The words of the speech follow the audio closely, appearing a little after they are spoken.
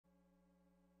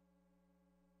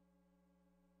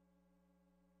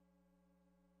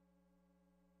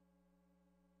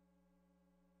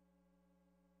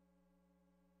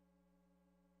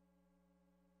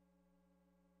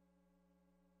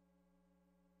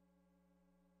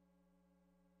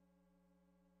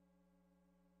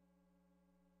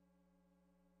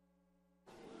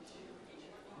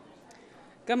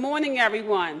Good morning,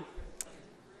 everyone.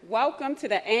 Welcome to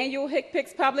the annual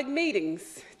HCPCS public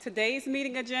meetings. Today's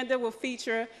meeting agenda will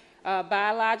feature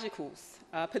biologicals,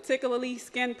 particularly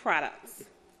skin products.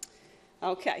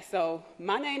 Okay, so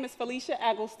my name is Felicia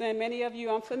Eggleston. Many of you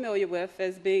I'm familiar with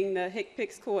as being the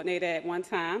HCPCS coordinator at one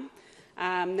time.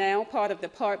 I'm now part of the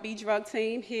Part B drug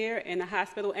team here in the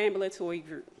hospital ambulatory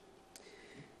group.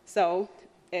 So,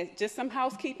 just some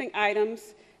housekeeping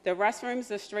items. The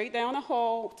restrooms are straight down the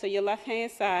hall to your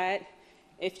left-hand side.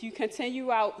 If you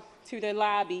continue out to the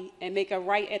lobby and make a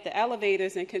right at the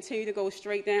elevators and continue to go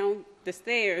straight down the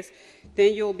stairs,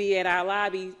 then you'll be at our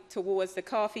lobby towards the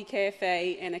coffee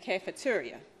cafe and the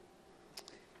cafeteria.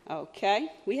 Okay,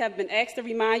 we have been asked to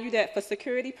remind you that for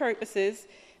security purposes,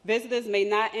 visitors may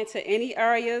not enter any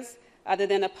areas other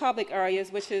than the public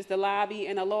areas, which is the lobby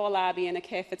and the law lobby and the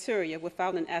cafeteria,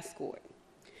 without an escort.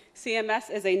 CMS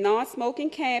is a non-smoking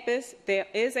campus. There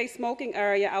is a smoking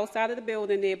area outside of the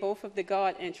building near both of the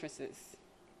guard entrances.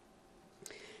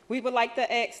 We would like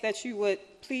to ask that you would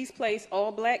please place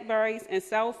all BlackBerries and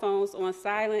cell phones on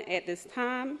silent at this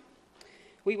time.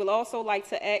 We would also like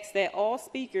to ask that all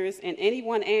speakers and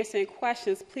anyone answering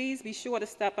questions please be sure to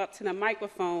step up to the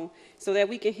microphone so that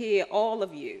we can hear all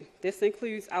of you. This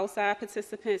includes outside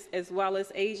participants as well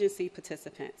as agency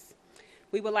participants.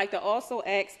 We would like to also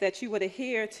ask that you would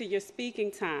adhere to your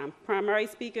speaking time, primary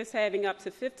speakers having up to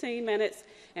 15 minutes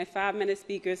and 5-minute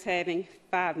speakers having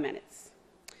 5 minutes.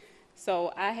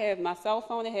 So I have my cell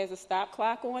phone. It has a stop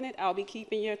clock on it. I'll be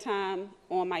keeping your time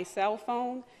on my cell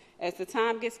phone. As the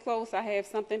time gets close, I have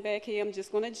something back here. I'm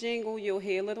just going to jingle. You'll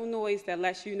hear a little noise that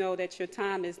lets you know that your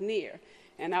time is near.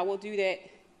 And I will do that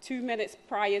 2 minutes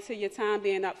prior to your time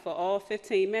being up for all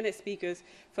 15-minute speakers.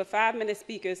 For 5-minute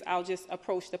speakers, I'll just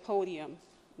approach the podium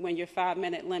when your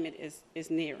 5-minute limit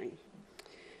is nearing.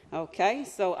 Okay,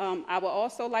 so I would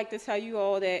also like to tell you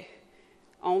all that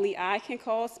only I can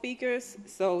call speakers,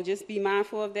 so just be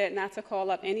mindful of that, not to call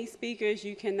up any speakers.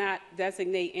 You cannot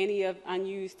designate any of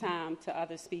unused time to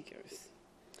other speakers.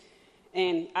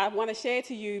 And I want to share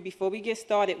to you, before we get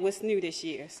started, what's new this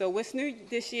year. So what's new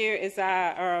this year is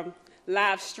our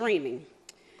live streaming.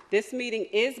 This meeting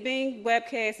is being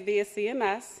webcast via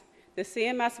CMS. The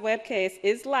CMS webcast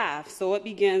is live, so it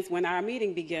begins when our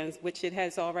meeting begins, which it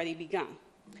has already begun.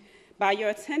 By your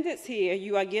attendance here,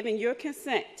 you are giving your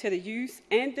consent to the use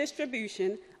and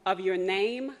distribution of your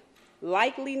name,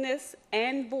 likeliness,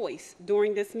 and voice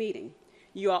during this meeting.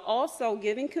 You are also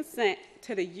giving consent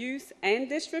to the use and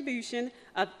distribution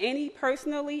of any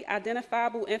personally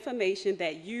identifiable information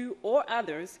that you or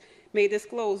others may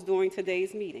disclose during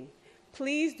today's meeting.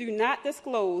 Please do not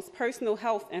disclose personal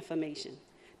health information.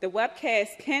 The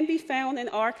webcast can be found in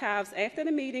archives after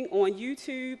the meeting on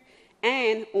YouTube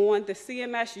and on the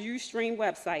CMS Ustream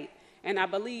website, and I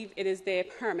believe it is there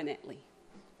permanently.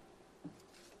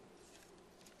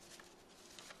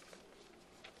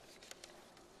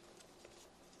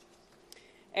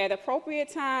 At appropriate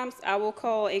times, I will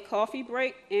call a coffee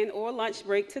break and or lunch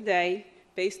break today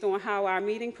based on how our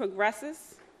meeting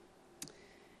progresses.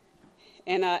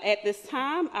 And at this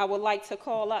time, I would like to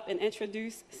call up and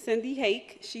introduce Cindy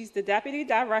Hake. She's the Deputy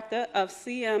Director of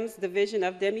CM's Division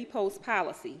of DME-Post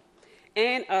Policy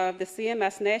and of the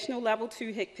CMS National Level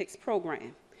 2 HCPCS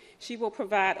program. She will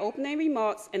provide opening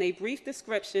remarks and a brief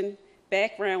description,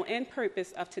 background, and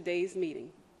purpose of today's meeting.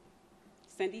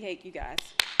 Cindy Hake, you guys.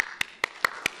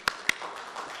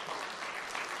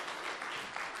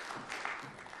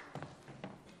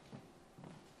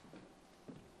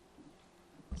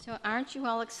 So aren't you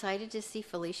all excited to see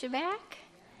Felicia back?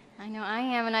 I know I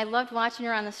am, and I loved watching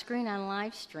her on the screen on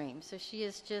live stream. So she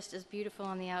is just as beautiful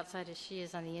on the outside as she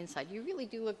is on the inside. You really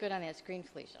do look good on that screen,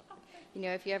 Felicia. You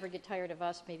know, if you ever get tired of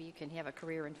us, maybe you can have a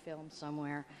career in film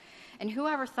somewhere. And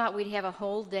whoever thought we'd have a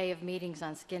whole day of meetings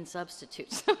on skin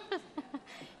substitutes?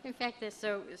 In fact,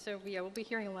 we'll be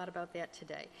hearing a lot about that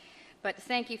today. But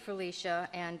thank you, Felicia,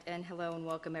 and hello and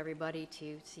welcome everybody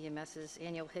to CMS's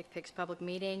annual HCPCS public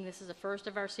meeting. This is the first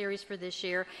of our series for this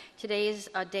year. Today is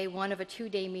day one of a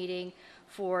 2-day meeting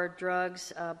for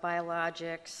drugs,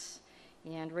 biologics,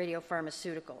 and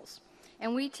radiopharmaceuticals.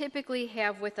 And we typically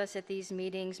have with us at these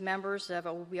meetings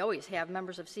we always have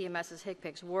members of CMS's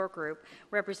HCPCS Workgroup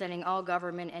representing all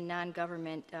government and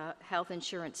non-government health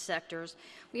insurance sectors.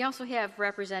 We also have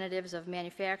representatives of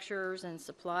manufacturers and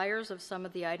suppliers of some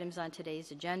of the items on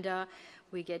today's agenda.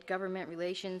 We get government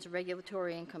relations,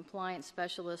 regulatory, and compliance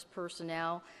specialist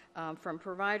personnel from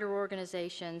provider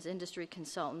organizations, industry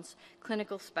consultants,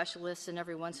 clinical specialists, and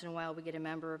every once in a while we get a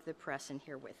member of the press in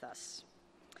here with us.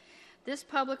 This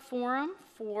public forum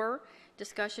for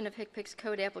Discussion of HCPCS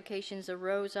code applications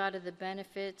arose out of the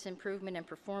Benefits Improvement and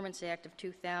Performance Act of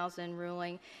 2000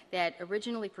 ruling that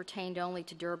originally pertained only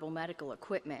to durable medical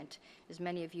equipment. As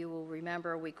many of you will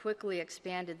remember, we quickly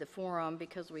expanded the forum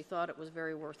because we thought it was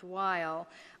very worthwhile,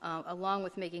 along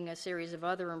with making a series of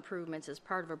other improvements as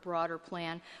part of a broader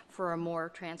plan for a more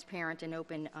transparent and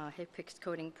open HCPCS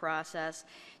coding process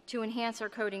to enhance our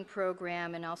coding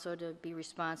program and also to be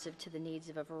responsive to the needs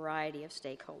of a variety of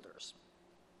stakeholders.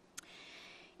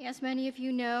 As many of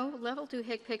you know, Level 2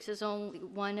 HCPCS is only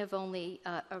one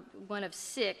of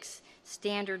 6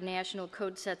 standard national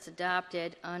code sets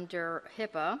adopted under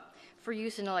HIPAA for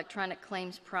use in electronic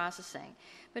claims processing.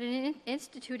 But in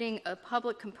instituting a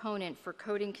public component for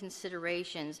coding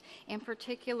considerations, and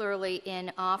particularly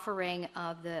in offering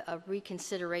a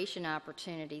reconsideration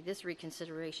opportunity, this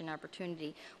reconsideration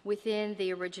opportunity within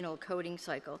the original coding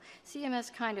cycle,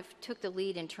 CMS kind of took the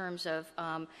lead in terms of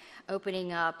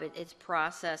opening up its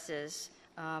processes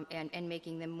and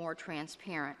making them more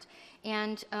transparent.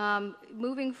 And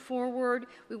moving forward,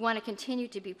 we want to continue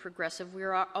to be progressive. We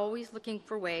are always looking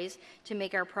for ways to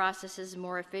make our processes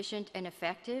more efficient and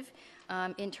effective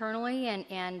internally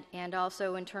and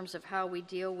also in terms of how we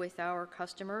deal with our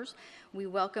customers. We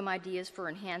welcome ideas for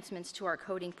enhancements to our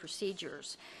coding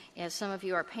procedures. As some of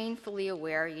you are painfully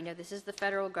aware, you know, this is the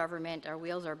federal government. Our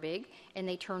wheels are big and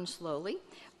they turn slowly,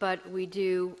 but we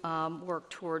do work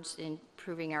towards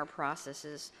improving our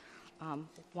processes.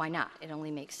 Why not? It only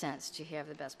makes sense to have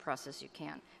the best process you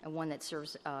can and one that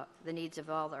serves the needs of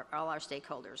all our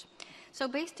stakeholders. So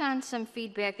based on some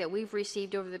feedback that we've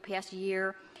received over the past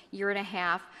year and a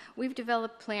half, we've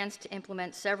developed plans to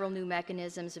implement several new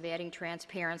mechanisms of adding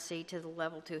transparency to the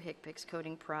Level 2 HCPCS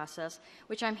coding process,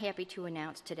 which I'm happy to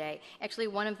announce today. Actually,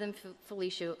 one of them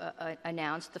Felicia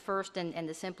announced. The first and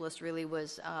the simplest really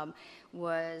was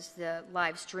the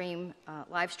live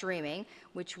streaming,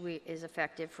 which is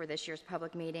effective for this year's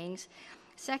public meetings.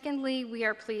 Secondly, we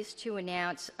are pleased to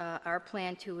announce our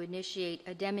plan to initiate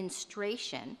a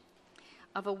demonstration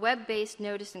of a web-based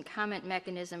notice and comment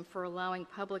mechanism for allowing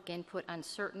public input on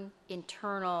certain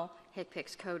internal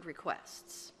HCPCS code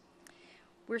requests.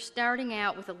 We're starting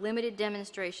out with a limited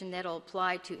demonstration that will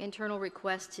apply to internal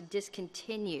requests to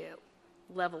discontinue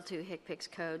Level 2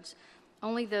 HCPCS codes,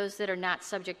 only those that are not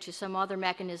subject to some other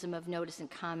mechanism of notice and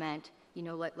comment, you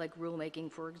know, like rulemaking,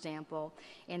 for example,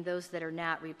 and those that are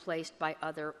not replaced by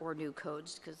other or new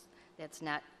codes, because that's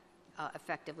not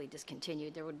effectively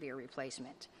discontinued. There would be a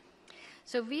replacement.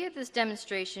 So via this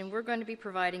demonstration, we're going to be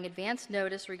providing advance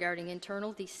notice regarding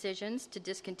internal decisions to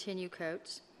discontinue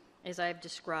codes, as I've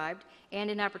described, and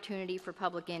an opportunity for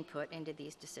public input into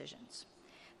these decisions.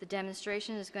 The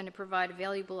demonstration is going to provide a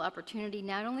valuable opportunity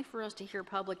not only for us to hear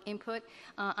public input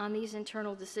on these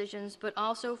internal decisions, but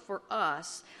also for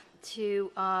us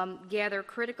to gather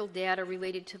critical data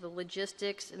related to the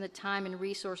logistics and the time and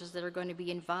resources that are going to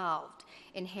be involved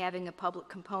in having a public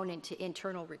component to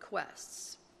internal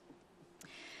requests.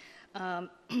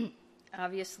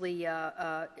 Obviously,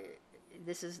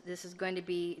 there's going to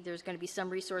be some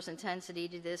resource intensity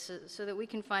to this so that we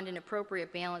can find an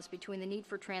appropriate balance between the need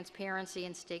for transparency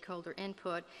and stakeholder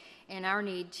input and our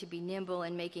need to be nimble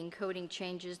in making coding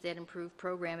changes that improve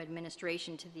program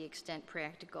administration to the extent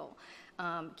practical.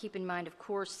 Keep in mind, of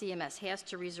course, CMS has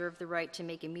to reserve the right to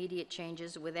make immediate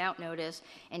changes without notice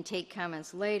and take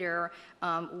comments later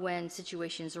when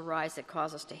situations arise that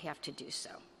cause us to have to do so.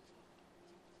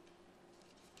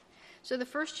 So the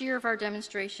first year of our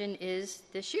demonstration is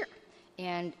this year.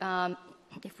 And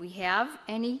if we have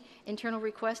any internal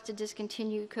requests to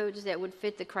discontinue codes that would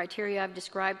fit the criteria I've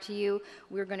described to you,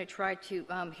 we're going to try to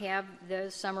have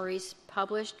those summaries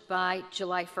published by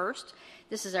July 1st.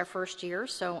 This is our first year,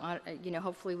 so you know,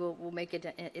 hopefully we'll make it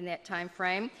in that time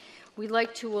frame. We'd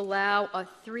like to allow a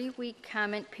 3-week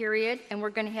comment period, and we're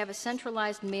going to have a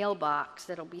centralized mailbox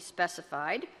that'll be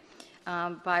specified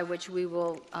by which we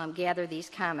will gather these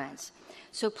comments.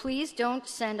 So please don't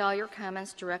send all your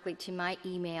comments directly to my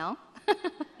email.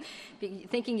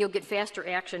 Thinking you'll get faster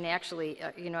action, actually,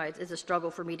 you know, it's a struggle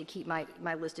for me to keep my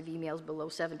list of emails below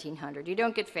 1,700. You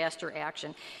don't get faster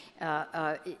action.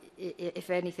 If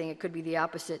anything, it could be the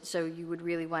opposite. So you would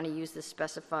really want to use the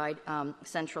specified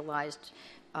centralized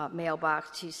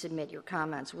mailbox to submit your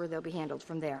comments, where they'll be handled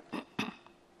from there.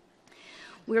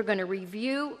 We're going to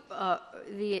review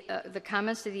the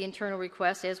comments to the internal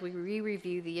request as we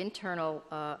re-review the internal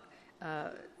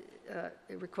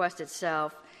request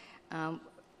itself,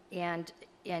 and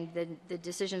the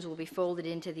decisions will be folded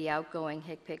into the outgoing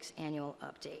HCPCS annual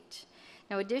update.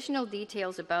 Now, additional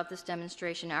details about this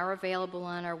demonstration are available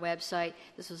on our website.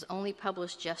 This was only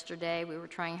published yesterday. We were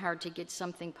trying hard to get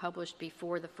something published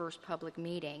before the first public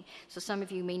meeting, so some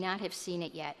of you may not have seen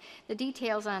it yet. The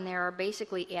details on there are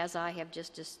basically as I have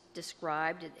just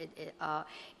described,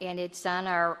 and it's on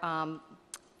our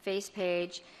face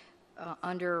page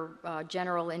under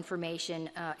general information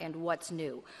and what's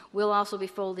new. We'll also be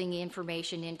folding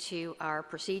information into our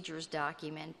procedures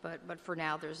document, but for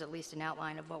now there's at least an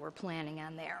outline of what we're planning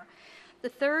on there. The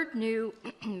third new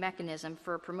mechanism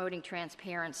for promoting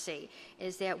transparency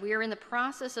is that we are in the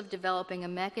process of developing a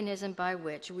mechanism by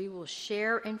which we will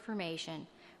share information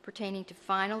pertaining to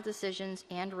final decisions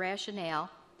and rationale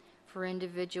for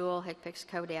individual HCPCS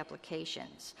code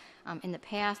applications. In the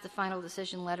past, the final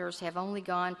decision letters have only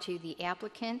gone to the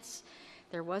applicants.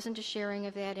 There wasn't a sharing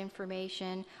of that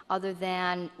information other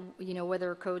than,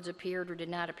 whether codes appeared or did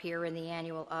not appear in the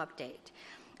annual update.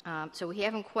 So we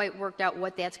haven't quite worked out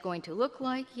what that's going to look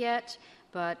like yet,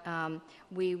 but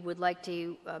we would like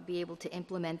to be able to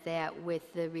implement that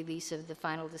with the release of the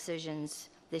final decisions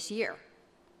this year.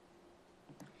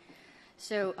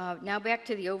 So now back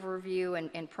to the overview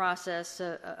and process,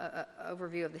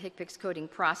 overview of the HCPCS coding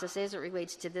process as it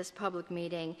relates to this public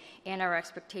meeting and our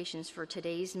expectations for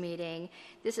today's meeting.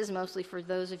 This is mostly for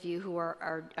those of you who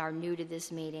are new to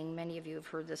this meeting. Many of you have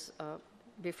heard this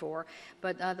before.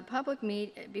 But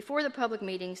before the public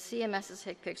meeting, CMS's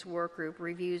HCPCS Workgroup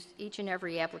reviews each and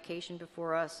every application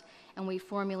before us, and we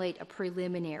formulate a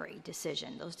preliminary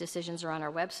decision. Those decisions are on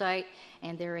our website,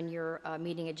 and they're in your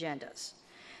meeting agendas.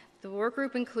 The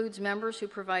workgroup includes members who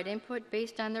provide input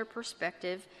based on their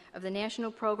perspective of the national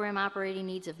program operating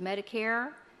needs of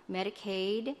Medicare,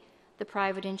 Medicaid, the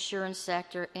private insurance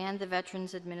sector, and the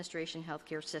Veterans Administration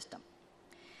healthcare system.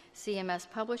 CMS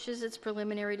publishes its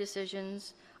preliminary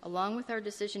decisions along with our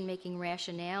decision-making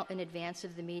rationale in advance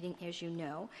of the meeting, as you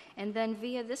know, and then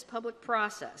via this public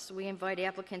process, we invite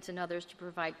applicants and others to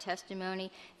provide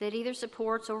testimony that either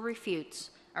supports or refutes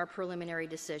our preliminary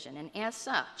decision. And as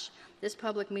such, this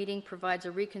public meeting provides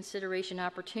a reconsideration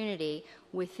opportunity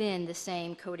within the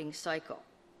same coding cycle.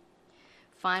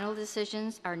 Final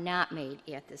decisions are not made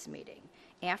at this meeting.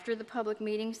 After the public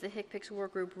meetings, the HCPCS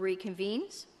Workgroup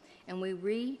reconvenes, and we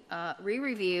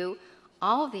re-review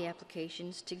all of the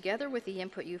applications together with the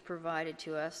input you've provided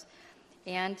to us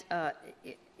and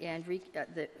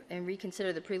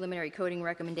reconsider the preliminary coding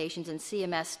recommendations, and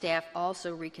CMS staff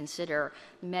also reconsider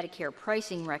Medicare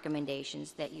pricing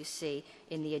recommendations that you see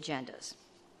in the agendas.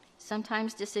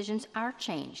 Sometimes decisions are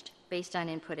changed based on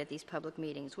input at these public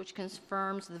meetings, which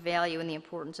confirms the value and the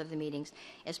importance of the meetings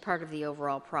as part of the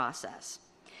overall process.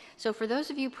 So for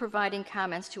those of you providing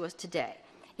comments to us today,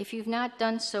 if you've not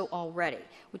done so already,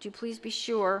 would you please be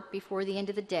sure before the end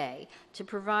of the day to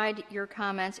provide your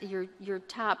comments, your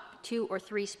top 2 or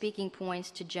 3 speaking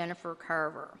points to Jennifer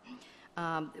Carver.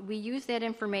 We use that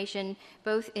information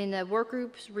both in the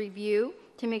workgroup's review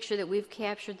to make sure that we've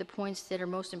captured the points that are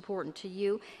most important to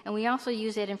you, and we also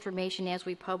use that information as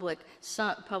we publish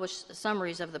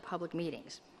summaries of the public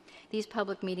meetings. These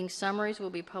public meeting summaries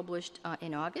will be published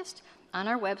in August on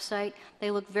our website.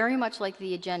 They look very much like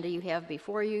the agenda you have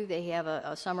before you. They have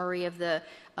a summary of the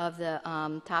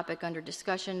topic under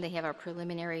discussion. They have our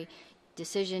preliminary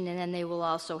decision, and then they will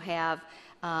also have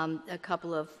a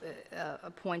couple of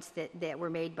points that were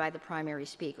made by the primary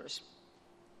speakers.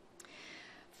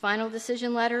 Final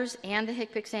decision letters and the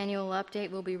HCPCS annual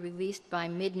update will be released by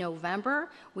mid-November.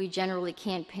 We generally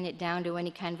can't pin it down to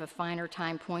any kind of a finer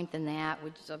time point than that.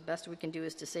 The best we can do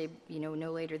is to say,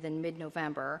 no later than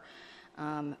mid-November,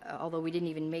 although we didn't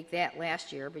even make that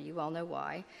last year, but you all know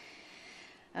why.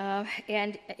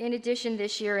 And in addition,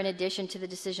 this year, in addition to the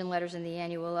decision letters and the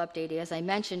annual update, as I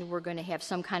mentioned, we're going to have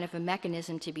some kind of a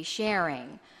mechanism to be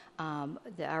sharing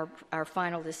our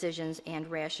final decisions and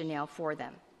rationale for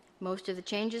them. Most of the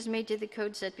changes made to the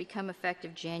code set become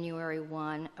effective January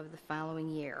 1 of the following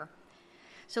year.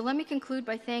 So let me conclude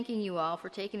by thanking you all for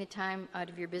taking the time out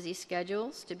of your busy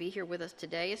schedules to be here with us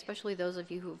today, especially those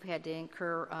of you who've had to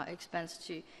incur expense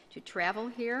to travel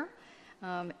here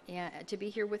and to be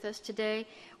here with us today.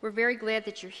 We're very glad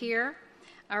that you're here.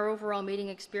 Our overall meeting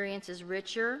experience is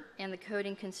richer, and the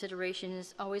coding consideration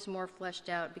is always more fleshed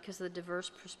out because of the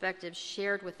diverse perspectives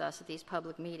shared with us at these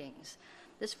public meetings.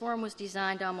 This forum was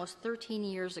designed almost 13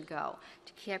 years ago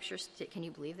to capture, can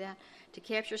you believe that? To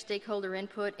capture stakeholder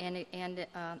input and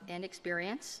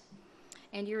experience,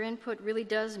 and your input really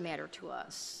does matter to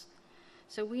us.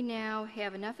 So we now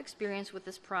have enough experience with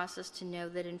this process to know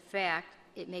that in fact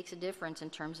it makes a difference in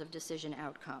terms of decision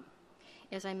outcome.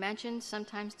 As I mentioned,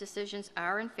 sometimes decisions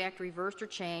are in fact reversed or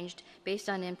changed based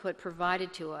on input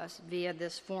provided to us via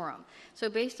this forum. So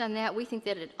based on that, we think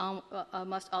that it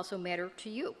must also matter to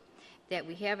you, that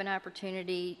we have an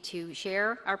opportunity to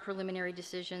share our preliminary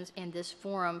decisions in this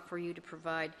forum for you to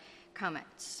provide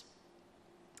comments.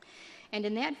 And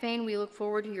in that vein, we look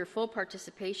forward to your full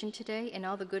participation today and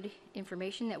all the good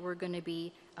information that we're going to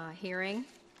be hearing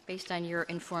based on your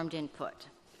informed input.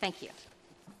 Thank you.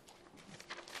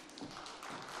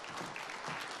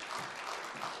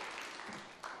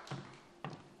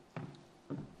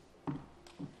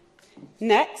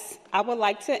 Next, I would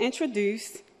like to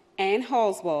introduce Ann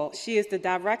Halswald. She is the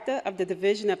Director of the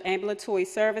Division of Ambulatory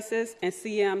Services and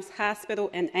CM's Hospital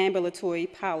and Ambulatory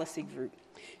Policy Group.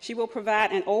 She will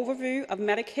provide an overview of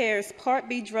Medicare's Part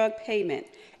B drug payment.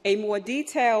 A more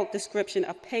detailed description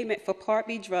of payment for Part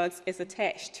B drugs is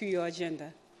attached to your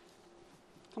agenda.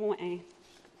 Come on, Ann.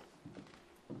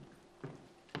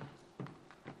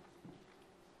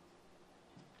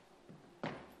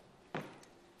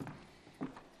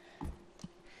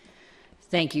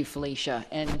 Thank you, Felicia,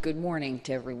 and good morning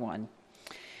to everyone.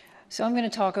 So I'm going to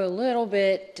talk a little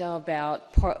bit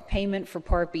about payment for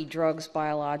Part B drugs,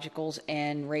 biologicals,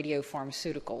 and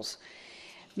radiopharmaceuticals.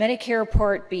 Medicare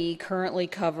Part B currently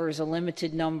covers a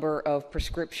limited number of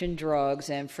prescription drugs,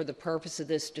 and for the purpose of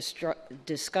this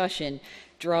discussion,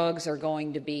 drugs are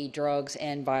going to be drugs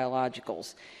and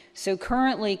biologicals. So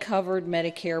currently covered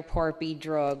Medicare Part B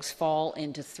drugs fall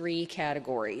into three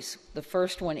categories. The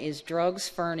first one is drugs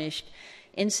furnished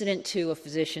incident to a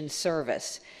physician's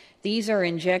service. These are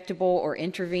injectable or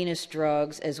intravenous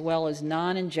drugs, as well as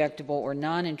non-injectable or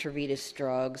non-intravenous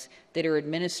drugs that are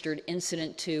administered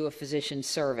incident to a physician's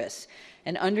service.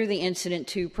 And under the incident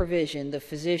to provision, the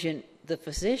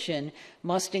physician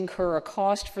must incur a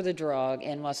cost for the drug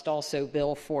and must also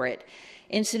bill for it.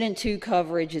 Incident to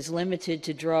coverage is limited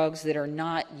to drugs that are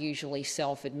not usually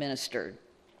self-administered.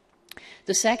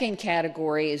 The second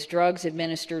category is drugs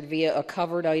administered via a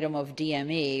covered item of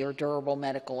DME, or durable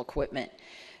medical equipment.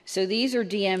 So these are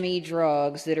DME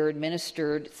drugs that are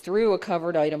administered through a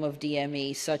covered item of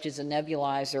DME, such as a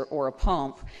nebulizer or a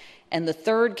pump. And the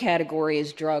third category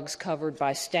is drugs covered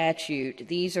by statute.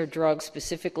 These are drugs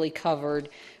specifically covered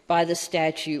by the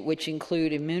statute, which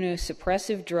include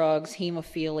immunosuppressive drugs,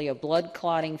 hemophilia, blood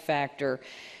clotting factor,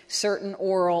 certain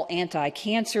oral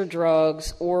anti-cancer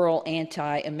drugs, oral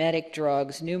anti-emetic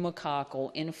drugs,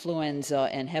 pneumococcal, influenza,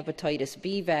 and hepatitis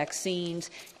B vaccines,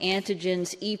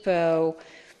 antigens, EPO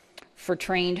for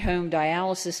trained home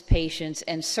dialysis patients,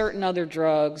 and certain other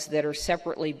drugs that are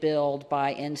separately billed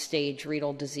by end-stage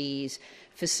renal disease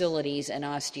facilities and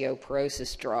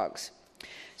osteoporosis drugs.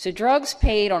 So drugs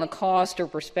paid on a cost or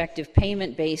prospective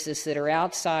payment basis that are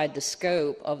outside the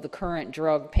scope of the current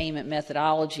drug payment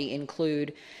methodology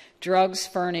include drugs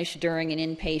furnished during an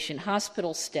inpatient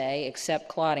hospital stay, except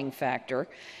clotting factor,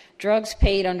 drugs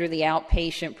paid under the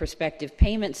outpatient prospective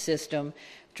payment system,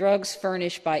 drugs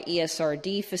furnished by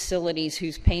ESRD facilities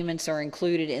whose payments are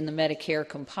included in the Medicare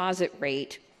composite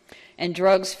rate, and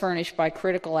drugs furnished by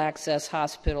critical access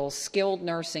hospitals, skilled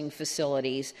nursing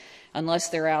facilities, unless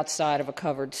they're outside of a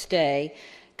covered stay,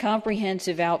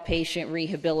 comprehensive outpatient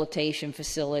rehabilitation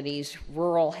facilities,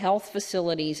 rural health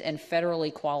facilities, and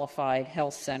federally qualified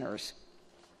health centers.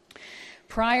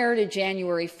 Prior to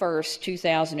January 1st,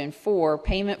 2004,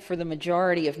 payment for the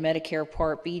majority of Medicare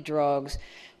Part B drugs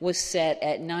was set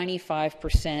at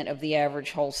 95% of the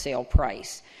average wholesale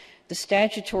price. The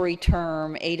statutory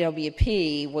term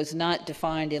AWP was not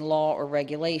defined in law or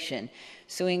regulation.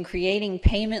 So in creating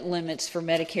payment limits for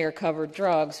Medicare-covered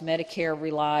drugs, Medicare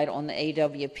relied on the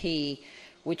AWP,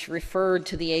 which referred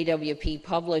to the AWP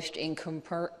published in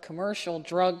commercial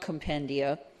drug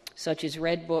compendia, such as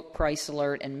Red Book, Price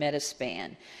Alert, and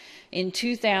Metaspan. In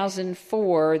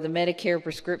 2004, the Medicare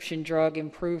Prescription Drug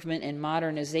Improvement and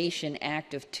Modernization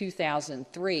Act of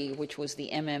 2003, which was the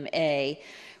MMA,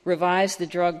 revised the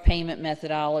drug payment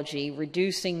methodology,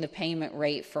 reducing the payment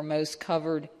rate for most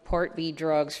covered Part B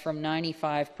drugs from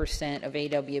 95% of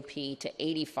AWP to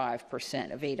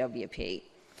 85% of AWP.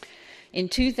 In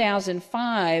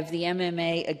 2005, the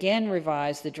MMA again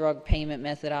revised the drug payment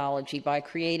methodology by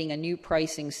creating a new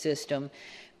pricing system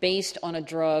based on a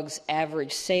drug's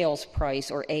average sales price,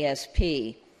 or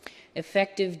ASP.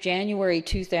 Effective January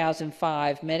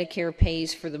 2005, Medicare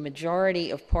pays for the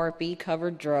majority of Part B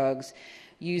covered drugs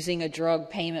using a drug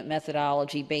payment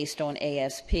methodology based on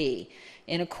ASP.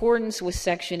 In accordance with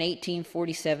Section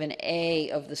 1847A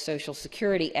of the Social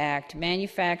Security Act,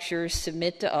 manufacturers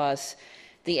submit to us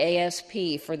the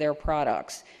ASP for their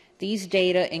products. These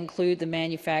data include the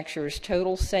manufacturer's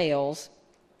total sales,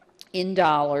 in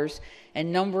dollars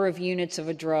and number of units of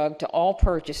a drug to all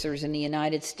purchasers in the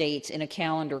United States in a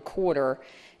calendar quarter,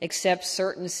 except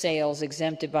certain sales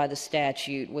exempted by the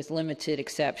statute with limited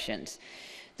exceptions.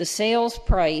 The sales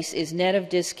price is net of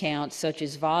discounts such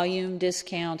as volume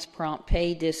discounts, prompt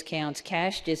pay discounts,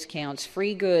 cash discounts,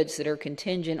 free goods that are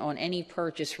contingent on any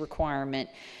purchase requirement,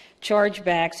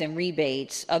 chargebacks and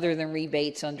rebates other than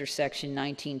rebates under Section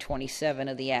 1927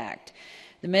 of the Act.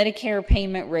 The Medicare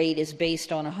payment rate is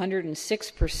based on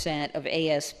 106% of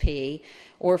ASP,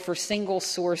 or for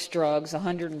single-source drugs,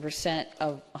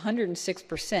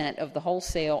 106% of the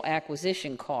wholesale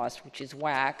acquisition cost, which is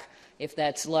WAC, if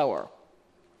that's lower,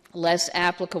 less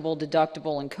applicable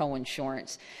deductible and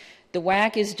coinsurance. The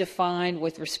WAC is defined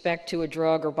with respect to a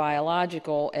drug or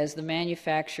biological as the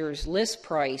manufacturer's list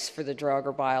price for the drug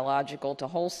or biological to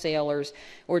wholesalers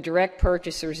or direct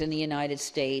purchasers in the United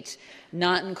States,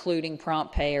 not including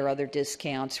prompt pay or other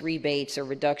discounts, rebates, or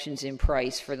reductions in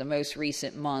price for the most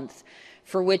recent month,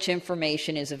 for which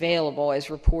information is available as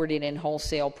reported in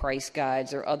wholesale price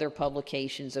guides or other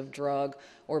publications of drug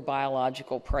or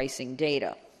biological pricing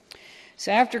data. So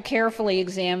after carefully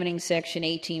examining Section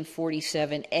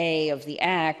 1847A of the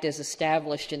Act as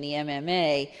established in the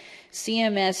MMA,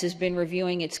 CMS has been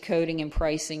reviewing its coding and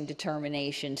pricing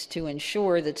determinations to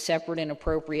ensure that separate and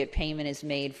appropriate payment is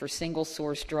made for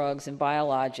single-source drugs and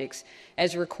biologics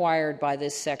as required by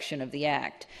this section of the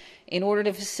Act. In order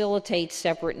to facilitate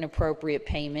separate and appropriate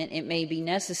payment, it may be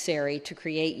necessary to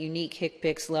create unique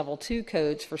HCPCS Level 2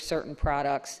 codes for certain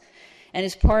products. And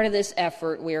as part of this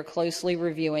effort, we are closely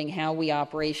reviewing how we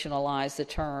operationalize the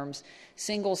terms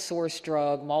single-source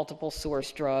drug,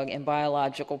 multiple-source drug, and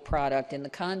biological product in the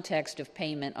context of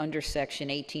payment under Section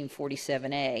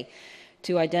 1847A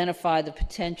to identify the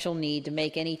potential need to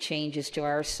make any changes to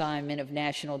our assignment of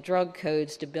national drug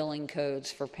codes to billing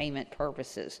codes for payment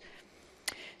purposes.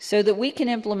 So that we can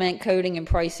implement coding and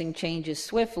pricing changes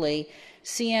swiftly,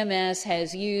 CMS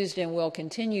has used and will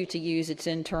continue to use its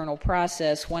internal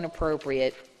process when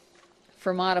appropriate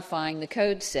for modifying the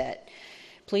code set.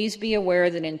 Please be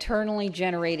aware that internally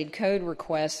generated code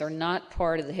requests are not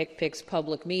part of the HCPCS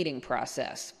public meeting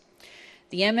process.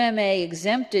 The MMA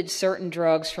exempted certain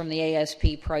drugs from the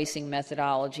ASP pricing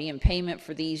methodology, and payment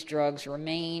for these drugs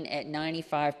remain at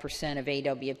 95% of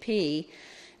AWP.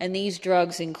 And these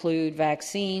drugs include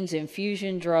vaccines,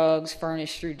 infusion drugs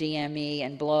furnished through DME,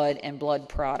 and blood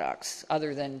products,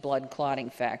 other than blood clotting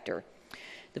factor.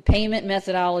 The payment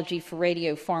methodology for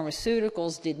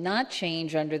radiopharmaceuticals did not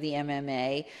change under the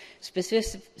MMA.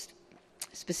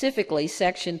 Specifically,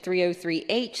 Section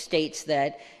 303H states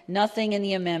that nothing in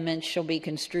the amendment shall be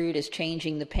construed as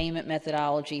changing the payment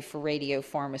methodology for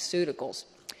radiopharmaceuticals.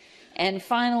 And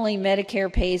finally, Medicare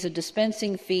pays a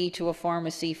dispensing fee to a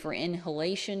pharmacy for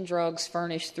inhalation drugs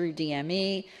furnished through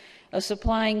DME, a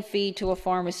supplying fee to a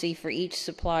pharmacy for each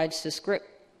supplied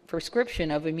prescription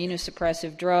of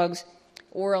immunosuppressive drugs,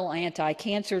 oral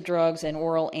anti-cancer drugs, and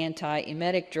oral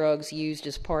anti-emetic drugs used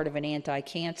as part of an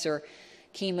anti-cancer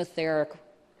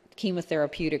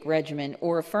chemotherapeutic regimen,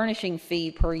 or a furnishing fee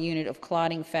per unit of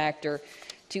clotting factor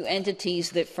to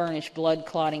entities that furnish blood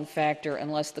clotting factor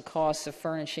unless the costs of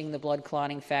furnishing the blood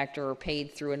clotting factor are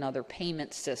paid through another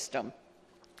payment system.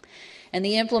 And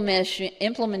the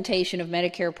implementation of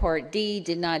Medicare Part D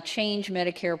did not change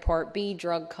Medicare Part B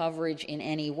drug coverage in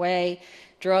any way.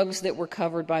 Drugs that were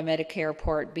covered by Medicare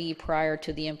Part B prior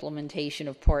to the implementation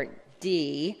of Part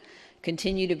D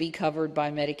continue to be covered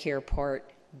by Medicare Part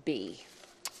B.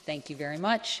 Thank you very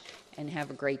much, and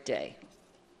have a great day.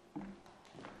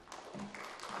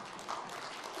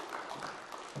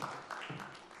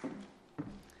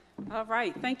 All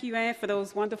right. Thank you, Ann, for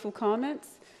those wonderful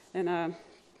comments and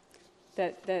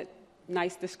that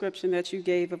nice description that you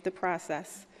gave of the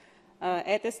process.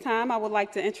 At this time, I would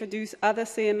like to introduce other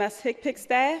CMS HCPCS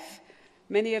staff.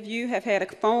 Many of you have had a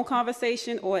phone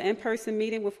conversation or in-person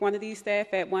meeting with one of these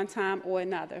staff at one time or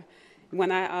another.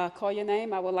 When I call your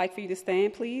name, I would like for you to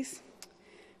stand, please.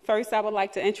 First, I would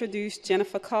like to introduce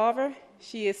Jennifer Carver.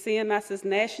 She is CMS's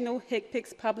National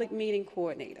HCPCS Public Meeting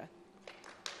Coordinator.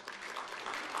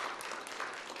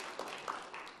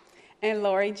 And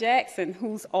Lori Jackson,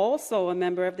 who's also a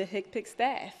member of the HCPCS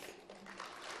staff.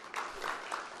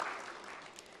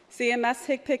 CMS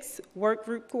HCPCS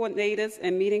Workgroup coordinators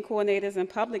and meeting coordinators and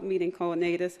public meeting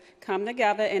coordinators come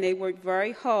together, and they work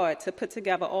very hard to put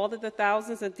together all of the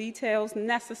thousands of details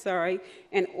necessary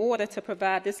in order to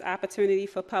provide this opportunity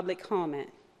for public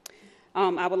comment.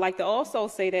 I would like to also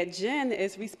say that Jen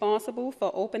is responsible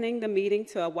for opening the meeting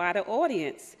to a wider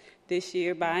audience this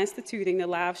year by instituting the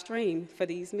live stream for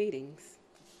these meetings.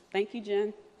 Thank you,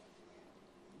 Jen.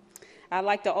 I'd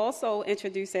like to also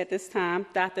introduce at this time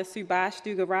Dr. Subhash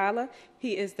Dugarala.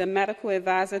 He is the medical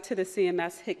advisor to the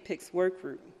CMS HCPCS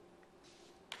Workgroup.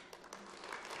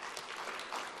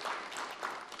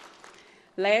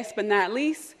 Last but not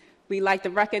least, we'd like to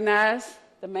recognize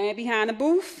the man behind the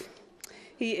booth.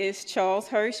 He is Charles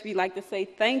Hirsch. We'd like to say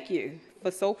thank you for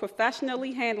so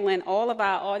professionally handling all of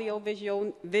our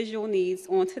audio-visual needs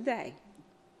on today.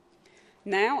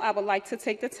 Now, I would like to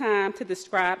take the time to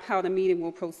describe how the meeting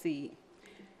will proceed.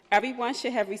 Everyone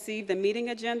should have received the meeting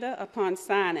agenda upon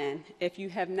sign-in. If you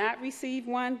have not received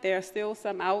one, there are still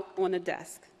some out on the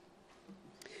desk.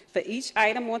 For each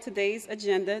item on today's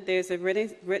agenda, there's a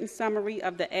written summary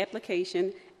of the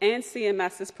application and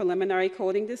CMS's preliminary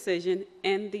coding decision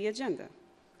and the agenda.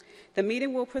 The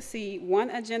meeting will proceed one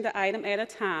agenda item at a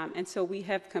time until we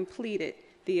have completed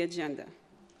the agenda.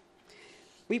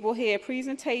 We will hear a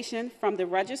presentation from the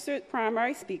registered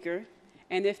primary speaker,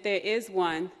 and if there is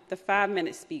one, the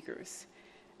 5-minute speakers.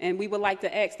 And we would like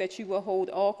to ask that you will hold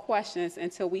all questions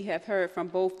until we have heard from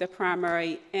both the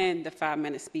primary and the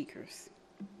 5-minute speakers.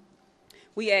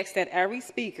 We ask that every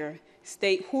speaker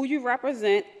state who you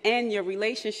represent and your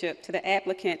relationship to the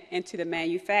applicant and to the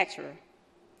manufacturer.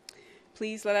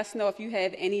 Please let us know if you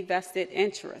have any vested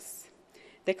interests.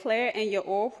 Declare in your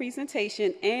oral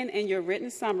presentation and in your written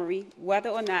summary whether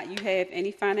or not you have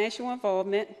any financial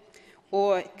involvement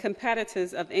or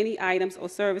competitors of any items or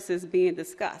services being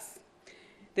discussed.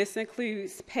 This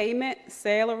includes payment,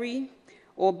 salary,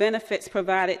 or benefits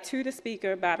provided to the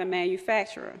speaker by the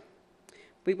manufacturer.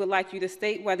 We would like you to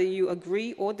state whether you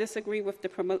agree or disagree with the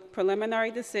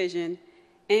preliminary decision,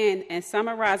 and in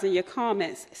summarizing your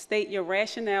comments, state your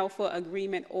rationale for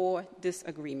agreement or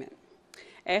disagreement.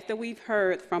 After we've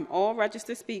heard from all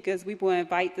registered speakers, we will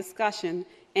invite discussion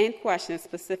and questions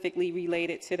specifically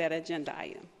related to that agenda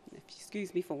item.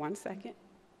 Excuse me for 1 second.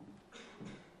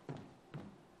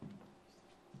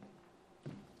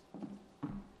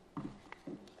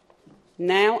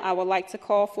 Now, I would like to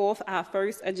call forth our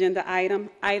first agenda item,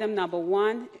 item number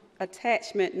 1,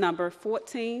 attachment number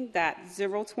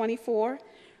 14.024,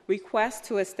 request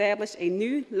to establish a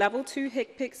new Level 2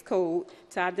 HCPCS code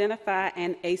to identify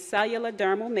a cellular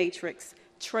dermal matrix,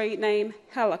 trade name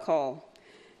Helicol.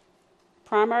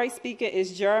 Primary speaker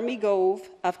is Jeremy Gove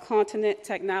of Continent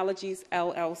Technologies,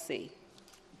 LLC.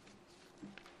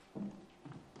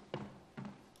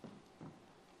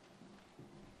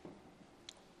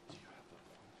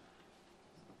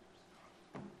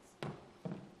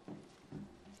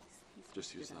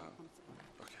 Just use that.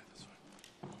 Okay, that's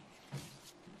fine.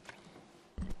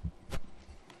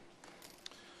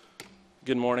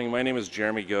 Good morning. My name is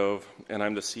Jeremy Gove, and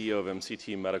I'm the CEO of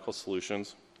MCT Medical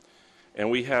Solutions. And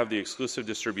we have the exclusive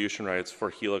distribution rights for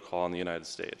Helicol in the United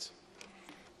States.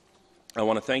 I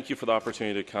want to thank you for the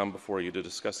opportunity to come before you to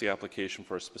discuss the application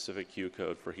for a specific Q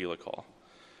code for Helicol.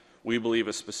 We believe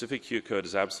a specific Q code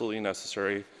is absolutely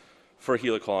necessary for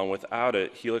Helicol, and without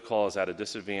it, Helicol is at a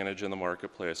disadvantage in the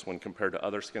marketplace when compared to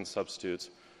other skin substitutes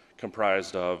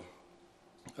comprised of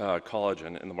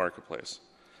collagen in the marketplace.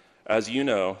 As you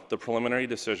know, the preliminary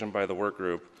decision by the work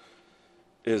group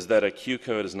is that a Q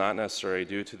code is not necessary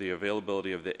due to the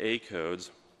availability of the A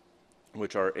codes,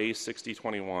 which are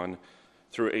A6021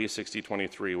 through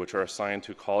A6023, which are assigned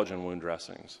to collagen wound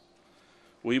dressings.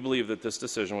 We believe that this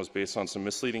decision was based on some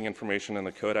misleading information in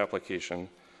the code application,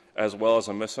 as well as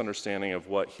a misunderstanding of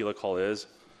what Helicol is,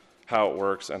 how it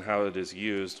works, and how it is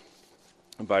used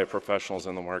by professionals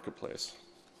in the marketplace.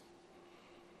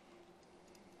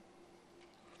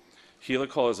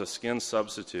 Helicol is a skin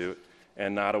substitute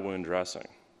and not a wound dressing.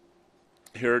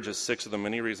 Here are just 6 of the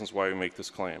many reasons why we make this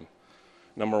claim.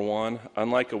 Number 1,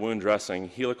 unlike a wound dressing,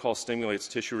 Helicol stimulates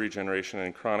tissue regeneration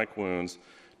in chronic wounds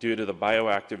due to the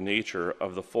bioactive nature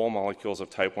of the full molecules of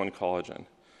type 1 collagen.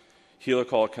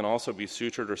 Helicol can also be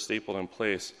sutured or stapled in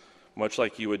place, much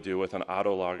like you would do with an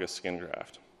autologous skin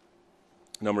graft.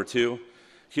 Number 2,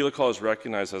 Helicol is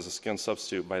recognized as a skin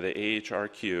substitute by the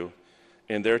AHRQ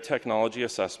in their technology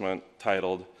assessment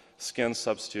titled Skin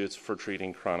Substitutes for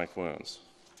Treating Chronic Wounds.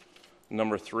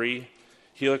 Number 3,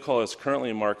 Helicol is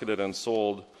currently marketed and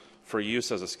sold for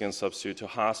use as a skin substitute to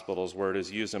hospitals where it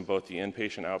is used in both the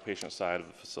inpatient and outpatient side of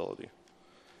the facility.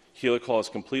 Helicol is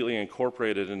completely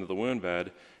incorporated into the wound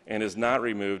bed and is not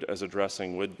removed as a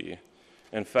dressing would be.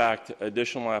 In fact,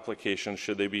 additional applications,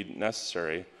 should they be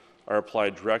necessary, are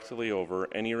applied directly over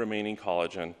any remaining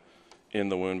collagen in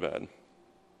the wound bed.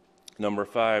 Number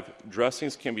 5,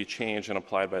 dressings can be changed and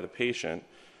applied by the patient,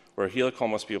 where Helicol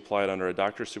must be applied under a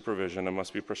doctor's supervision and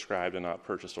must be prescribed and not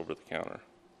purchased over the counter.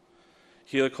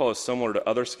 Helicol is similar to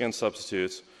other skin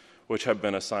substitutes which have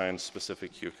been assigned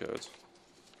specific Q codes.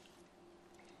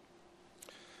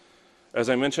 As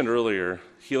I mentioned earlier,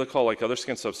 Helicol, like other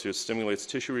skin substitutes, stimulates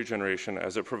tissue regeneration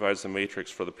as it provides the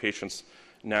matrix for the patient's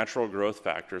natural growth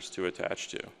factors to attach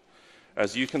to.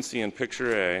 As you can see in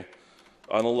picture A,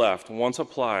 on the left, once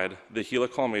applied, the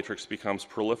Helicol matrix becomes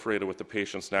proliferated with the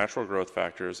patient's natural growth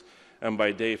factors, and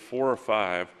by day 4 or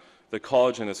 5, the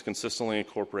collagen is consistently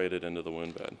incorporated into the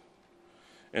wound bed.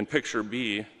 In picture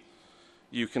B,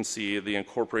 you can see the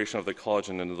incorporation of the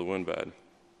collagen into the wound bed.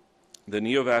 The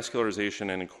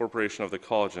neovascularization and incorporation of the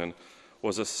collagen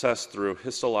was assessed through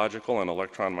histological and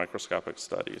electron microscopic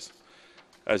studies.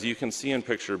 As you can see in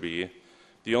picture B,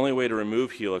 the only way to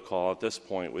remove Helicol at this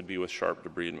point would be with sharp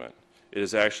debridement. It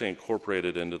is actually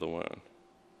incorporated into the wound.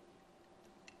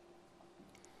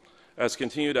 As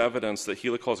continued evidence that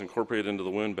Helicol is incorporated into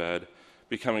the wound bed,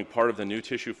 becoming part of the new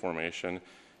tissue formation,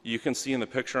 you can see in the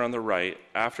picture on the right,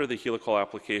 after the Helicol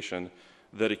application,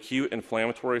 that acute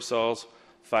inflammatory cells,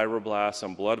 fibroblasts,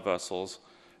 and blood vessels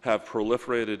have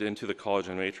proliferated into the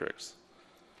collagen matrix.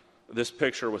 This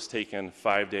picture was taken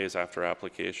 5 days after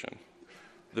application.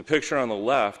 The picture on the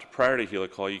left, prior to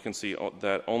Helicol, you can see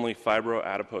that only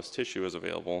fibroadipose tissue is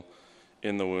available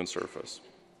in the wound surface.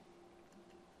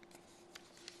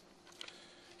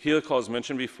 Helicol, as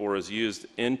mentioned before, is used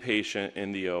inpatient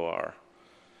in the OR.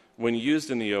 When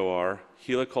used in the OR,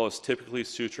 Helicol is typically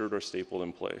sutured or stapled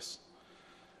in place,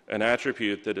 an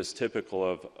attribute that is typical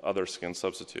of other skin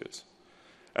substitutes.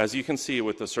 As you can see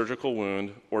with the surgical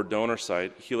wound or donor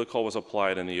site, Helicol was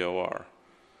applied in the OR.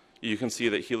 You can see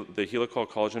that the Helicol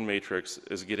collagen matrix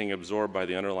is getting absorbed by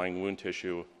the underlying wound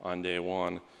tissue on day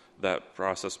 1. That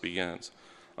process begins.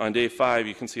 On day 5,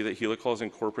 you can see that Helicol is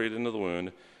incorporated into the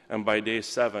wound, and by day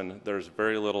 7, there's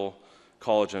very little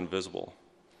collagen visible.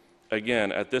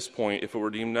 Again, at this point, if it were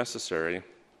deemed necessary,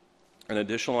 an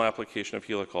additional application of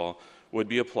Helicol would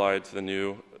be applied to the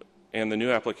new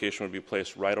application would be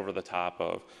placed right over the top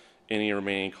of any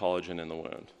remaining collagen in the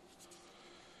wound.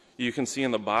 You can see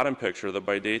in the bottom picture that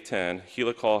by day 10,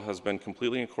 Helicol has been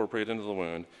completely incorporated into the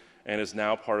wound and is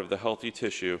now part of the healthy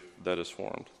tissue that is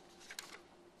formed.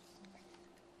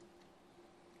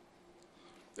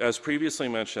 As previously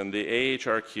mentioned, the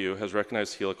AHRQ has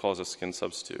recognized Helicol as a skin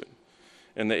substitute.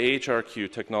 In the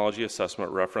AHRQ technology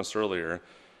assessment referenced earlier,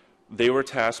 they were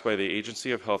tasked by the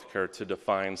Agency of Healthcare to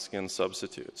define skin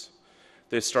substitutes.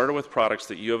 They started with products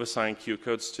that you have assigned Q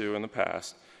codes to in the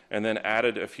past, and then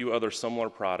added a few other similar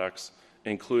products,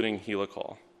 including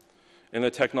Helicol. In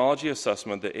the technology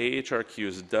assessment, the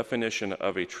AHRQ's definition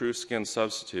of a true skin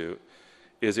substitute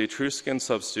is a true skin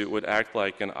substitute would act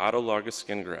like an autologous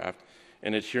skin graft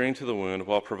in adhering to the wound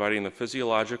while providing the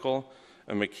physiological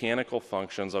and mechanical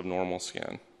functions of normal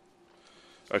skin.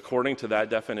 According to that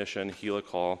definition,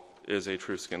 Helicol is a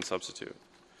true skin substitute.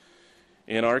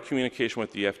 In our communication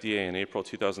with the FDA in April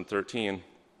 2013,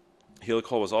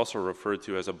 Helicol was also referred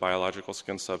to as a biological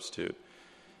skin substitute,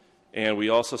 and we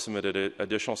also submitted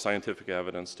additional scientific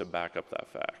evidence to back up that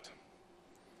fact.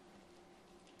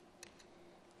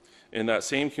 In that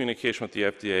same communication with the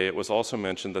FDA, it was also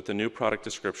mentioned that the new product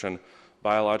description,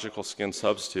 biological skin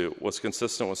substitute, was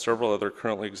consistent with several other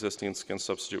currently existing skin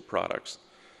substitute products.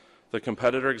 The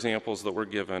competitor examples that were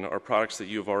given are products that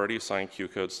you've already assigned Q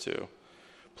codes to.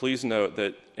 Please note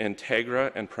that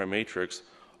Integra and Primatrix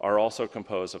are also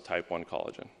composed of type 1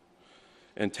 collagen.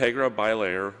 Integra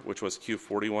Bilayer, which was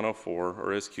Q4104,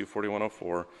 or is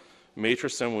Q4104,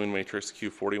 Matrix-M Wound Matrix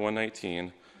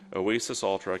Q4119, Oasis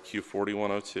Ultra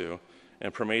Q4102,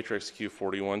 and Primatrix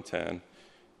Q4110,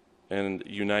 and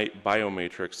Unite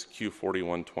Biomatrix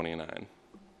Q4129.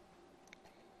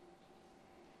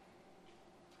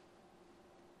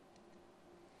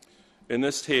 In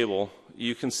this table,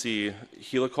 you can see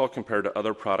Helicol compared to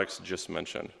other products just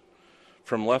mentioned.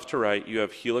 From left to right, you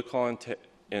have Helicol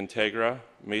Integra,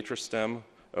 Matrix-M,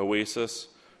 Oasis,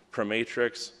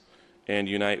 Primatrix, and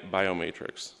Unite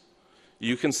Biomatrix.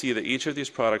 You can see that each of these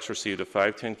products received a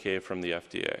 510(k) from the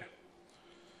FDA.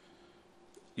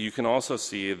 You can also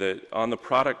see that on the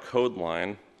product code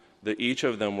line, that each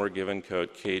of them were given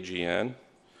code KGN,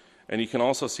 and you can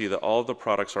also see that all of the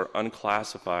products are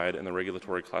unclassified in the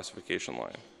regulatory classification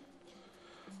line.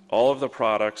 All of the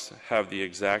products have the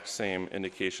exact same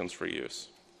indications for use.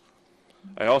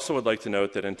 I also would like to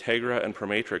note that Integra and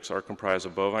Primatrix are comprised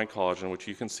of bovine collagen, which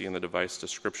you can see in the device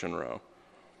description row.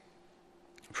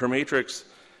 Primatrix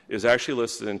is actually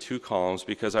listed in 2 columns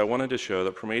because I wanted to show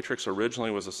that Primatrix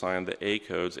originally was assigned the A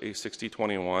codes,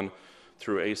 A6021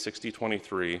 through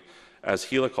A6023, as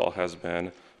Helicol has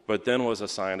been, but then was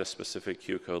assigned a specific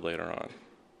Q code later on.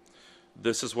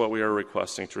 This is what we are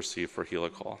requesting to receive for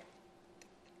Helicol.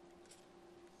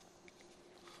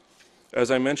 As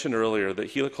I mentioned earlier, that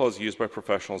Helical is used by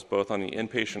professionals both on the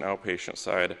inpatient and outpatient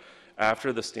side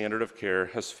after the standard of care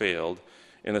has failed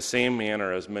in the same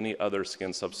manner as many other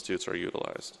skin substitutes are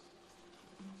utilized.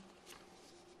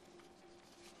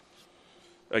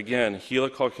 Again,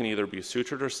 Helical can either be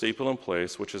sutured or stapled in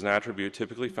place, which is an attribute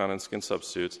typically found in skin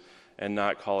substitutes and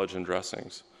not collagen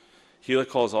dressings.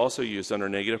 Helical is also used under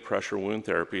negative pressure wound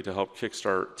therapy to help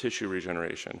kickstart tissue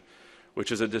regeneration,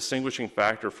 which is a distinguishing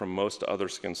factor from most other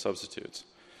skin substitutes.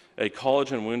 A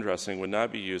collagen wound dressing would not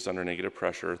be used under negative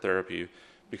pressure therapy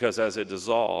because as it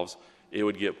dissolves, it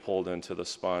would get pulled into the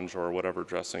sponge or whatever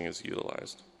dressing is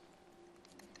utilized.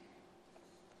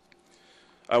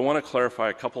 I want to clarify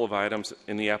a couple of items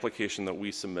in the application that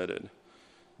we submitted.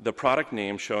 The product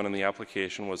name shown in the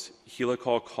application was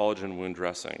Helical Collagen Wound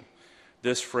Dressing.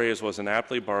 This phrase was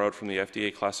inaptly borrowed from the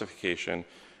FDA classification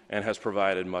and has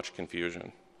provided much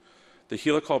confusion. The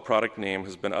Helical product name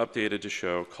has been updated to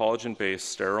show collagen-based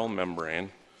sterile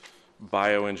membrane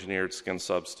bioengineered skin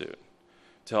substitute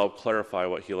to help clarify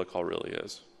what Helical really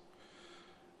is.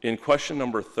 In question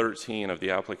number 13 of the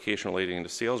application relating to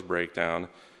sales breakdown,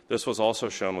 this was also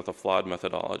shown with a flawed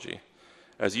methodology.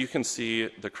 As you can see,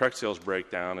 the correct sales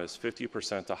breakdown is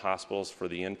 50% to hospitals for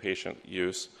the inpatient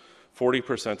use,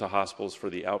 40% to hospitals for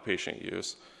the outpatient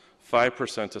use,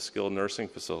 5% to skilled nursing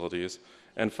facilities,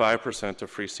 and 5% to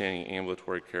freestanding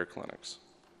ambulatory care clinics.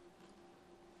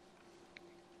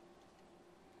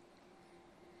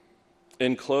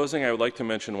 In closing, I would like to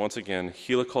mention once again,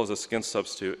 Helical is a skin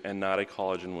substitute and not a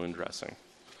collagen wound dressing.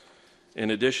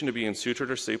 In addition to being sutured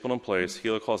or stapled in place,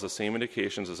 Helical has the same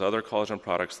indications as other collagen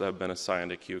products that have been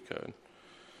assigned a Q code.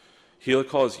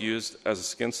 Helical is used as a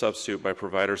skin substitute by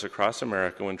providers across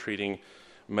America when treating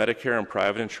Medicare and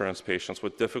private insurance patients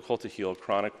with difficult to heal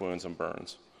chronic wounds and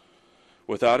burns.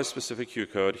 Without a specific Q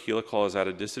code, Helical is at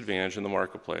a disadvantage in the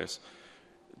marketplace.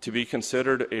 To be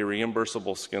considered a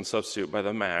reimbursable skin substitute by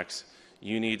the MACs,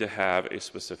 you need to have a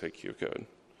specific Q code.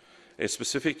 A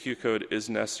specific Q code is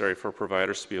necessary for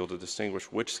providers to be able to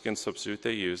distinguish which skin substitute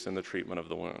they use in the treatment of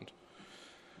the wound.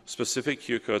 Specific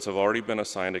Q codes have already been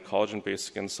assigned to collagen-based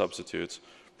skin substitutes,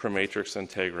 Promatrix and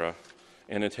Integra,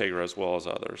 as well as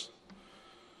others.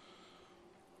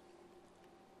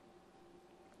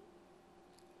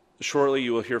 Shortly,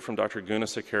 you will hear from Dr.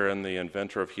 Gunasekaran, the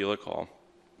inventor of Helical.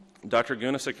 Dr.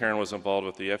 Gunasekaran was involved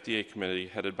with the FDA committee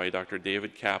headed by Dr.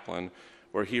 David Kaplan,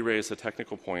 where he raised the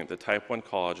technical point that type 1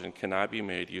 collagen cannot be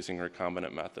made using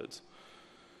recombinant methods,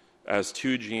 as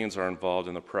 2 genes are involved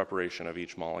in the preparation of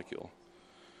each molecule.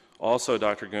 Also,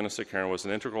 Dr. Gunasekaran was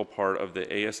an integral part of the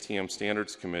ASTM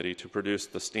Standards Committee to produce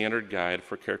the standard guide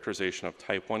for characterization of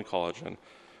type 1 collagen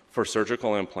for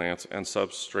surgical implants and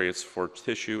substrates for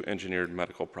tissue-engineered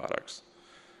medical products.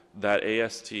 That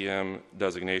ASTM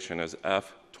designation is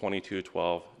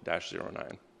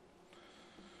F2212-09.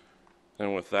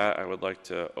 And with that, I would like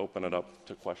to open it up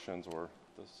to questions or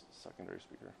the secondary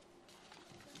speaker.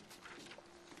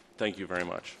 Thank you very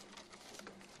much.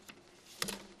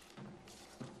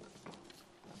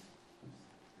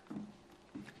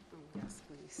 Yes,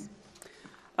 please.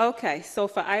 Okay, so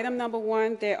for item number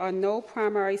 1, there are no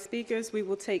primary speakers. We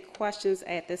will take questions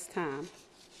at this time.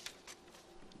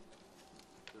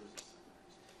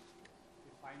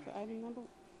 For item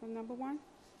number 1?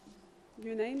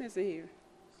 Your name isn't here.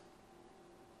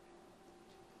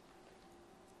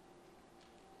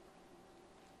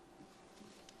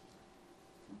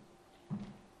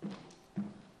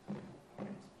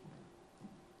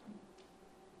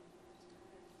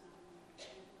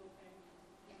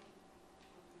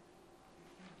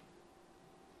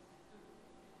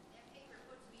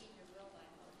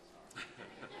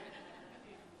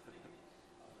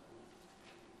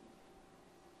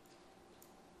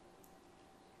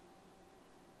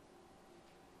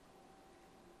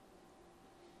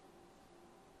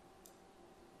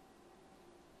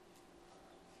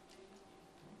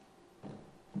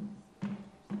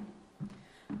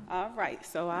 All right,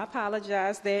 so I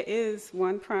apologize. There is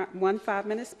one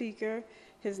 5-minute speaker.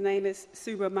 His name is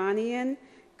Subramanian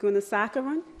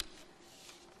Gunasekaran.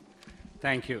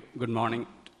 Thank you. Good morning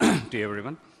to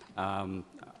everyone. I'm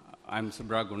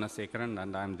Subra Gunasekaran,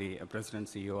 and I'm the President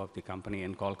CEO of the company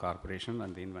Encol Corporation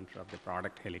and the inventor of the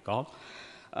product Helical.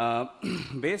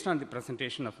 Based on the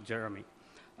presentation of Jeremy,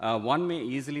 one may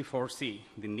easily foresee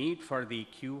the need for the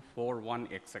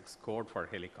Q41XX code for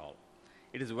Helical.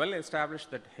 It is well established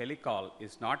that Helical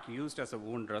is not used as a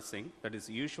wound dressing that is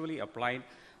usually applied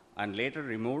and later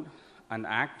removed and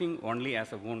acting only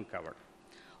as a wound cover.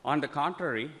 On the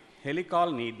contrary,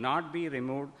 Helical need not be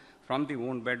removed from the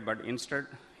wound bed, but instead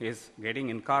is getting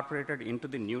incorporated into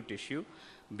the new tissue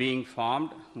being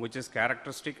formed, which is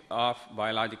characteristic of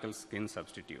biological skin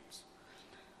substitutes.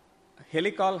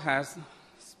 Helical has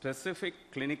specific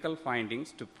clinical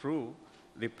findings to prove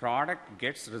the product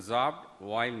gets resorbed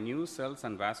while new cells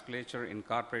and vasculature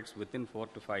incorporates within 4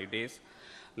 to 5 days,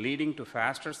 leading to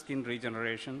faster skin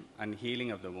regeneration and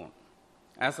healing of the wound.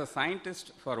 As a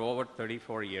scientist for over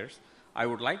 34 years, I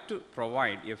would like to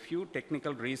provide a few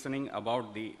technical reasoning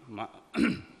about the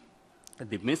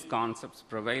misconceptions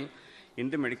prevail in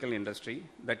the medical industry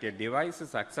that a device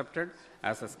is accepted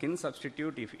as a skin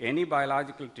substitute if any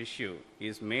biological tissue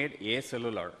is made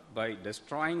acellular by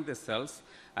destroying the cells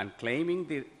and claiming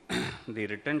the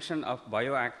retention of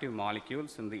bioactive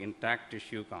molecules in the intact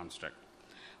tissue construct.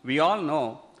 We all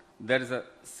know there is a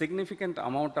significant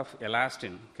amount of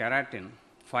elastin, keratin,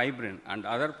 fibrin, and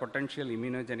other potential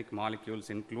immunogenic molecules,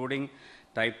 including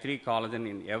type 3 collagen,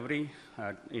 in every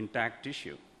intact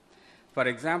tissue. For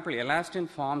example, elastin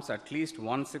forms at least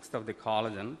 1/6 of the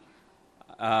collagen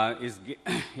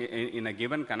in a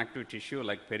given connective tissue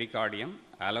like pericardium,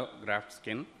 allograft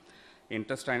skin,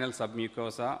 intestinal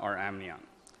submucosa, or amnion.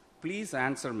 Please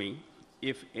answer me,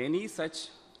 if any such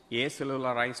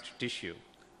acellularized tissue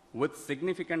with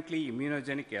significantly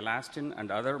immunogenic elastin and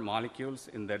other molecules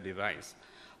in the device,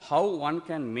 how one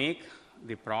can make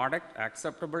the product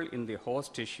acceptable in the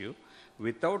host tissue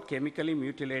without chemically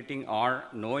mutilating or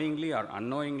knowingly or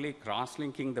unknowingly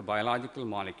cross-linking the biological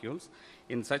molecules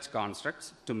in such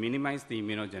constructs to minimize the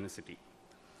immunogenicity.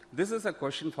 This is a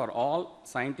question for all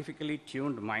scientifically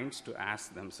tuned minds to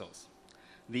ask themselves.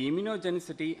 The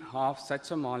immunogenicity of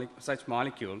such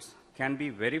molecules can be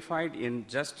verified in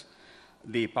just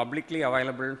the publicly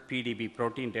available PDB,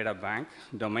 Protein Data Bank,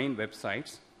 domain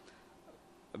websites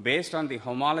based on the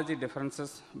homology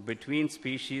differences between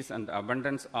species and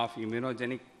abundance of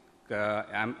immunogenic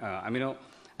amino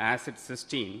acid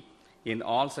cysteine in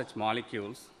all such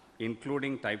molecules,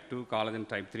 including type 2 collagen,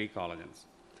 type 3 collagens.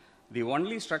 The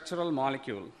only structural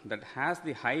molecule that has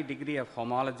the high degree of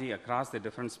homology across the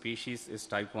different species is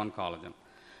type 1 collagen.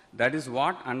 That is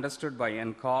what understood by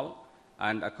NCOL,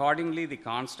 and accordingly the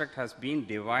construct has been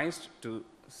devised to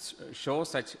show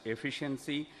such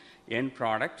efficiency end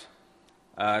product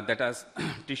that has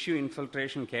tissue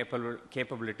infiltration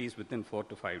capabilities within 4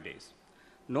 to 5 days.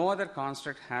 No other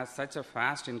construct has such a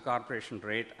fast incorporation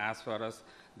rate as far as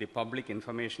the public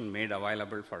information made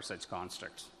available for such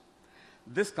constructs.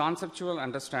 This conceptual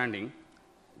understanding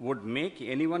would make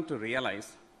anyone to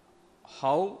realize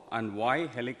how and why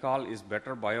helical is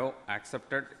better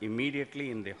bio-accepted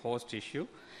immediately in the host tissue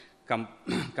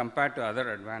compared to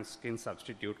other advanced skin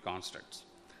substitute constructs.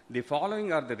 The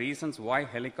following are the reasons why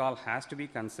helical has to be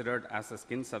considered as a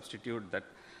skin substitute that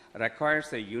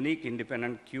requires a unique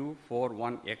independent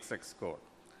Q41XX code.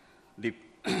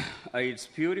 It's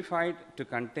purified to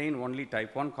contain only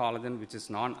type 1 collagen, which is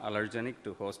non-allergenic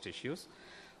to host tissues,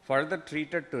 further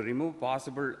treated to remove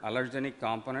possible allergenic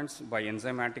components by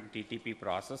enzymatic TTP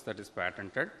process that is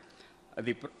patented.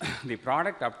 The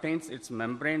product obtains its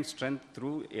membrane strength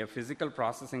through a physical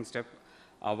processing step,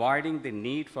 avoiding the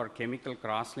need for chemical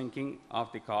cross-linking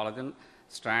of the collagen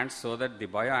strands so that the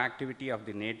bioactivity of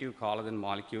the native collagen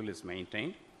molecule is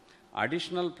maintained.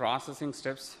 Additional processing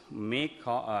steps make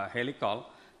helical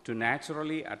to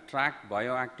naturally attract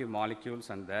bioactive molecules,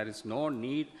 and there is no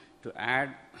need to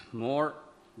add more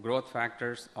growth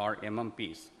factors or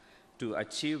MMPs to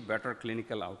achieve better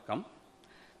clinical outcome.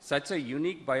 Such a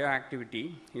unique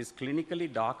bioactivity is clinically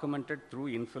documented through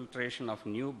infiltration of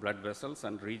new blood vessels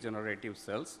and regenerative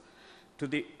cells to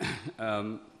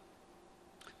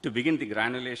begin the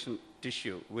granulation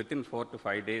tissue within 4 to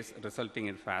 5 days, resulting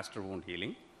in faster wound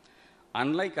healing.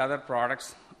 Unlike other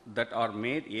products that are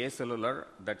made acellular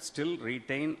that still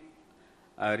retaining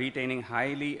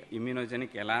highly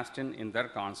immunogenic elastin in their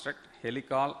construct,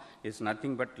 helical is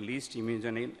nothing but least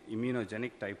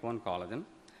immunogenic type 1 collagen.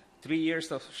 3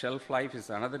 years of shelf life is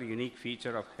another unique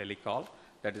feature of helical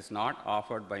that is not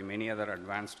offered by many other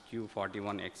advanced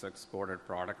Q41XX coded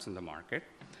products in the market.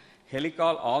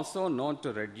 Helical also known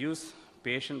to reduce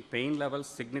patient pain levels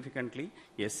significantly,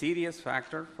 a serious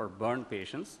factor for burn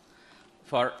patients.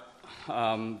 For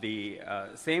the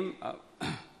same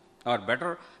or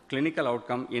better clinical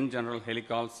outcome, in general,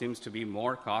 helical seems to be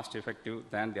more cost effective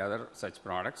than the other such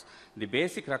products. The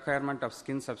basic requirement of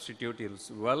skin substitute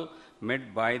is well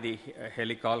met by the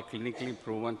helical, clinically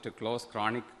proven to close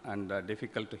chronic and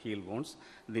difficult to heal wounds.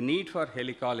 The need for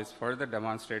helical is further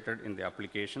demonstrated in the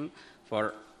application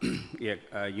for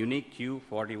a unique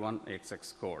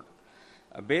Q41XX code.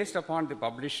 Based upon the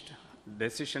published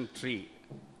decision tree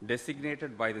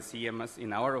designated by the CMS,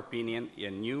 in our opinion, a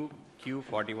new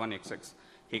Q41XX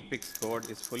HCPCS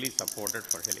code is fully supported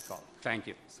for Helicol. Thank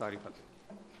you. Sorry for that.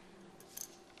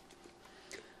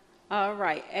 All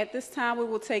right. At this time, we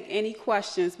will take any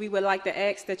questions. We would like to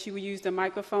ask that you use the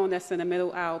microphone that's in the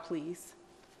middle aisle, please.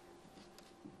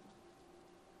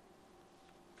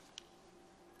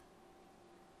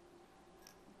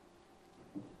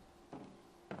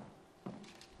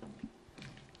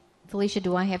 Felicia,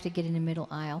 do I have to get in the middle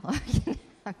aisle?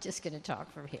 I'm just going to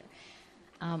talk from here.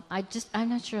 I'm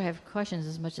not sure I have questions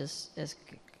as much as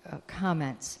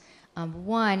comments.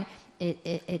 One,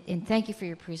 and thank you for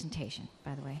your presentation,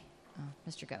 by the way,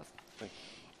 Mr. Gove.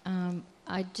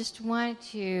 I just wanted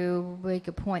to make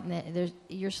a point that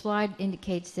your slide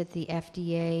indicates that the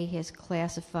FDA has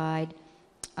classified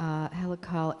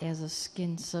Helicol as a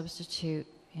skin substitute,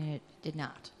 and it did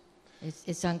not.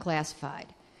 It's unclassified.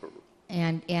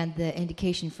 And the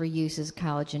indication for use is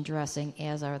collagen dressing,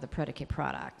 as are the predicate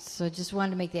products. So I just wanted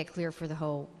to make that clear for the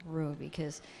whole room,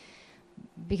 because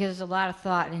there's a lot of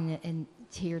thought in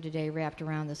here today wrapped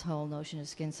around this whole notion of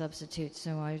skin substitutes.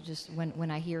 So I just, when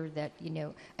I hear that,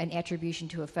 an attribution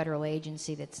to a federal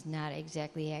agency that's not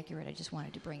exactly accurate, I just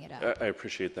wanted to bring it up. I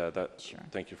appreciate that. Sure.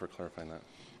 Thank you for clarifying that.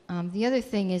 The other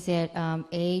thing is that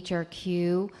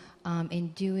AHRQ, in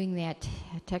doing that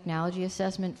technology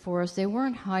assessment for us, they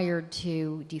weren't hired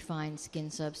to define skin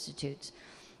substitutes,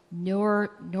 nor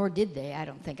did they, I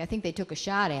don't think. I think they took a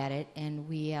shot at it, and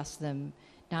we asked them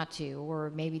not to,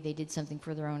 or maybe they did something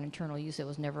for their own internal use that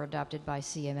was never adopted by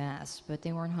CMS, but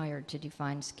they weren't hired to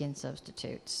define skin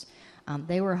substitutes.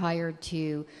 They were hired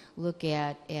to look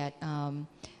at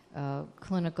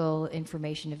clinical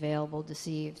information available to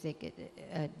see if they could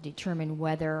determine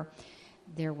whether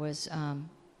there was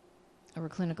or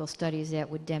clinical studies that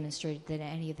would demonstrate that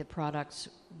any of the products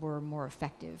were more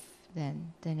effective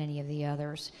than any of the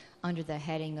others, under the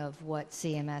heading of what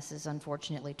CMS has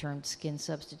unfortunately termed skin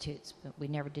substitutes, but we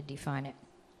never did define it.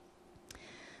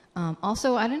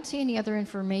 Also, I didn't see any other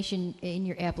information in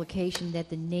your application that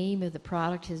the name of the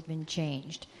product has been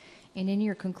changed. And in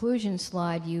your conclusion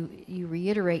slide, you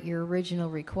reiterate your original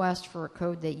request for a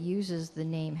code that uses the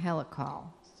name Helicol.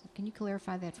 So can you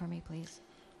clarify that for me, please?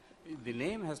 The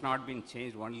name has not been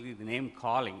changed, only the name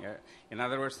calling. In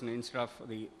other words, instead of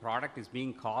the product is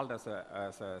being called as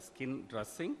a skin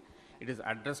dressing, it is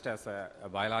addressed as a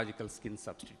biological skin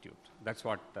substitute. That's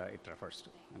what it refers to.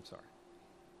 I'm sorry.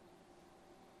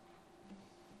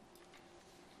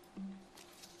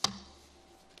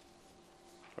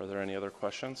 Are there any other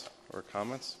questions or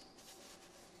comments?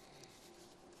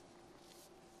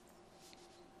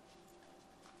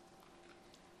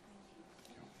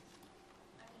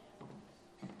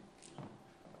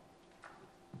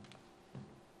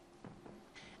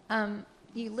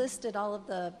 You listed all of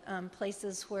the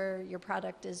places where your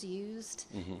product is used.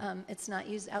 Mm-hmm. It's not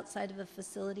used outside of a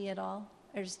facility at all?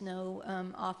 There's no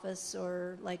office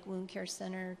or like wound care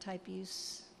center type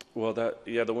use? Well,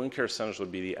 the wound care centers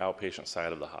would be the outpatient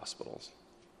side of the hospitals.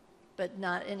 But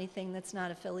not anything that's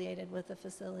not affiliated with a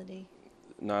facility?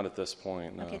 Not at this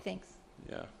point, no. Okay, thanks.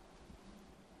 Yeah.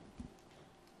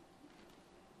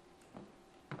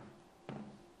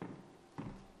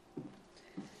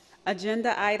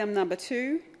 Agenda item number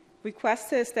 2, request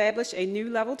to establish a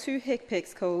new level 2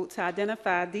 HCPCS code to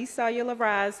identify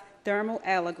decellularized dermal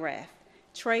allograft,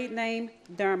 trade name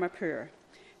Dermapure.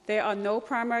 There are no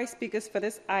primary speakers for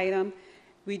this item.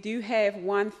 We do have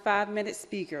one 5-minute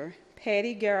speaker,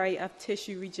 Patty Gary of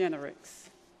Tissue Regenerics.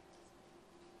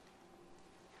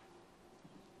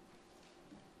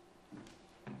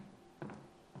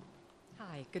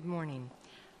 Hi, good morning.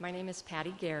 My name is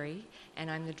Patty Gary, and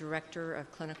I'm the Director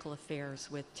of Clinical Affairs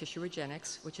with Tissue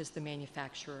Regenerics, which is the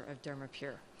manufacturer of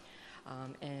Dermapure.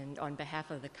 And on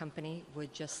behalf of the company,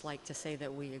 would just like to say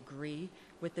that we agree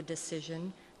with the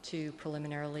decision to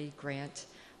preliminarily grant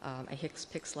a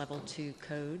HCPCS Level 2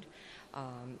 code,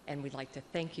 and we'd like to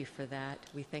thank you for that.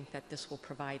 We think that this will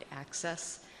provide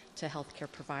access to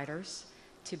healthcare providers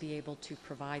to be able to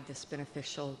provide this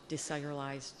beneficial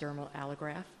decellularized dermal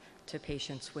allograft to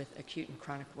patients with acute and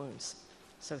chronic wounds.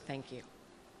 So thank you.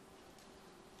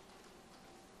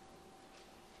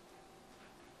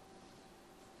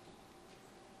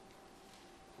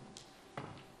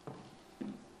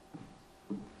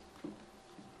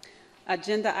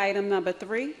 Agenda item number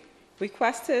 3,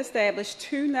 request to establish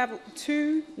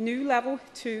two new level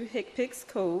 2 HCPCS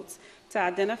codes to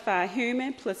identify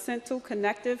human placental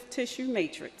connective tissue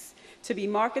matrix to be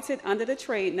marketed under the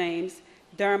trade names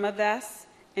Dermavest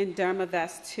and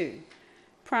Dermavest 2.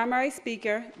 Primary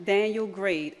speaker, Daniel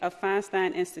Grade of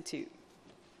Feinstein Institute.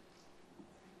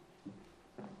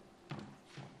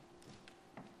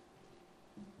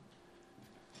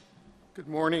 Good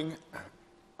morning.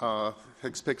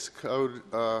 HCPCS code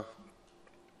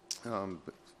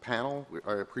panel.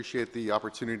 I appreciate the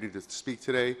opportunity to speak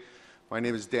today. My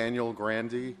name is Daniel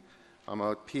Grandi. I'm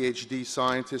a PhD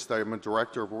scientist. I am a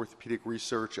director of orthopedic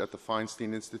research at the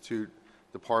Feinstein Institute,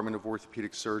 Department of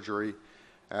Orthopedic Surgery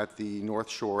at the North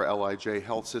Shore LIJ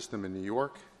Health System in New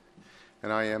York.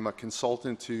 And I am a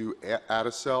consultant to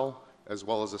Adicel as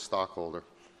well as a stockholder.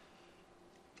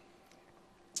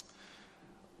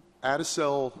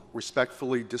 Adicel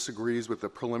respectfully disagrees with the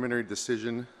preliminary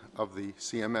decision of the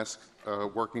CMS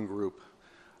working group.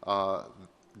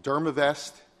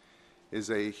 Dermavest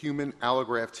is a human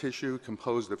allograft tissue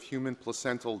composed of human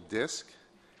placental disc,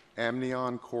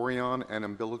 amnion, chorion, and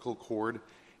umbilical cord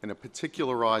in a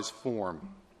particularized form.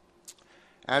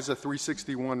 As a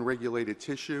 361 regulated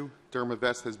tissue,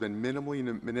 Dermavest has been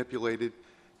minimally manipulated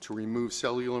to remove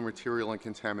cellular material and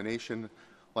contamination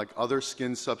like other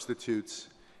skin substitutes,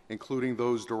 including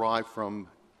those derived from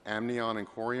amnion and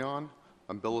chorion,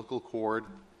 umbilical cord,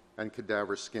 and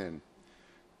cadaver skin.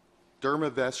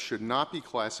 Dermavest should not be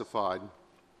classified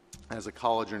as a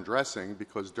collagen dressing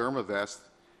because Dermavest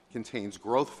contains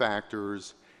growth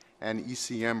factors and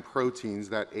ECM proteins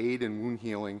that aid in wound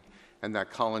healing and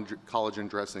that collagen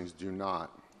dressings do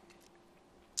not.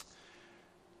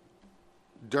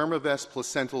 Dermavest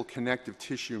placental connective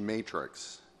tissue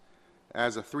matrix.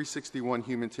 As a 361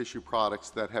 human tissue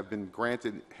products that have been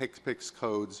granted HCPCS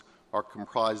codes are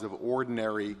comprised of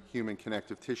ordinary human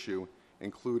connective tissue,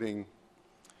 including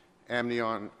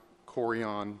amnion,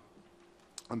 chorion,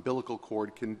 umbilical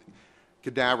cord,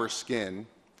 cadaver skin.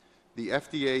 The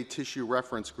FDA Tissue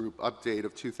Reference Group update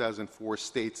of 2004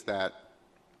 states that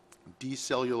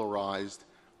decellularized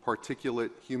particulate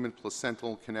human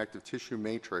placental connective tissue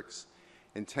matrix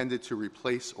intended to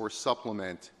replace or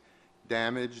supplement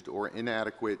damaged or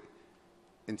inadequate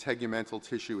integumental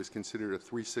tissue is considered a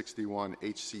 361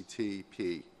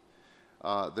 HCTP.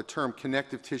 The term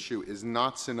connective tissue is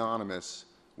not synonymous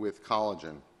with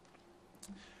collagen.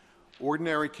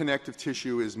 Ordinary connective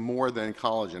tissue is more than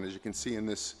collagen. As you can see in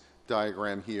this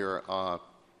diagram here,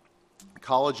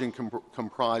 collagen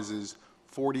comprises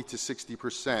 40 to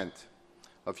 60%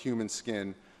 of human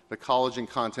skin. The collagen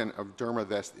content of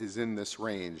Dermavest is in this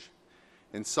range.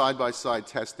 In side-by-side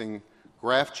testing,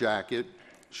 Graph Jacket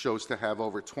shows to have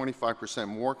over 25%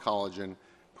 more collagen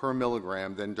per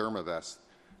milligram than Dermavest.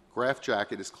 Graph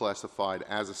Jacket is classified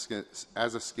as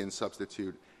a skin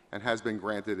substitute and has been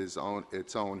granted its own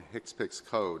HCPCS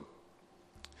code.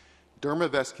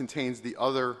 Dermavest contains the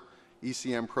other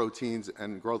ECM proteins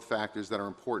and growth factors that are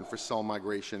important for cell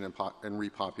migration and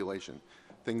repopulation.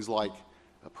 Things like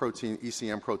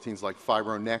ECM proteins like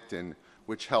fibronectin,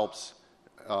 which helps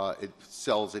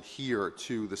cells adhere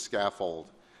to the scaffold,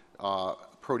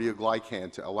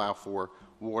 proteoglycan to allow for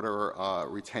water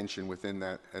retention within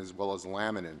that, as well as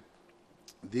laminin.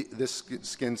 This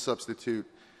skin substitute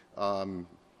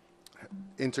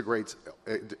integrates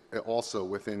also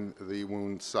within the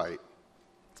wound site.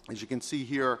 As you can see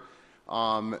here,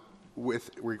 with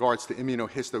regards to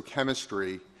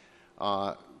immunohistochemistry,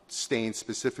 stained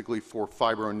specifically for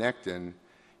fibronectin,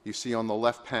 you see on the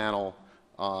left panel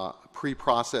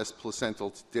pre-processed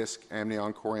placental disc,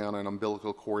 amnion, chorion, and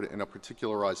umbilical cord in a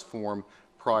particularized form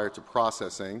prior to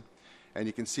processing. And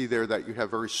you can see there that you have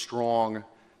very strong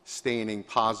staining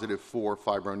positive for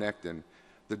fibronectin.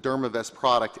 The Dermavest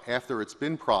product, after it's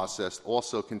been processed,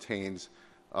 also contains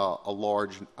a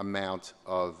large amount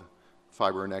of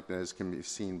fibronectin, as can be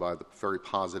seen by the very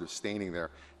positive staining there.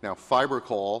 Now,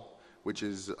 Fibrocol, which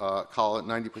is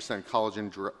 90%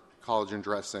 collagen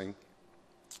dressing,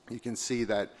 you can see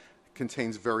that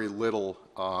contains very little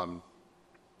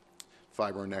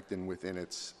fibronectin within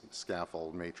its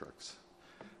scaffold matrix.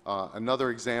 Another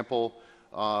example,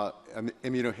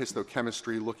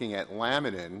 immunohistochemistry looking at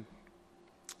laminin,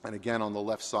 and again on the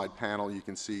left side panel you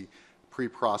can see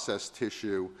pre-processed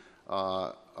tissue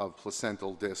of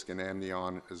placental disc and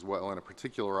amnion as well in a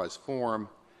particularized form,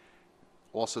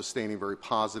 also staining very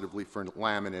positively for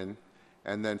laminin,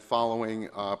 and then following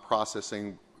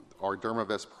processing, our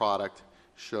Dermavest product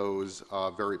shows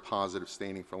very positive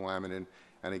staining for laminin,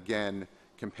 and again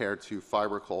compared to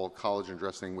Fibrocol collagen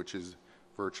dressing, which is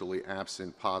virtually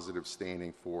absent positive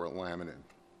staining for laminin.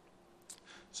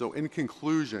 So in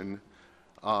conclusion,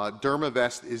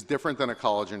 Dermavest is different than a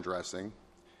collagen dressing.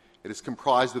 It is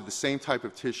comprised of the same type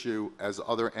of tissue as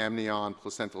other amnion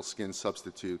placental skin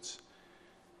substitutes.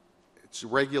 It's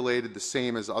regulated the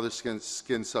same as other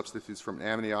skin substitutes from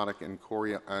amniotic and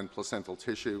chorion and placental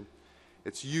tissue.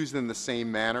 It's used in the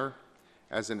same manner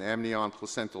as an amnion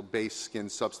placental based skin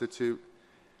substitute.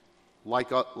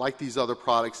 like these other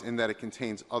products in that it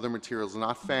contains other materials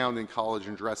not found in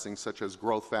collagen dressings such as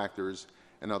growth factors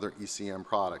and other ECM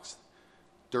products.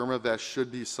 Dermavest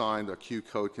should be assigned a Q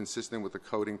code consistent with the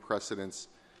coding precedents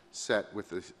set with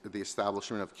the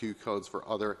establishment of Q codes for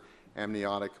other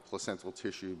amniotic placental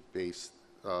tissue-based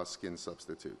skin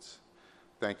substitutes.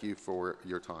 Thank you for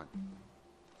your time.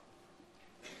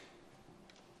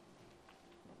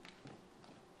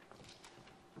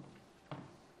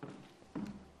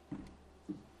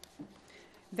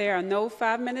 There are no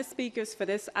 5-minute speakers for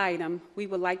this item. We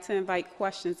would like to invite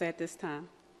questions at this time.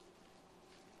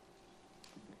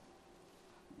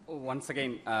 Once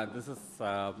again, this is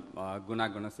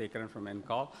Gunasekaran from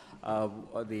NCall.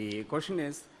 The question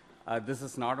is, this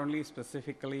is not only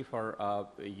specifically for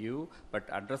you, but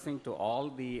addressing to all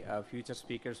the future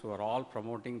speakers who are all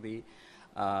promoting the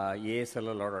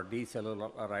acellular or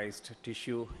decellularized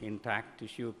tissue, intact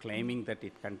tissue, claiming that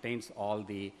it contains all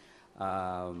the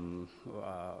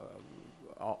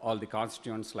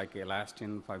constituents like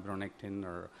elastin, fibronectin,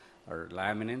 or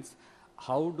laminins.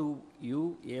 How do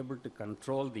you able to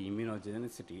control the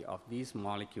immunogenicity of these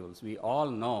molecules? We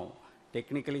all know,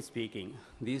 technically speaking,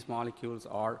 these molecules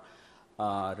are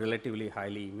relatively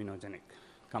highly immunogenic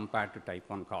compared to type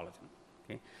 1 collagen.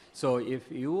 Okay? So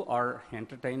if you are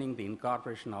entertaining the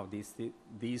incorporation of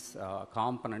these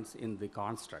components in the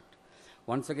construct,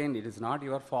 once again, it is not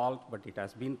your fault, but it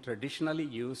has been traditionally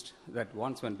used that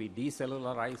once when we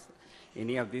decellularize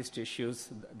any of these tissues,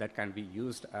 that can be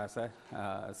used as a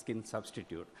skin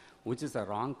substitute, which is a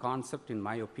wrong concept in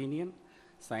my opinion.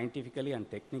 Scientifically and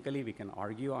technically, we can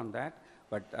argue on that,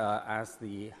 but as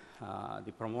the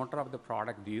promoter of the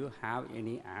product, do you have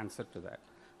any answer to that?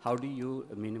 How do you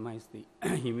minimize the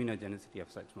immunogenicity of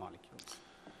such molecules?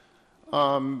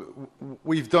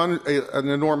 We've done an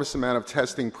enormous amount of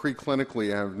testing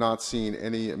preclinically and have not seen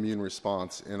any immune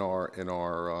response in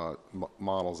our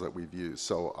models that we've used.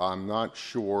 So I'm not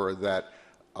sure that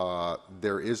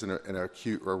there is an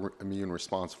acute or immune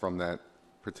response from that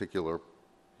particular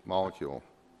molecule.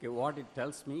 Okay, what it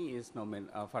tells me is,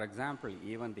 for example,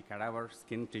 even the cadaver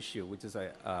skin tissue, which is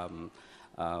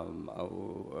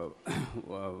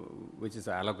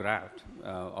allograft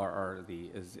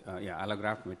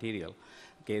allograft material.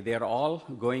 Okay, they are all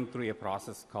going through a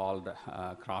process called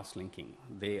cross-linking.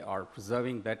 They are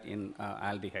preserving that in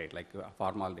aldehyde, like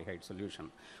formaldehyde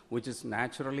solution, which is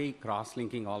naturally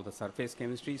cross-linking all the surface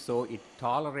chemistry, so it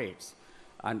tolerates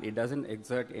and it doesn't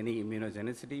exert any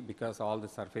immunogenicity because all the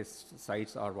surface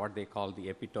sites are what they call the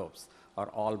epitopes are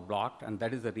all blocked, and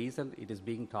that is the reason it is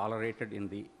being tolerated in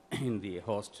the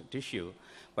host tissue.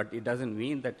 But it doesn't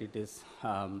mean that it is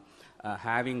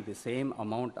having the same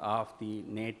amount of the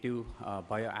native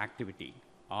bioactivity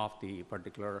of the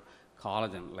particular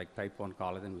collagen, like type 1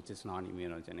 collagen, which is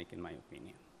non-immunogenic in my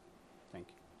opinion. Thank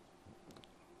you.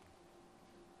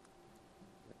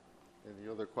 Any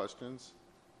other questions?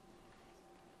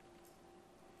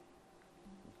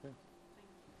 Okay.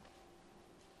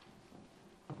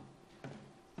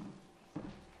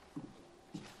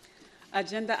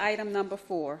 Agenda item number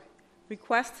 4,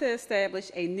 request to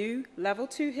establish a new Level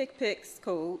 2 HCPCS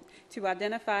code to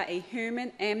identify a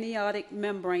human amniotic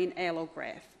membrane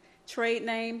allograft. Trade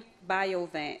name,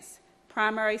 Biovance.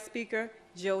 Primary speaker,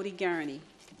 Jody Gurney.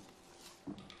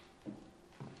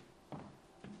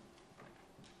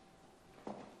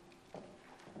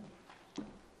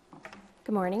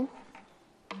 Good morning.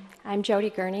 I'm Jody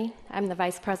Gurney. I'm the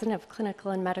Vice President of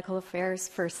Clinical and Medical Affairs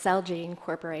for Celgene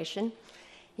Corporation.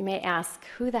 You may ask,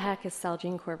 who the heck is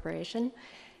Celgene Corporation?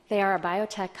 They are a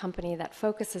biotech company that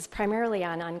focuses primarily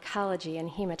on oncology and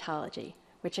hematology,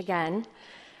 which again,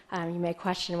 you may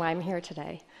question why I'm here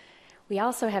today. We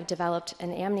also have developed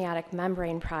an amniotic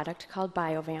membrane product called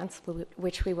Biovance,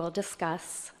 which we will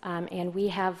discuss, and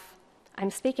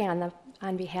I'm speaking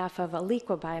on behalf of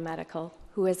Aliqua Biomedical,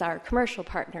 who is our commercial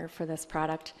partner for this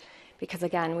product, because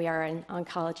again, we are an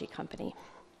oncology company.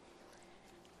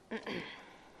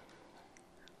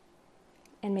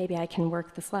 And maybe I can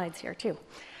work the slides here too.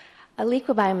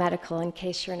 Aliqua Biomedical, in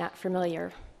case you're not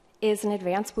familiar, is an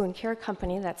advanced wound care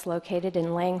company that's located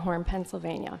in Langhorne,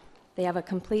 Pennsylvania. They have a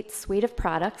complete suite of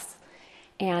products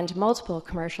and multiple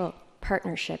commercial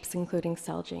partnerships, including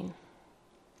Celgene.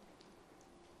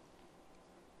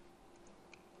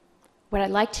 What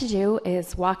I'd like to do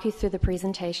is walk you through the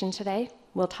presentation today.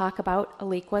 We'll talk about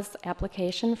Aliqua's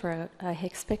application for a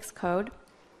HCPCS code,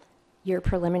 your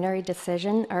preliminary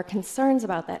decision, our concerns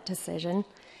about that decision,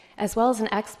 as well as an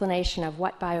explanation of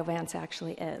what Biovance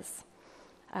actually is.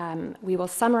 We will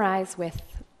summarize with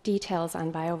details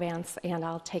on Biovance, and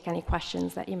I'll take any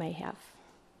questions that you may have.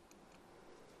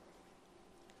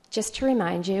 Just to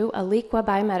remind you, Aliqua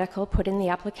Biomedical put in the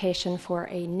application for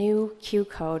a new Q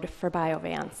code for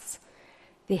Biovance.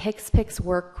 The HCPCS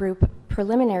Workgroup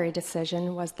preliminary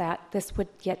decision was that this would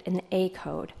get an A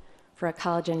code for a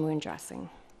collagen wound dressing.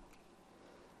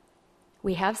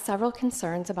 We have several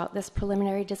concerns about this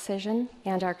preliminary decision,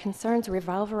 and our concerns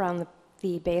revolve around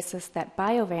the basis that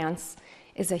Biovance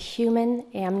is a human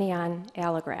amnion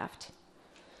allograft.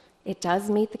 It does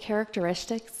meet the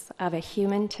characteristics of a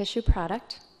human tissue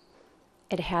product.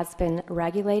 It has been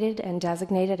regulated and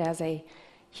designated as a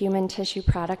human tissue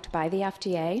product by the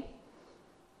FDA,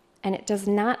 and it does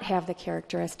not have the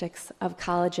characteristics of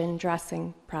collagen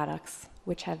dressing products,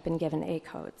 which have been given A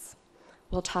codes.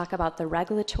 We'll talk about the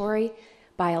regulatory,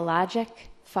 biologic,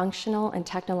 functional, and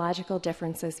technological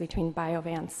differences between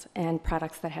Biovance and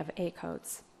products that have A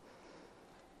codes.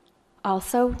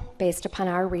 Also, based upon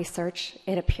our research,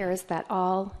 it appears that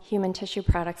all human tissue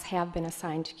products have been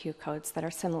assigned Q codes that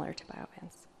are similar to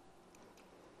Biovance.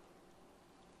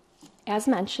 As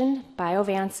mentioned,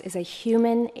 Biovance is a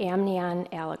human amnion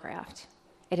allograft.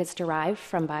 It is derived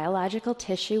from biological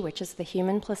tissue, which is the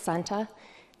human placenta.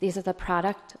 These are the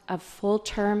product of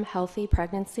full-term healthy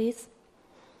pregnancies.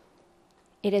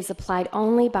 It is applied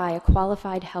only by a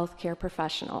qualified healthcare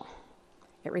professional.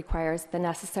 It requires the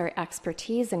necessary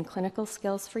expertise and clinical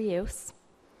skills for use.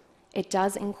 It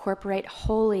does incorporate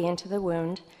wholly into the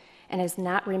wound and is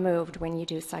not removed when you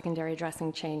do secondary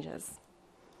dressing changes.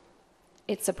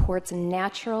 It supports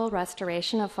natural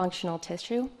restoration of functional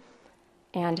tissue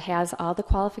and has all the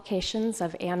qualifications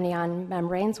of amnion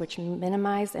membranes, which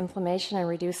minimize inflammation and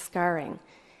reduce scarring.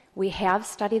 We have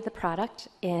studied the product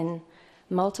in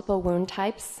multiple wound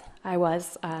types. I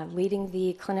was leading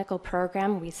the clinical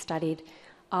program. We studied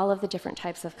all of the different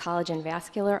types of collagen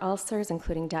vascular ulcers,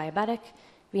 including diabetic,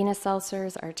 venous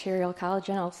ulcers, arterial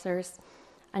collagen ulcers,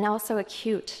 and also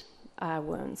acute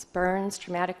wounds, burns,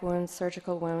 traumatic wounds,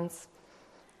 surgical wounds.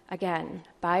 Again,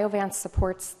 Biovance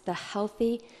supports the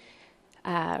healthy,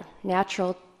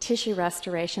 natural tissue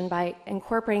restoration by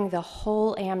incorporating the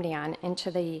whole amnion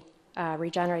into the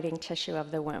regenerating tissue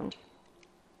of the wound.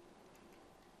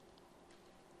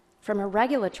 From a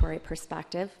regulatory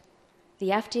perspective, the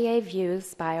FDA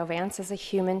views Biovance as a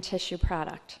human tissue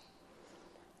product.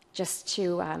 Just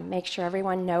to make sure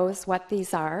everyone knows what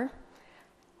these are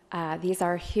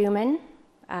human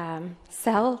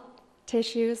cell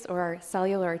tissues or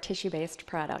cellular or tissue-based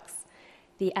products.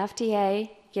 The FDA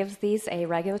gives these a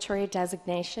regulatory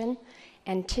designation,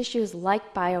 and tissues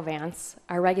like Biovance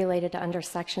are regulated under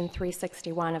Section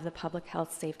 361 of the Public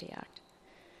Health Safety Act.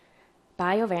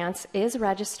 Biovance is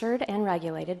registered and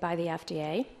regulated by the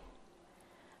FDA.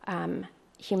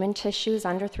 Human tissues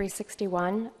under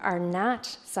 361 are not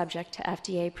subject to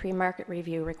FDA pre-market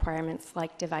review requirements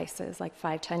like devices, like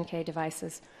 510K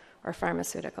devices or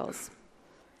pharmaceuticals.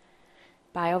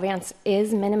 Biovance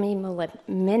is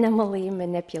minimally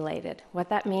manipulated. What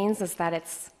that means is that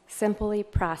it's simply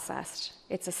processed.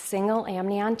 It's a single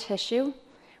amnion tissue,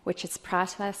 which is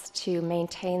processed to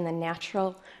maintain the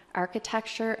natural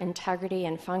architecture, integrity,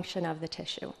 and function of the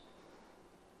tissue.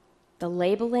 The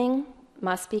labeling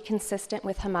must be consistent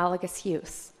with homologous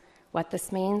use. What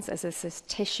this means is this is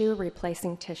tissue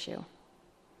replacing tissue.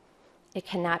 It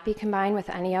cannot be combined with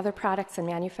any other products in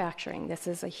manufacturing. This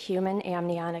is a human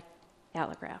amniotic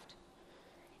allograft,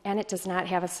 and it does not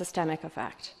have a systemic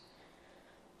effect.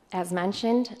 As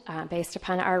mentioned, based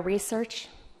upon our research,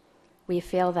 we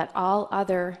feel that all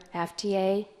other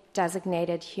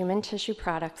FDA-designated human tissue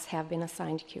products have been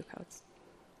assigned Q codes.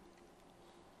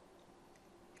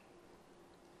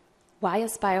 Why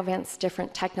is Biovance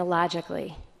different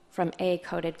technologically from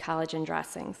A-coated collagen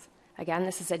dressings? Again,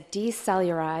 this is a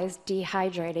decellularized,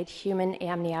 dehydrated human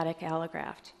amniotic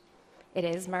allograft. It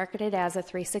is marketed as a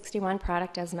 361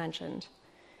 product, as mentioned.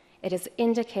 It is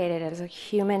indicated as a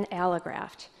human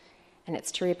allograft, and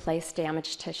it's to replace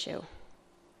damaged tissue.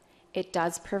 It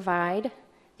does provide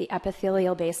the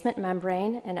epithelial basement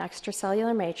membrane and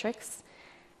extracellular matrix,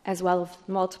 as well as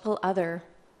multiple other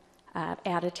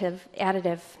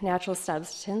additive natural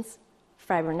substances,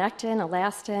 fibronectin,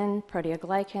 elastin,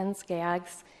 proteoglycans,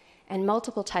 GAGs, and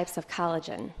multiple types of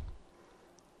collagen.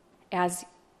 As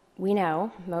we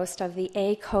know, most of the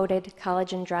A-coated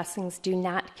collagen dressings do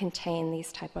not contain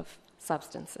these type of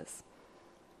substances.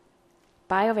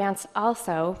 Biovance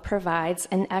also provides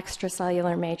an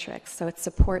extracellular matrix, so it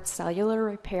supports cellular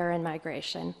repair and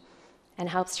migration and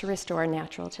helps to restore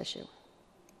natural tissue.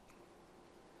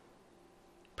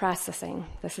 Processing.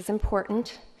 This is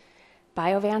important.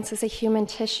 Biovance is a human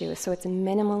tissue, so it's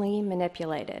minimally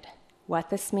manipulated.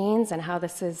 What this means and how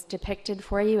this is depicted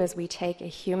for you is we take a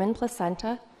human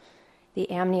placenta The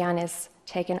amnion is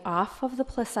taken off of the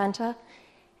placenta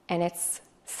and it's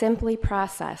simply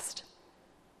processed,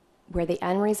 where the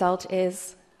end result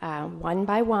is one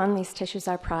by one, these tissues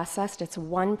are processed. It's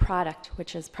one product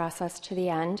which is processed to the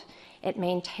end. It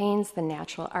maintains the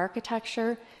natural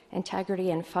architecture,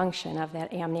 integrity, and function of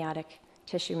that amniotic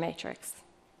tissue matrix.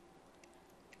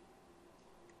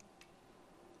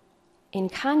 In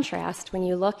contrast, when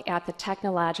you look at the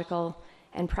technological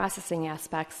and processing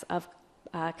aspects of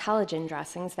collagen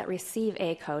dressings that receive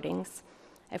A coatings,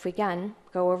 if we again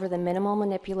go over the minimal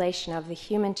manipulation of the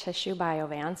human tissue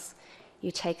Biovance,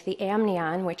 you take the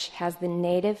amnion, which has the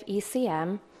native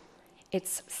ECM,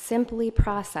 it's simply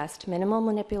processed, minimal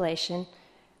manipulation,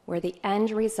 where the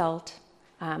end result,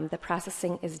 the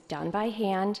processing is done by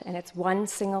hand, and it's one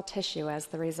single tissue as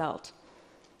the result.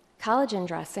 Collagen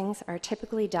dressings are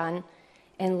typically done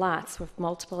in lots with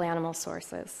multiple animal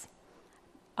sources.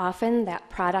 Often that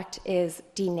product is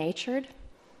denatured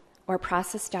or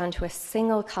processed down to a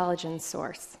single collagen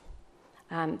source.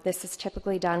 This is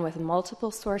typically done with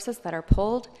multiple sources that are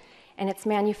pulled, and it's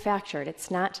manufactured. It's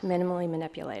not minimally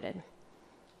manipulated.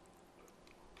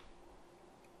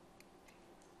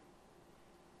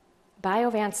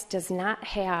 Biovance does not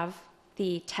have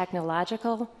the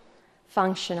technological,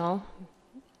 functional,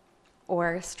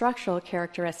 or structural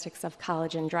characteristics of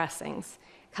collagen dressings.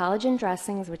 Collagen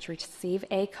dressings, which receive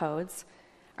A codes,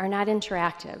 are not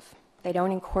interactive. They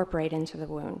don't incorporate into the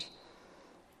wound.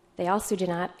 They also do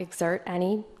not exert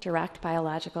any direct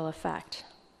biological effect.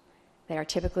 They are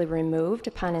typically removed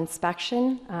upon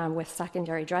inspection with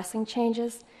secondary dressing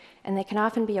changes, and they can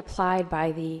often be applied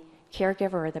by the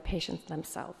caregiver or the patient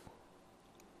themselves.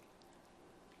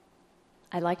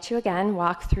 I'd like to again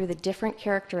walk through the different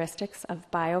characteristics of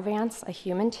Biovance, a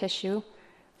human tissue,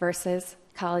 versus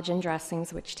collagen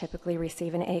dressings, which typically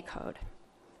receive an A code.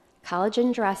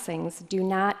 Collagen dressings do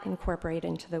not incorporate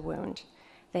into the wound.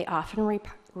 They often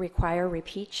require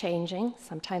repeat changing,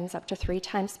 sometimes up to 3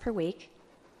 times per week,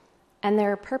 and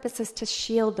their purpose is to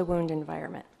shield the wound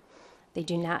environment. They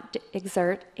do not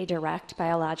exert a direct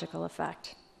biological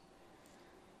effect.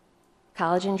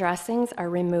 Collagen dressings are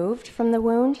removed from the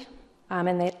wound,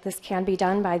 and this can be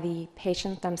done by the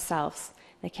patient themselves.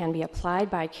 They can be applied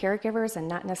by caregivers and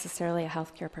not necessarily a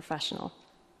healthcare professional.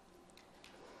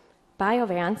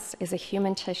 Biovance is a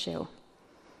human tissue.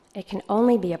 It can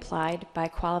only be applied by a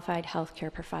qualified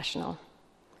healthcare professional.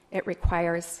 It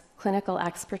requires clinical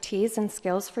expertise and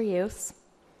skills for use.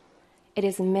 It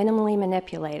is minimally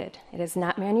manipulated. It is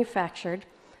not manufactured,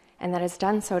 and that is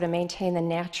done so to maintain the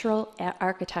natural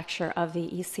architecture of the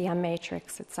ECM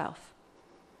matrix itself.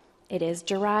 It is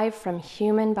derived from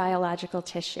human biological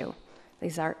tissue.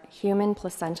 These are human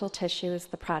placental tissues,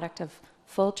 the product of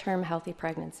full-term healthy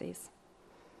pregnancies.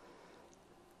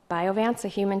 Biovance, a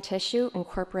human tissue,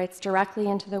 incorporates directly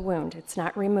into the wound. It's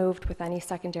not removed with any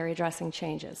secondary dressing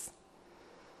changes.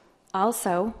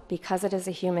 Also, because it is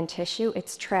a human tissue,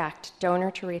 it's tracked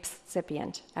donor to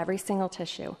recipient, every single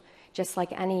tissue, just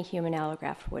like any human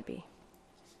allograft would be.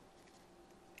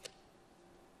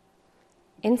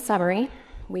 In summary,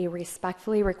 we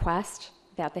respectfully request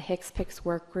that the HCPCS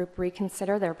Workgroup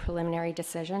reconsider their preliminary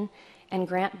decision and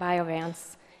grant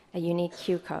Biovance a unique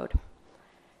Q code.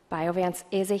 Biovance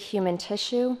is a human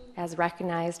tissue as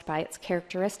recognized by its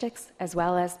characteristics as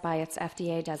well as by its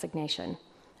FDA designation.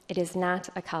 It is not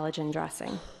a collagen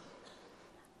dressing.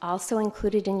 Also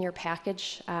included in your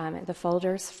package, the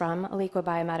folders from Aliqua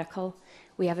Biomedical,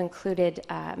 we have included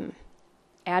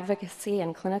advocacy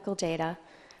and clinical data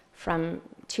from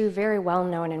 2 very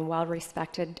well-known and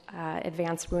well-respected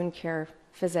advanced wound care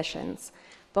physicians,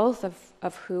 both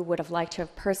of who would have liked to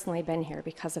have personally been here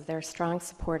because of their strong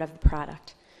support of the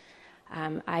product.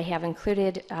 I have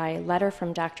included a letter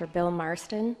from Dr. Bill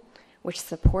Marston, which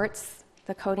supports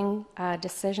the coding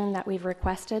decision that we've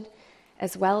requested,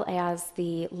 as well as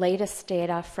the latest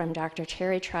data from Dr.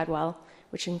 Terry Treadwell,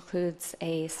 which includes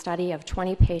a study of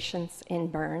 20 patients in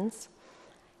burns,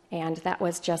 and that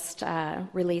was just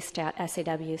released at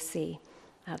SAWC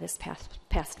this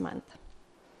past month.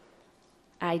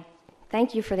 I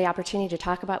thank you for the opportunity to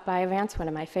talk about Biovance, one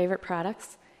of my favorite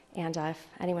products, and if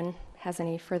anyone has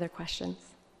any further questions.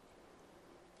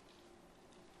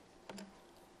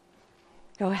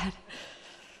 Go ahead.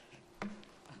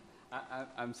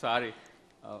 I'm sorry.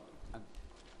 Can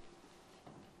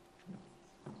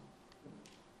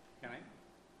I?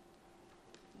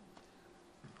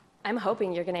 I'm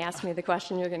hoping you're going to ask me the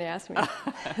question you're going to ask me.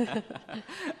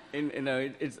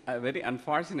 It's very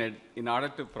unfortunate. In order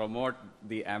to promote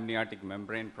the amniotic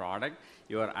membrane product,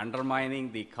 you are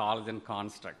undermining the collagen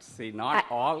constructs. See, not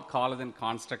all collagen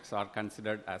constructs are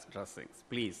considered as dressings.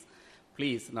 Please,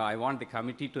 please, now I want the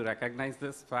committee to recognize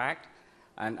this fact.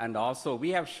 And also, we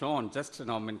have shown just in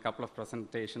a couple of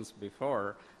presentations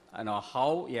before,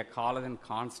 how a collagen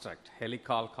construct,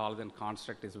 helical collagen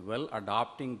construct, is well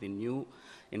adopting the new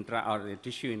the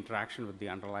tissue interaction with the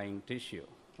underlying tissue,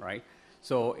 right?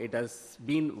 So it has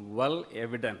been well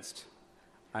evidenced.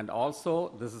 And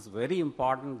also, this is very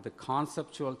important, the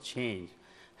conceptual change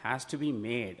has to be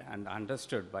made and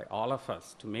understood by all of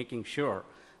us to making sure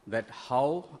that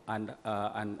how and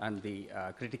the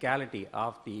criticality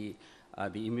of the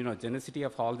immunogenicity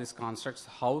of all these constructs,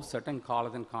 how certain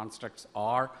collagen constructs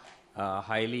are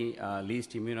highly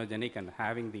least immunogenic and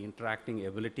having the interacting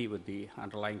ability with the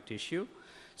underlying tissue.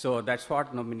 So that's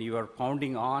what when you are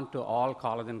pounding on to all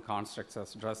collagen constructs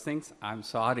as dressings. I'm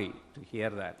sorry to hear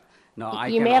that. Now,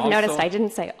 you may have noticed I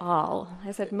didn't say all.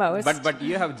 I said most. But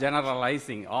you have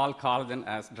generalizing all collagen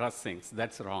as dressings.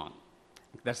 That's wrong.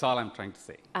 That's all I'm trying to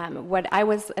say. What I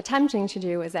was attempting to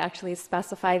do is actually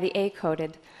specify the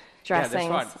A-coated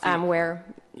dressings where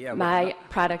my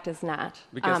product is not.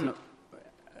 Because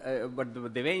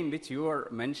but the way in which you are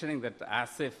mentioning that,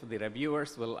 as if the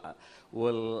reviewers will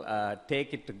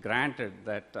take it to granted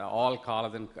that all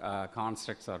collagen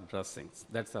constructs are dressings.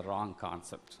 That's a wrong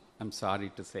concept. I'm sorry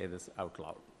to say this out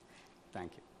loud.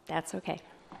 Thank you. That's okay.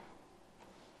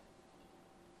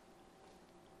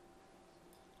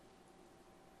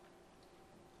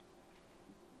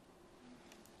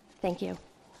 Thank you.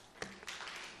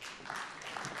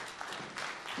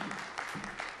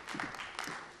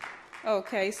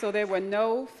 Okay, so there were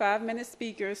no 5-minute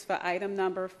speakers for item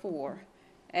number 4.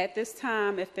 At this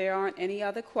time, if there aren't any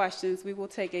other questions, we will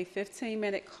take a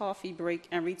 15-minute coffee break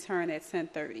and return at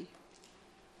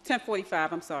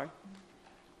 10:45, I'm sorry.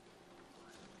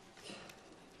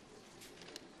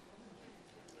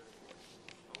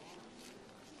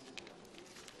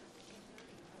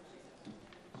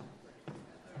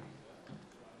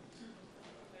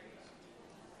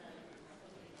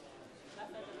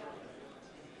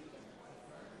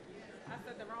 I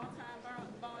said the wrong time,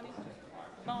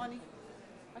 Bonnie.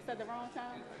 I said the wrong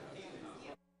time.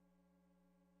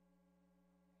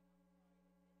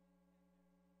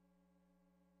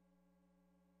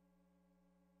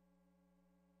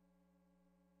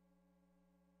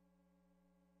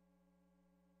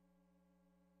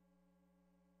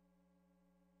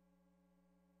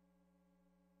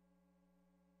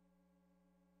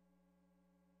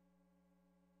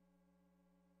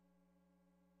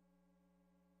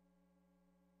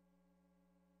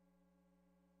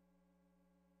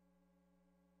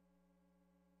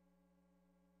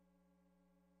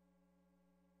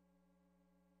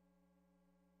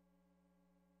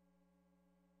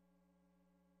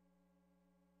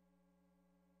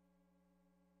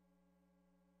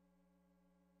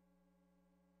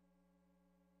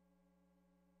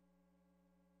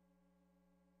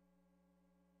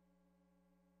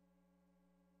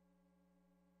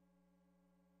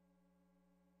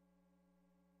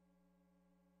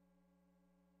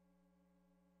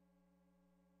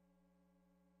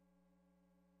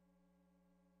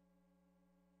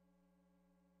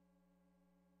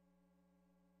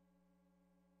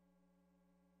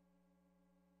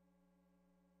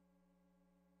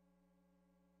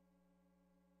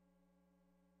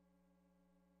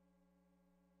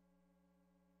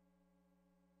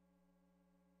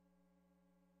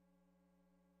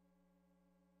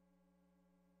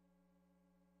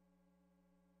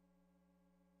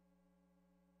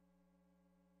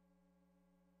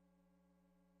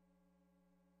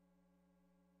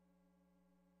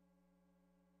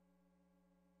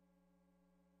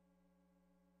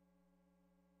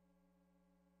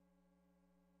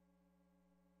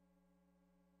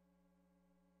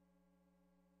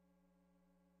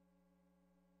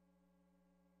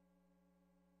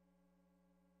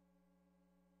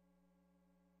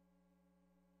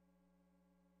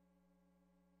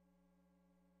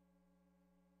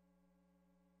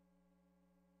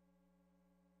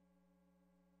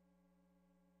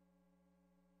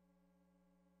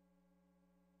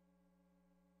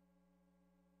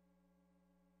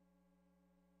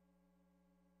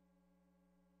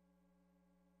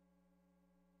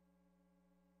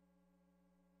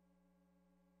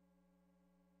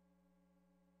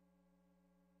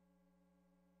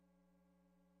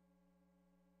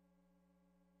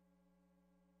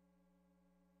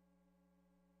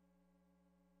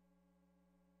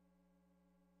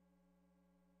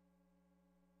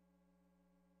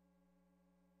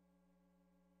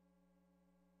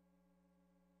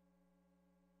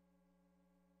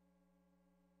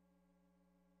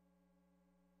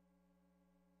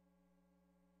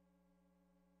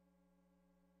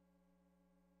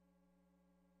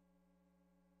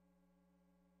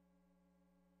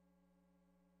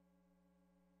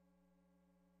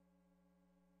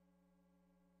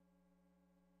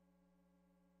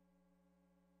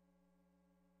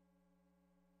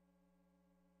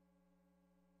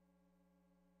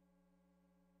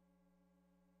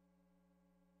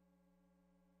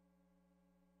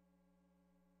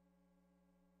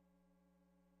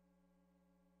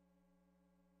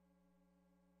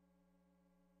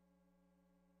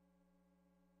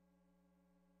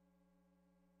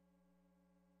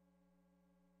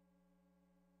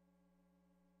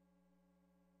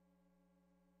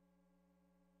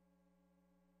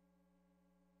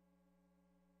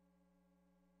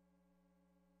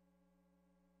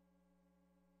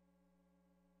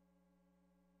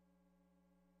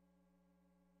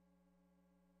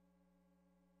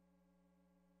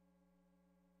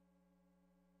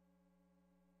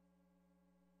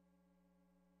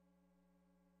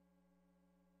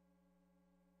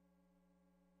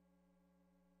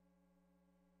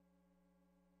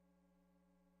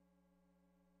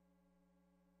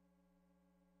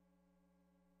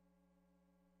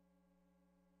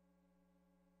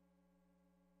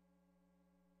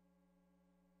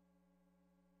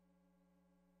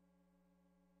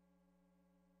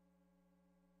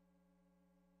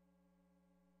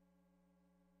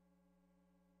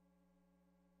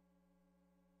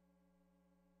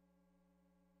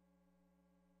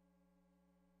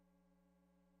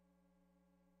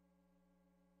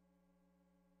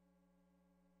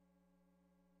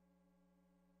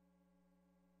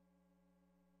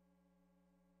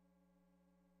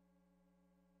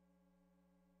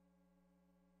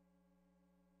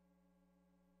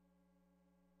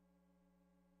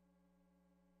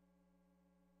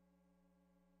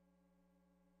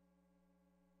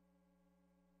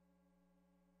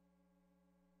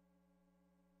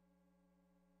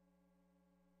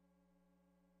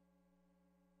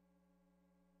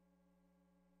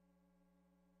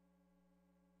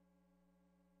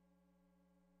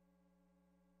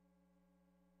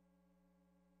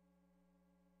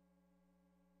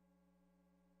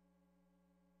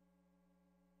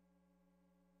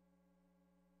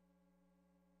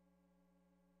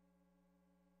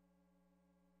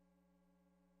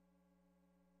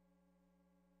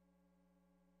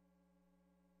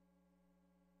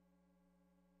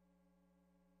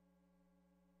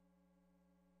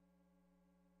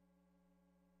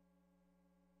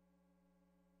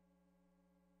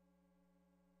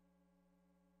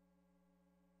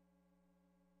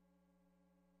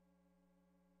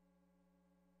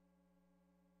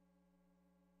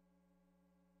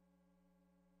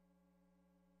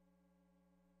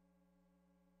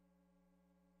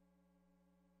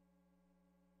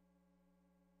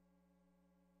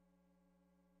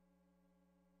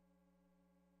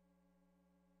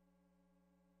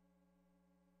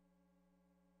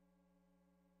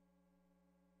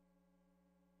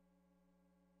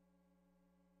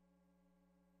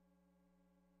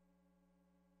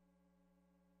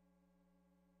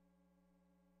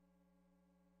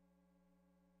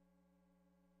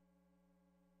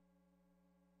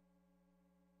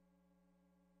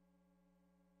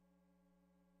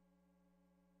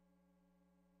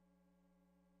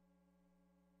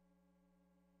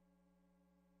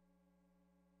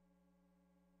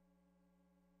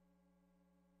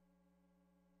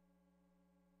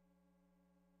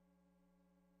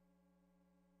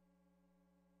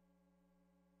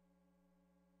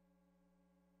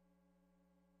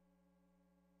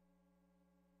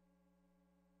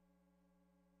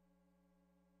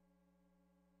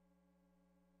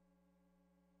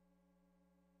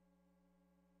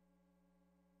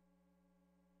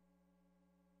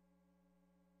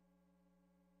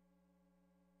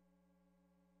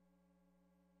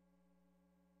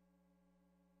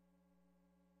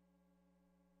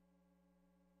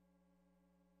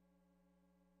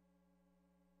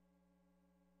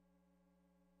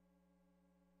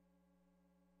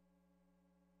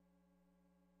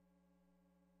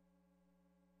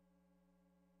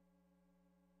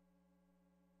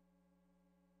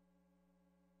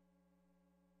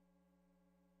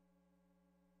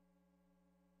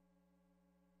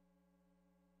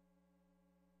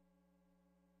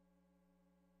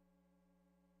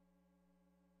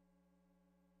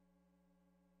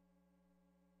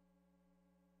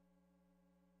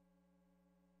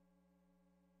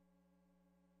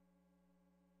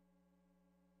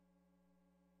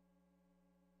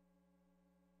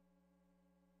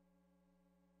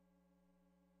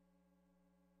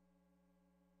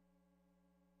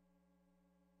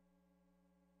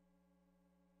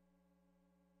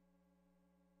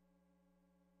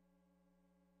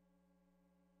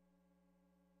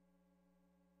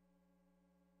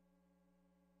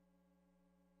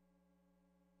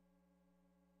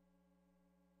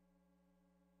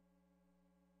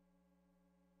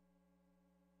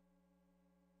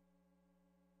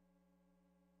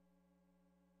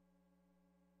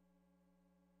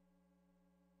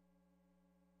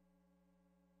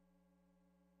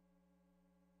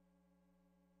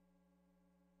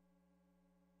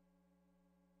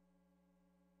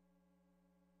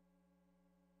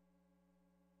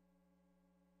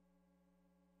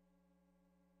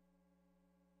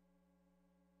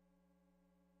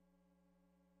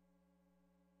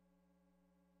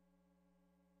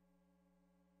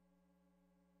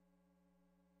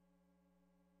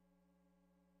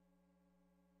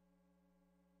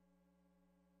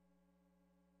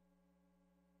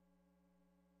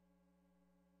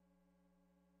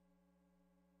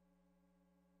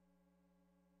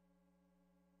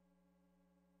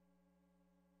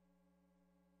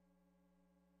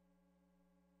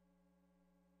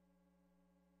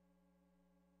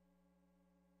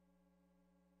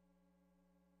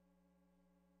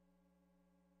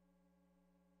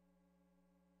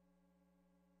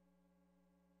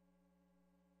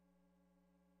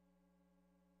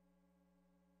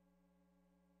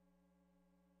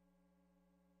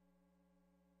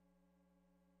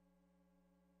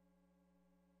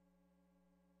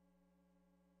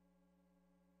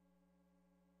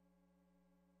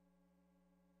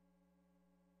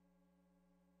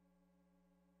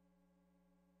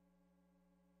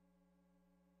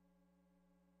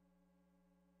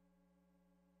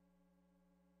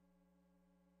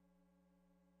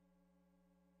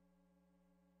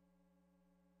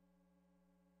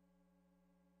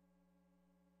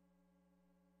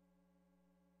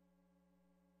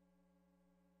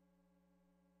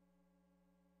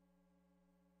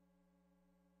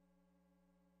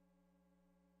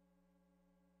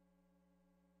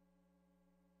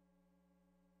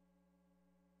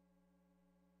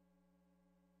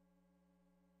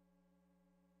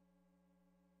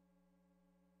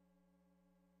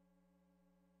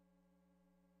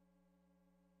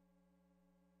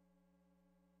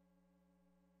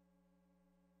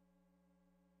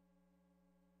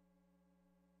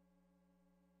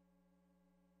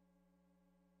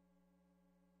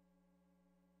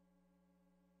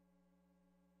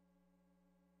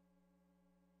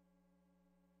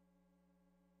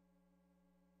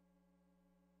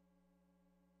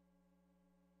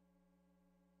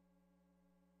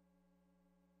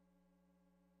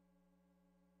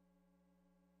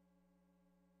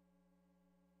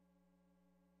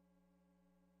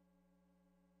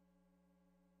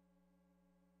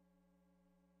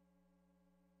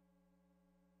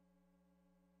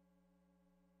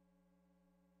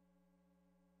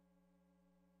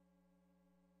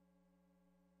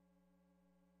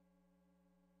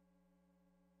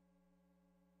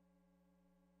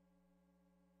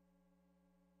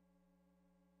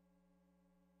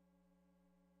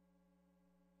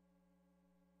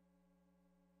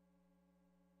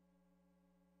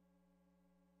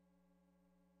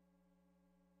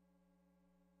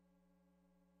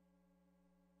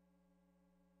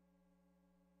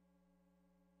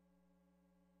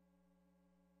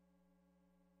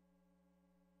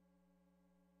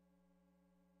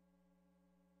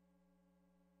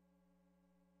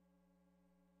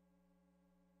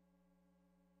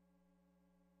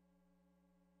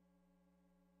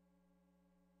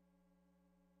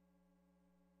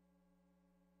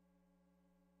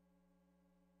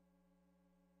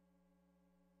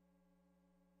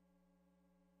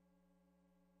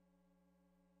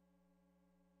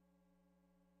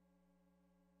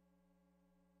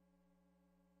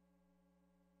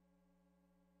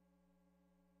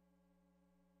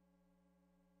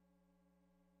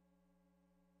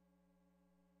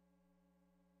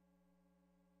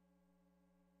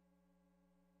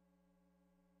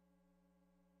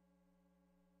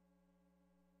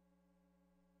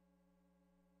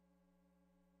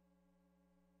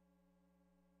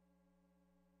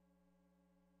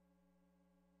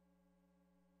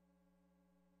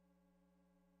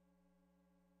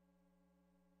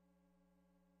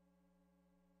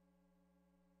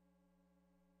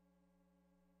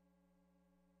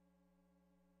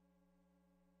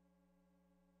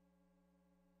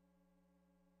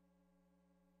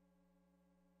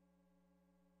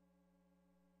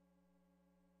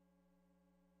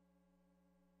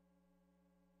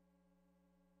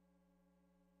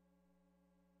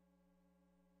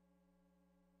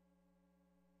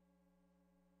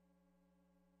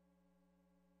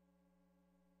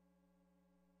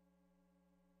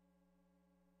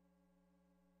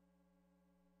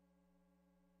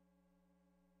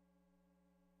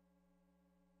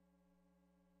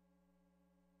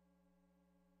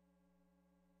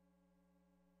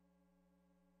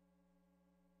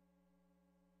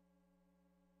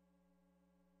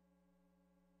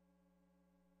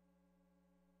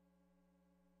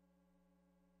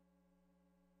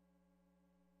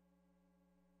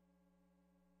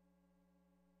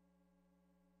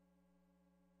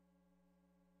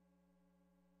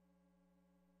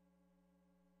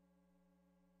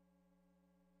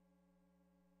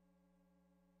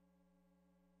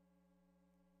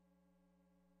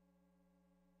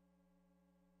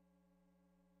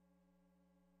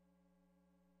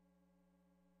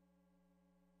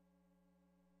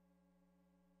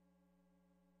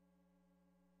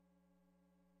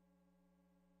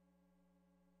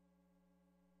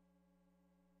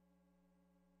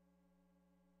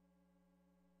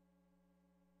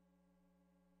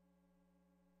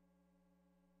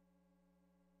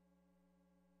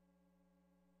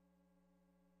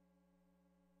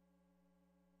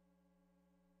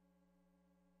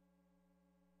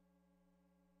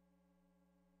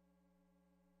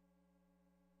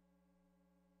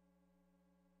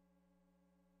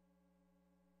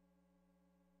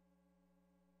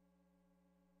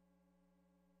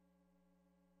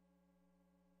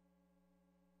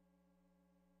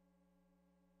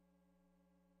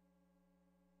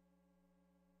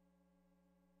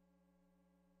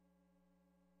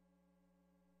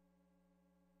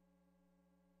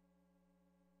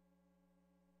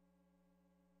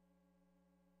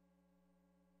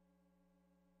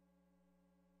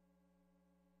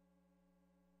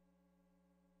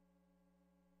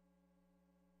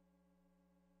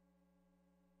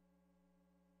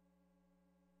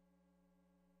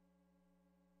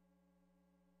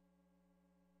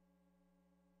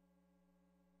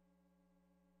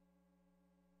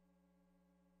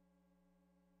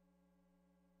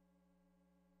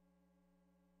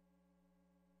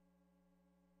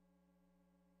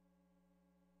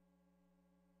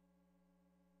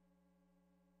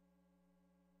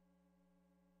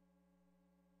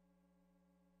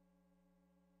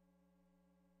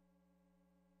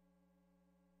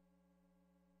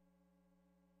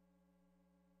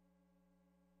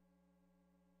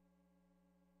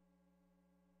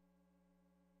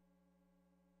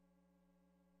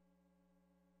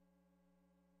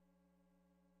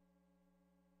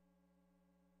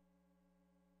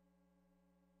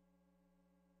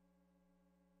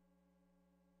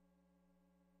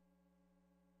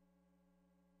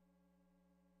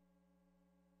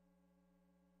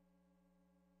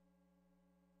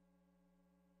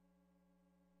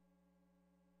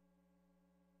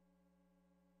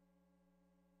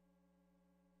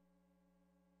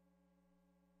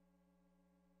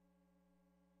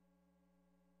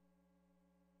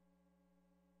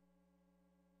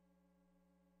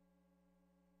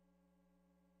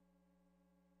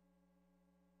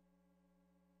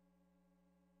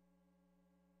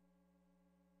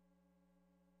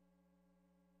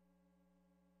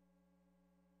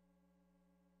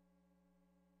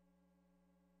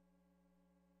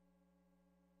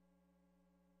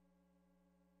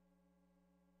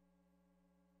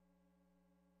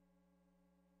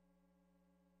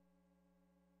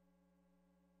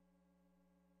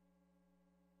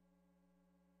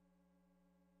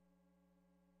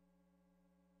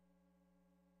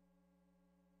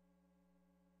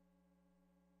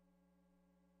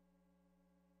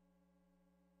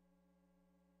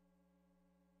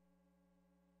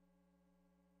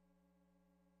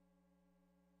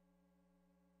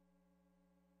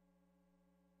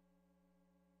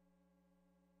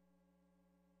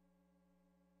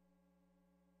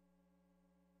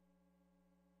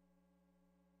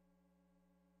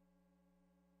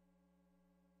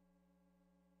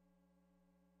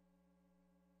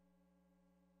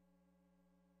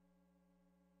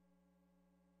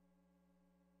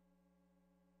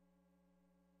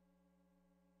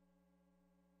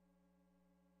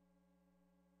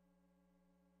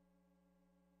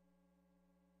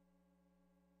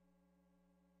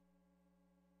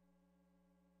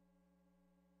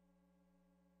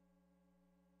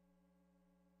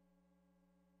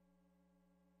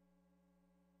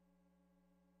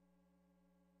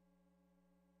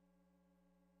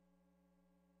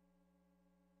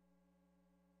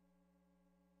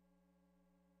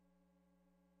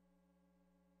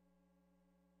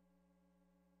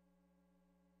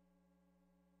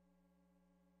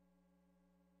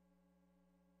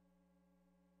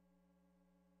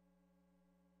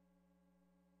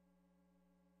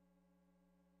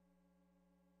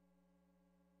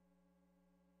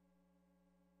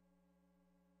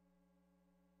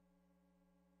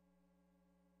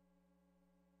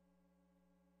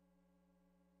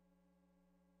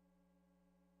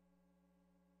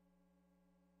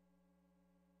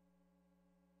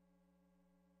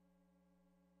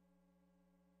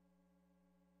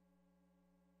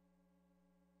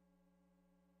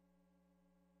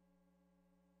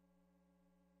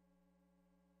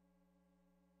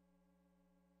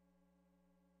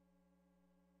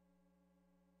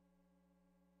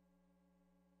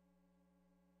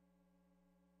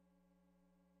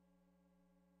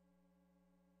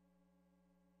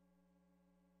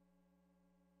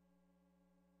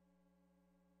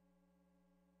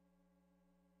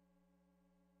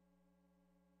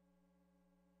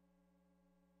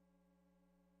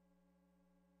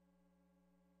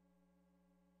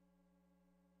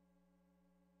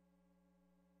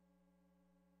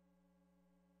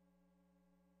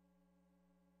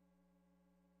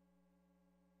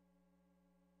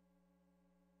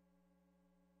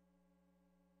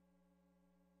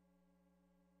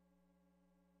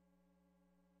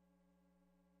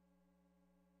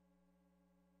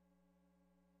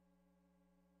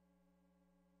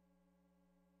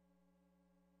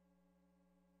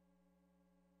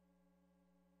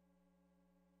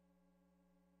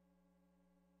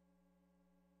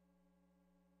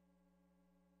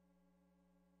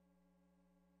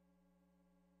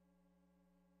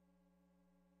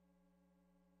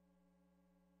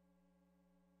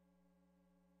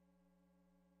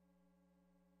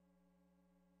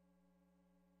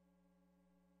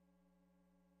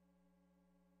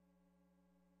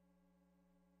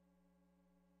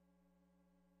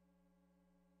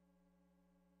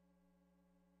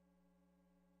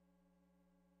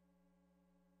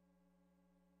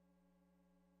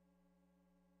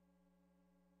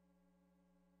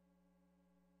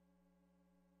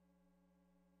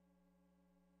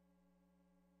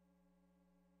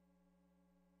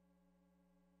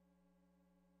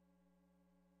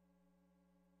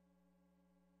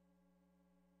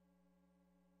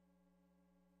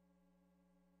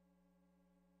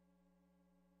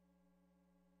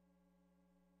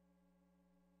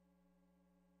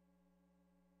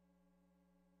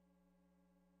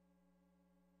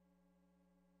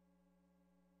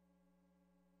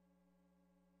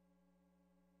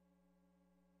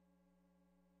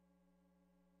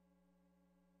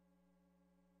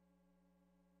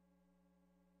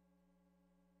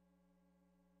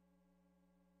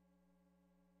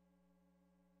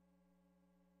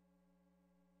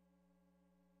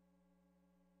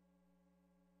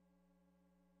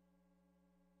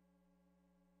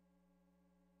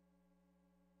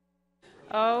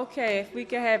 Okay, if we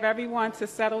could have everyone to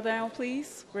settle down,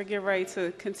 please. We're getting ready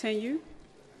to continue.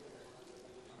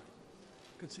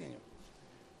 Good seeing you.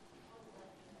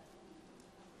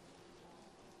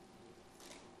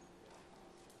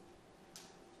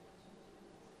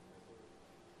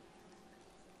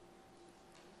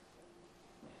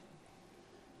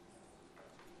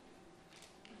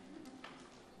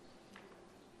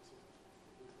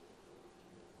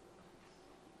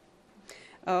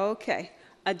 Okay,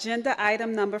 agenda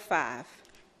item number 5,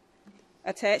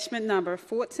 attachment number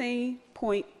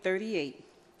 14.38.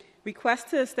 Request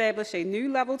to establish a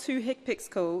new Level 2 HCPCS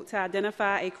code to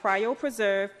identify a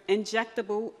cryopreserved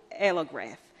injectable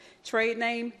allograft. Trade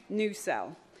name,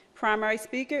 NuCell. Primary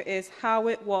speaker is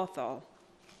Howard Walthall.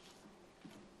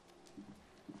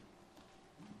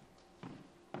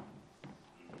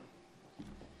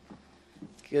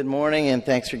 Good morning, and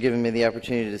thanks for giving me the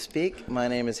opportunity to speak. My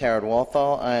name is Howard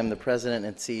Walthall. I am the president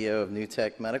and CEO of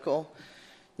NewTek Medical.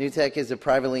 NewTek is a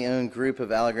privately owned group of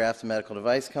allograft medical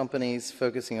device companies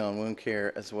focusing on wound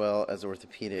care as well as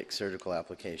orthopedic surgical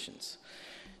applications.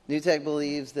 NewTek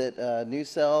believes that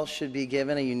NuCell should be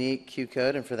given a unique Q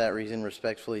code, and for that reason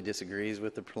respectfully disagrees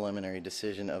with the preliminary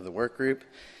decision of the work group.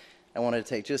 I wanted to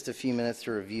take just a few minutes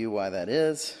to review why that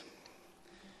is.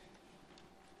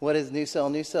 What is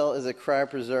NuCell? NuCell is a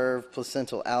cryopreserved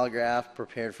placental allograft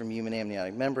prepared from human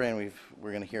amniotic membrane. We're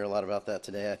going to hear a lot about that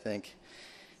today, I think,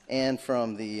 and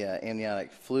from the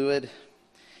amniotic fluid.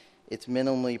 It's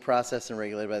minimally processed and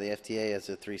regulated by the FDA as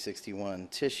a 361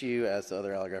 tissue, as the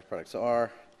other allograft products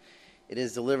are. It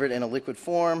is delivered in a liquid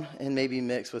form and may be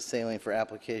mixed with saline for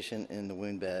application in the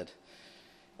wound bed.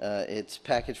 It's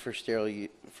packaged for sterile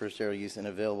use and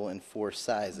available in 4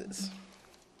 sizes.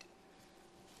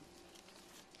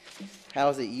 How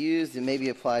is it used? It may be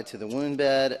applied to the wound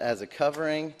bed as a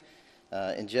covering.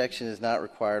 Injection is not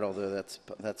required, although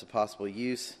that's a possible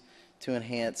use, to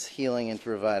enhance healing and to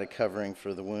provide a covering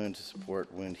for the wound to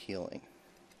support wound healing.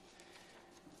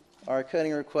 Our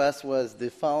coding request was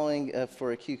the following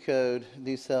for a Q code,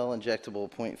 NuCell injectable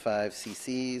 0.5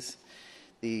 cc's.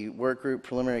 The work group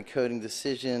preliminary coding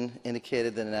decision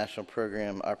indicated that a national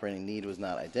program operating need was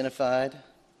not identified.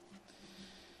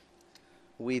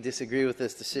 We disagree with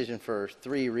this decision for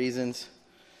 3 reasons.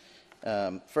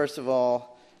 First of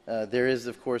all, there is,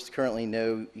 of course, currently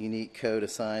no unique code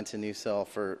assigned to NuCell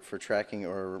for tracking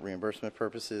or reimbursement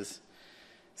purposes.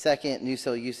 Second,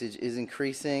 NuCell usage is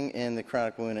increasing in the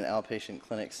chronic wound and outpatient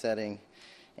clinic setting.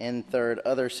 And third,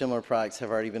 other similar products have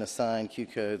already been assigned Q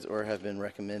codes or have been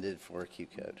recommended for a Q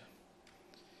code.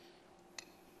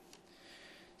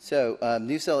 So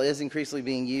NuCell is increasingly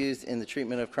being used in the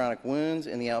treatment of chronic wounds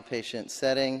in the outpatient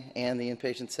setting and the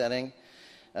inpatient setting.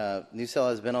 NuCell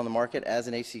has been on the market as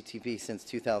an HCTP since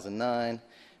 2009,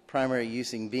 primary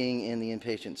using being in the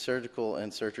inpatient surgical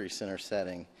and surgery center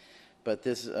setting. But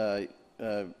this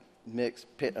mix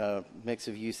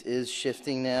of use is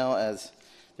shifting now as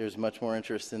there's much more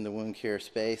interest in the wound care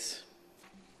space.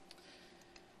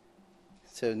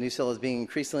 So NuCell is being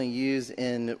increasingly used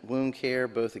in wound care,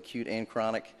 both acute and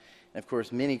chronic. And of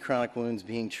course, many chronic wounds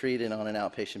being treated on an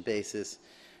outpatient basis.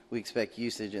 We expect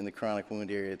usage in the chronic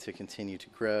wound area to continue to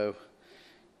grow.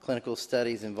 Clinical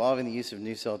studies involving the use of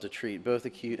NuCell to treat both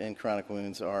acute and chronic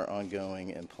wounds are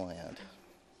ongoing and planned.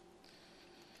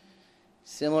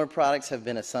 Similar products have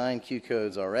been assigned Q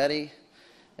codes already.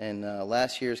 In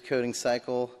last year's coding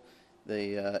cycle,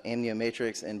 the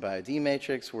AmnioMatrix and BioD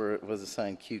Matrix was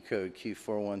assigned Q code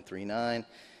Q4139.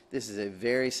 This is a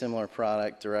very similar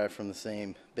product derived from the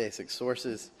same basic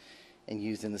sources and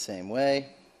used in the same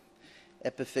way.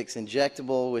 Epifix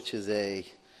Injectable, which is a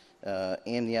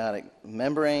amniotic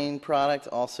membrane product,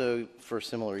 also for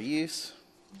similar use.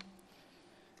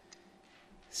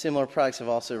 Similar products have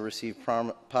also received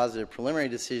positive preliminary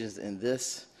decisions in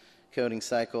this coding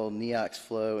cycle, Neox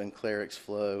Flow and Clarix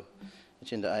Flow,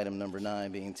 agenda item number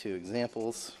 9 being 2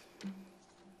 examples.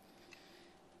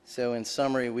 So in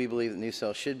summary, we believe that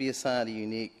NuCell should be assigned a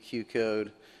unique Q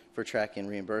code for tracking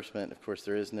reimbursement. Of course,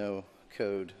 there is no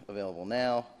code available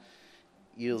now.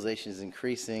 Utilization is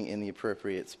increasing in the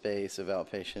appropriate space of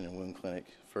outpatient and wound clinic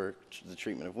for the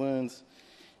treatment of wounds,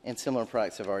 and similar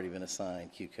products have already been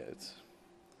assigned Q codes.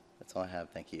 That's all I have.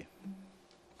 Thank you.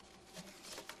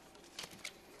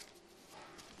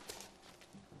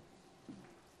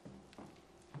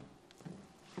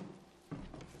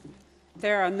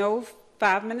 There are no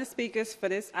 5-minute speakers for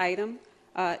this item.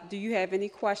 Do you have any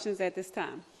questions at this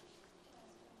time?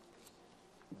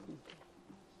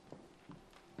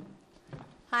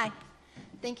 Hi.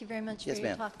 Thank you very much Yes, for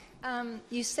your ma'am. talk.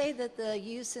 You say that the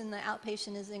use in the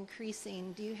outpatient is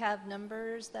increasing. Do you have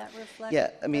numbers that reflect? Yeah,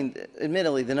 I mean,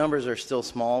 admittedly, the numbers are still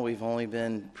small. We've only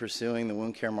been pursuing the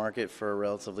wound care market for a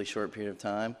relatively short period of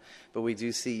time, but we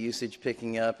do see usage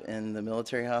picking up in the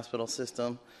military hospital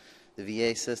system, the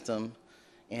VA system,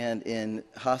 and in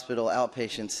hospital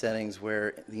outpatient settings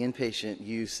where the inpatient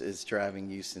use is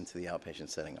driving use into the outpatient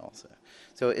setting also.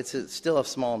 So it's still a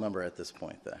small number at this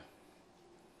point, though.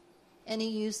 Any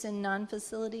use in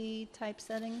non-facility type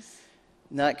settings?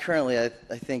 Not currently. I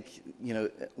think, you know,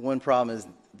 one problem is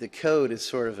the code is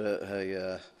sort of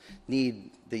a need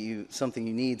that something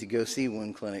you need to go see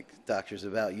wound clinic doctors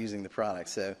about using the product.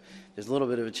 So there's a little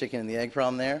bit of a chicken and the egg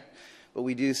problem there. But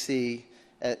we do see,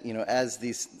 you know, as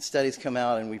these studies come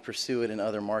out and we pursue it in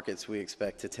other markets, we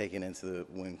expect to take it into the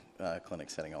wound clinic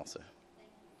setting also.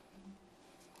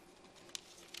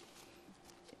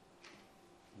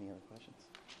 Any other questions?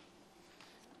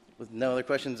 With no other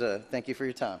questions, thank you for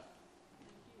your time.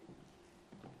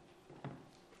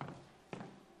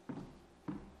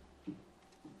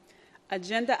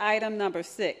 Agenda item number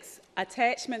 6,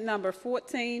 attachment number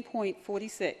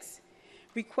 14.46.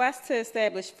 Request to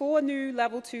establish 4 new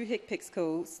level 2 HCPCS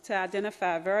codes to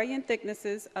identify varying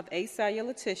thicknesses of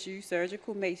acellular tissue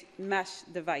surgical mesh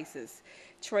devices.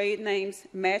 Trade names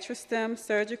Mattress Stem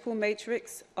Surgical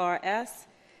Matrix RS,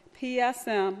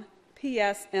 PSM,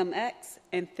 PSMX,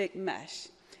 and Thick Mesh.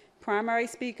 Primary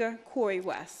speaker, Corey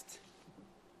West.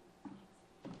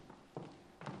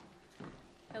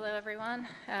 Hello, everyone.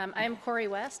 I'm Corey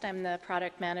West. I'm the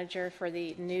product manager for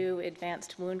the new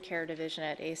Advanced Wound Care Division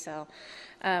at ACell.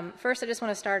 First, I just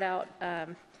want to start out,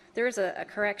 there is a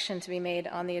correction to be made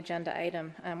on the agenda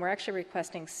item. We're actually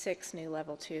requesting 6 new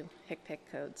Level 2 HCPCS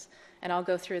codes, and I'll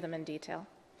go through them in detail.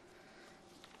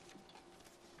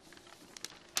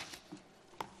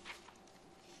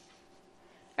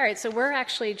 All right, so we're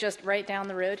actually just right down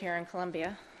the road here in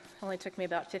Columbia. It only took me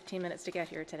about 15 minutes to get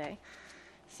here today.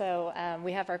 So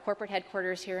we have our corporate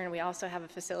headquarters here, and we also have a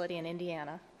facility in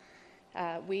Indiana.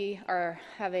 We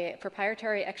have a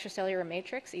proprietary extracellular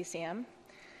matrix, ECM,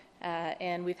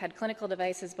 and we've had clinical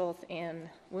devices both in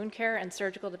wound care and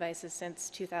surgical devices since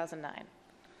 2009.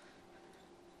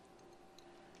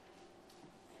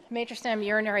 Matrix-Stem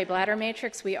urinary bladder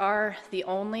matrix, we are the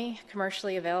only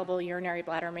commercially available urinary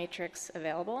bladder matrix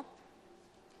available.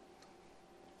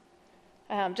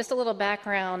 Just a little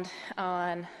background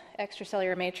on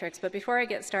extracellular matrix, but before I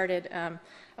get started, I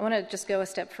want to just go a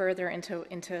step further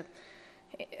into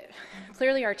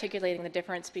clearly articulating the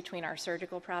difference between our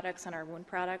surgical products and our wound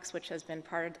products, which has been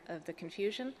part of the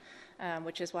confusion,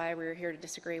 which is why we're here to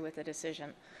disagree with the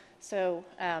decision. So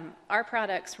our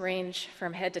products range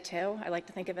from head to toe. I like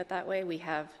to think of it that way. We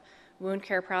have wound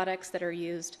care products that are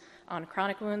used on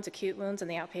chronic wounds, acute wounds in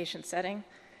the outpatient setting.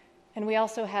 And we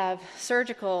also have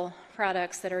surgical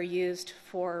products that are used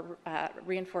for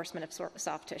reinforcement of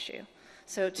soft tissue.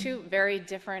 So 2 very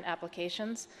different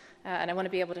applications, and I want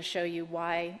to be able to show you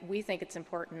why we think it's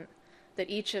important that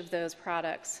each of those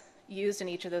products used in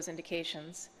each of those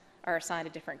indications are assigned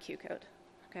a different Q code.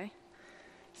 Okay?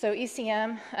 So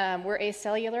ECM, we're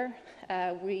acellular.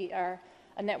 We are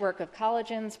a network of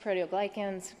collagens,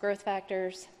 proteoglycans, growth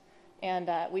factors, and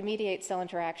we mediate cell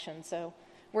interaction. So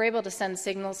we're able to send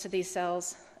signals to these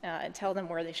cells and tell them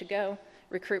where they should go,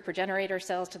 recruit progenitor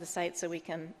cells to the site so we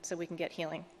can get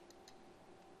healing.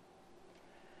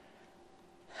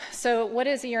 So what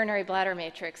is a urinary bladder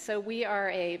matrix? So we are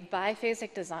a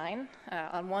biphasic design.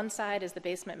 On one side is the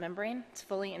basement membrane. It's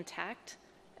fully intact,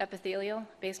 epithelial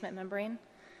basement membrane.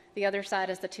 The other side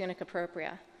is the tunica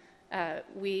propria.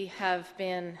 It has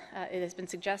been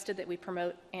suggested that we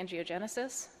promote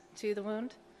angiogenesis to the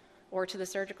wound or to the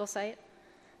surgical site.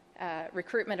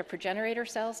 Recruitment of progenitor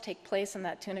cells take place in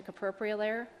that tunica propria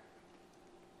layer.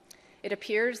 It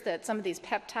appears that some of these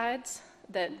peptides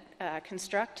that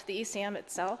construct the ECM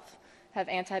itself have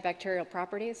antibacterial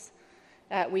properties.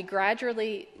 We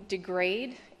gradually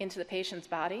degrade into the patient's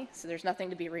body, so there's nothing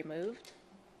to be removed.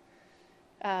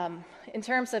 In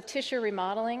terms of tissue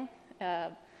remodeling,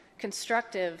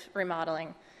 constructive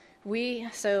remodeling, in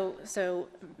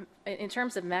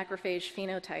terms of macrophage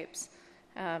phenotypes,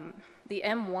 the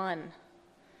M1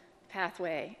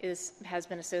 pathway has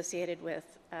been associated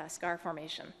with scar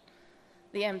formation.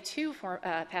 The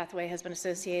M2 pathway has been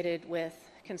associated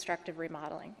with constructive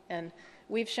remodeling. And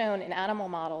we've shown in animal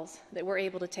models that we're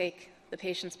able to take the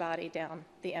patient's body down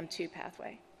the M2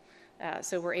 pathway.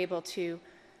 So we're able to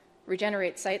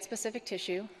regenerate site-specific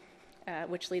tissue,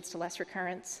 which leads to less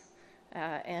recurrence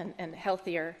and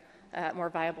healthier, more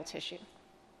viable tissue.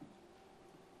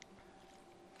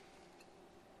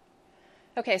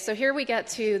 Okay, so here we get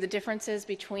to the differences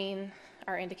between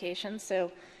our indications.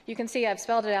 So you can see I've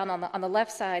spelled it out on the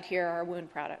left side here are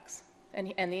wound products.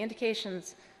 And the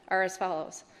indications are as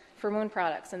follows for wound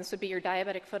products. And this would be your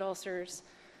diabetic foot ulcers,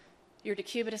 your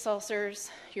decubitus ulcers,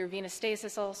 your venous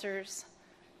stasis ulcers,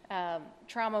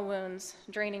 trauma wounds,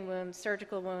 draining wounds,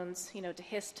 surgical wounds,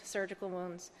 dehisced surgical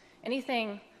wounds.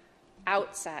 Anything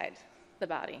outside the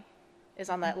body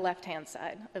is on that left-hand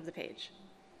side of the page.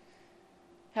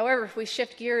 However, if we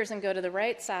shift gears and go to the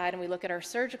right side and we look at our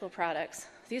surgical products,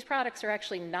 these products are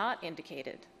actually not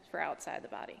indicated for outside the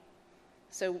body.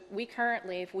 So we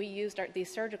currently, if we used these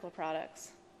surgical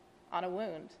products on a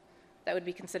wound, that would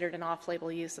be considered an off-label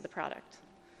use of the product.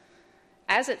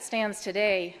 As it stands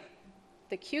today,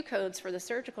 the Q codes for the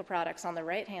surgical products on the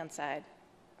right-hand side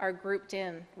are grouped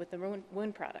in with the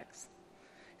wound products.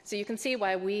 So you can see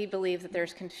why we believe that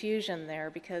there's confusion there,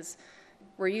 because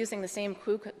we're using the same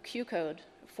Q code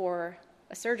for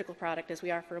a surgical product as we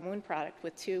are for a wound product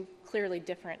with two clearly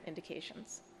different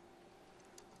indications.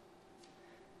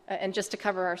 And just to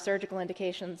cover our surgical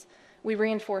indications, we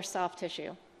reinforce soft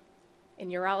tissue in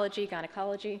urology,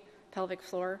 gynecology, pelvic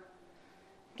floor,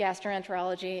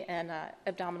 gastroenterology, and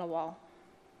abdominal wall.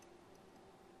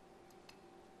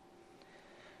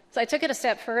 So I took it a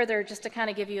step further just to kind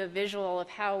of give you a visual of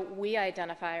how we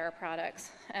identify our products.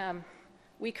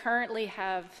 We currently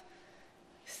have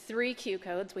 3 Q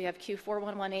codes. We have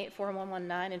Q4118,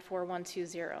 4119, and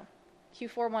 4120.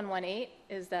 Q4118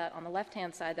 is that on the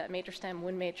left-hand side, that matrix-stem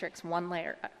wound matrix one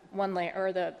layer,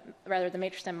 or the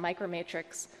matrix-stem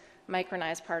micromatrix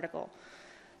micronized particle.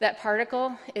 That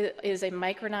particle is a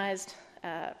micronized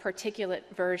particulate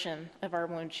version of our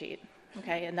wound sheet,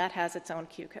 okay, and that has its own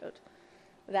Q code.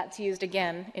 That's used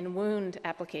again in wound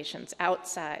applications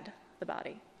outside the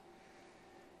body.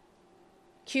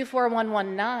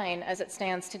 Q4119, as it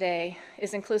stands today,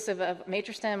 is inclusive of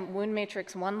matrix-stem wound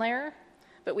matrix one layer,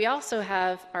 but we also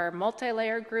have our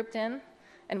multi-layer grouped in,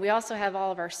 and we also have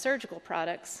all of our surgical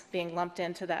products being lumped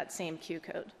into that same Q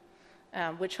code,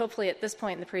 which hopefully at this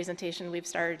point in the presentation we've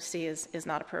started to see is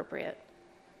not appropriate.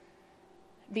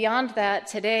 Beyond that,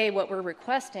 today what we're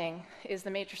requesting is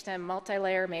the matrix-stem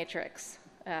multi-layer matrix,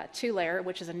 2-layer,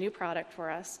 which is a new product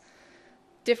for us.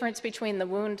 Difference between the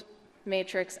wound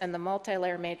matrix and the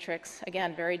multi-layer matrix,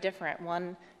 again, very different.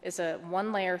 One is a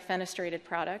 1-layer fenestrated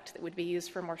product that would be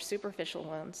used for more superficial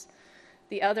wounds.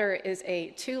 The other is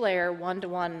a 2-layer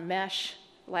 1-to-1 mesh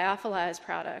lyophilized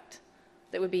product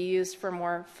that would be used for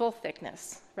more full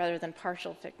thickness rather than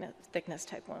partial thickness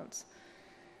type wounds.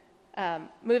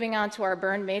 Moving on to our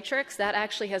burn matrix, that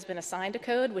actually has been assigned a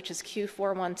code, which is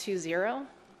Q4120.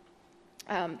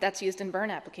 That's used in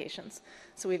burn applications.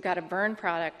 So we've got a burn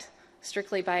product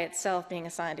strictly by itself being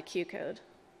assigned a Q code.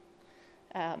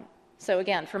 So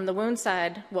again, from the wound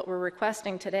side, what we're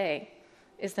requesting today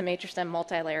is the matrix-stem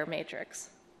multi-layer matrix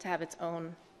to have its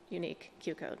own unique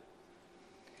Q code.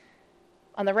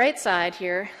 On the right side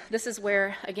here, this is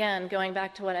where, again, going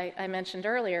back to what I mentioned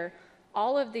earlier,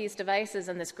 all of these devices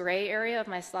in this gray area of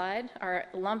my slide are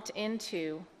lumped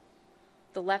into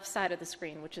the left side of the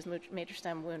screen, which is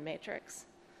matrix-stem wound matrix.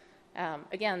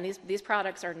 Again, these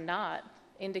products are not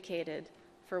indicated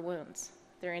for wounds.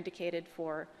 They're indicated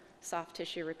for soft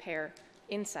tissue repair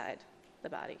inside the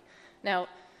body. Now,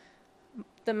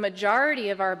 the majority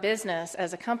of our business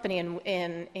as a company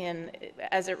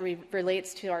as it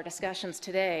relates to our discussions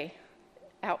today,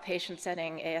 outpatient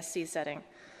setting, ASC setting,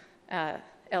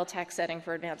 LTAC setting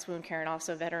for advanced wound care, and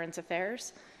also Veterans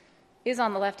Affairs, is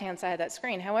on the left-hand side of that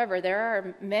screen. However, there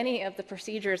are many of the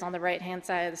procedures on the right-hand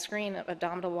side of the screen,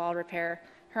 abdominal wall repair,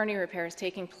 hernia repairs,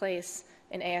 taking place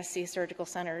in ASC surgical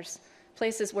centers,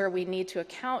 places where we need to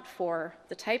account for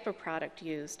the type of product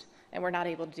used, and we're not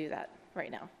able to do that right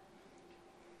now.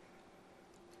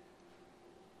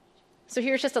 So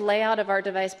here's just a layout of our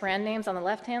device brand names on the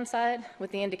left-hand side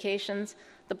with the indications.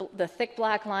 The thick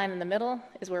black line in the middle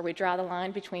is where we draw the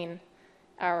line between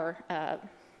our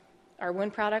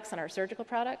wound products and our surgical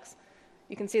products.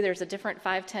 You can see there's a different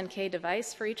 510K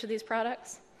device for each of these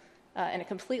products and a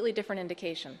completely different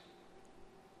indication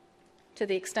to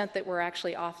the extent that we're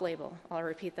actually off-label. I'll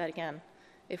repeat that again,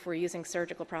 if we're using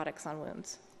surgical products on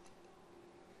wounds.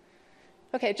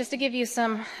 Okay, just to give you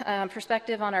some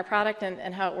perspective on our product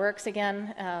and how it works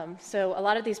again. So a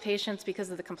lot of these patients,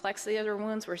 because of the complexity of their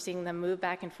wounds, we're seeing them move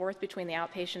back and forth between the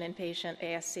outpatient, inpatient,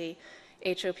 ASC,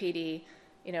 HOPD.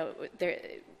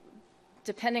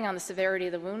 Depending on the severity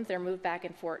of the wound, they're moved back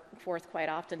and forth quite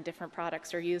often. Different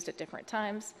products are used at different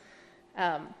times.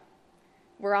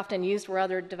 We're often used where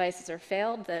other devices are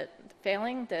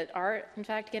failing that are in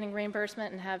fact getting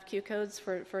reimbursement and have Q codes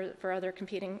for other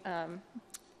competing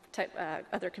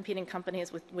other competing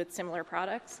companies with similar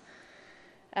products.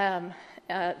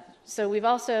 So we've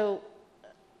also,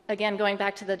 again, going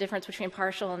back to the difference between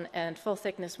partial and full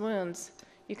thickness wounds,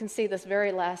 you can see this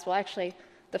very last, well, actually,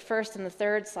 the first and the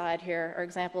third slide here are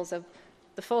examples of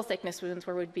the full thickness wounds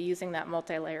where we'd be using that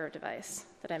multi-layer device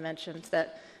that I mentioned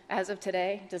that, as of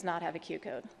today, does not have a Q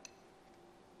code.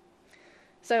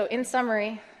 So in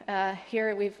summary,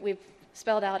 here we've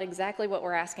spelled out exactly what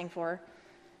we're asking for.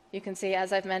 You can see,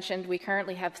 as I've mentioned, we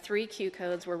currently have 3 Q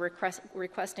codes. We're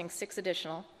requesting 6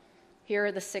 additional. Here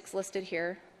are the 6 listed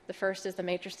here. The first is the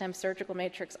Matrixstem Surgical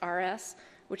Matrix RS,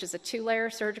 which is a 2-layer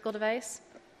surgical device.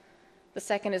 The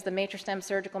second is the Matrixstem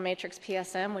Surgical Matrix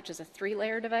PSM, which is a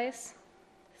 3-layer device.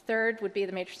 Third would be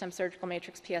the Matrixstem Surgical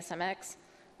Matrix PSMX,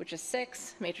 which is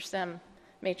 6. Matrixstem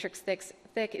Matrix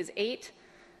Thick is 8.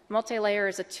 Multi-layer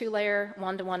is a 2-layer,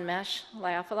 1-to-1 mesh,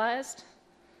 lyophilized.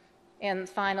 And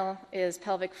final is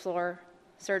pelvic floor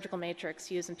surgical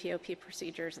matrix used in POP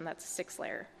procedures, and that's a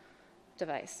 6-layer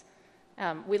device.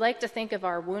 We like to think of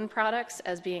our wound products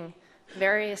as being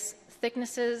various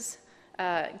thicknesses,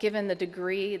 given the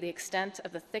degree, the extent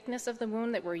of the thickness of the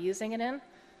wound that we're using it in.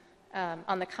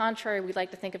 On the contrary, we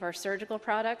like to think of our surgical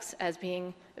products as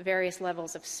being various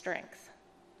levels of strength.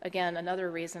 Again, another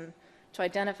reason to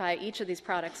identify each of these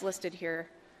products listed here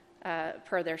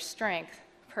per their strength,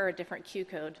 per a different Q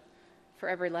code for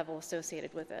every level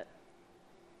associated with it.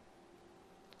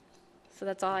 So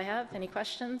that's all I have. Any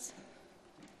questions?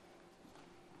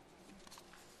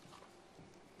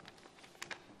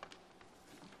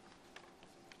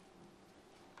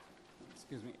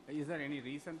 Excuse me, is there any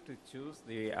reason to choose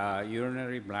the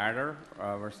urinary bladder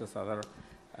versus other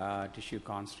tissue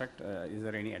construct? Is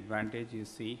there any advantage you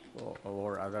see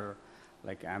over other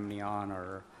like amnion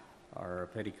or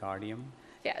pericardium?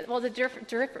 Yeah, well, the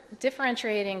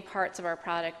differentiating parts of our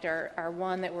product are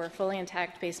one, that we're a fully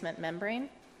intact basement membrane,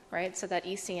 right? So that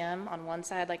ECM on one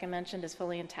side, like I mentioned, is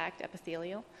fully intact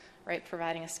epithelial, right?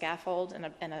 Providing a scaffold and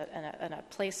a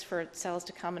place for cells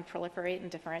to come and proliferate and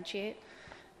differentiate.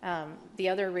 The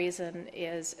other reason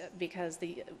is because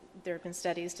there have been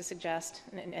studies to suggest,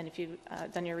 and if you've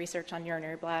done your research on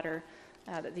urinary bladder,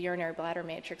 that the urinary bladder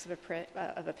matrix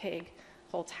of a pig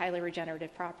holds highly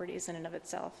regenerative properties in and of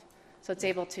itself. So it's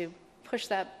able to push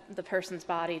the person's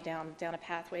body down a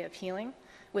pathway of healing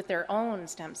with their own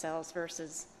stem cells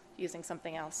versus using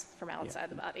something else from outside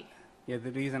the body. Yeah,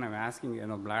 the reason I'm asking,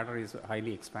 bladder is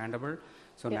highly expandable,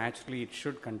 so naturally it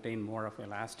should contain more of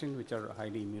elastin, which are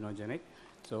highly immunogenic.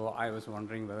 So I was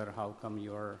wondering how come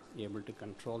you're able to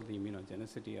control the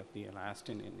immunogenicity of the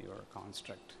elastin in your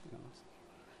construct.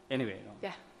 Anyway.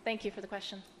 Yeah, thank you for the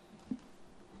question.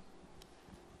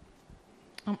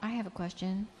 I have a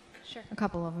question. Sure. A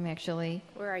couple of them, actually.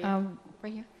 Where are you?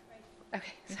 Right here.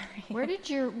 Okay, sorry.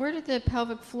 Where did the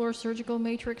pelvic floor surgical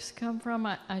matrix come from?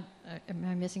 Am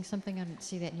I missing something? I didn't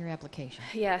see that in your application.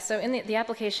 Yeah, so the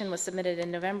application was submitted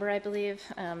in November, I believe.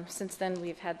 Since then,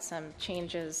 we've had some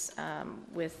changes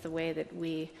with the way that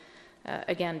we,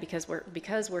 again, because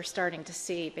we're starting to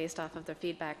see, based off of the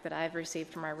feedback that I've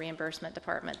received from our reimbursement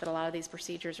department, that a lot of these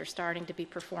procedures are starting to be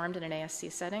performed in an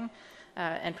ASC setting.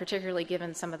 And particularly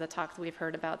given some of the talk that we've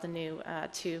heard about the new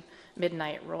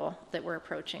 2-midnight rule that we're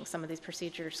approaching, some of these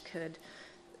procedures could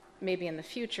maybe in the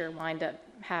future wind up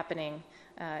happening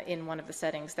in one of the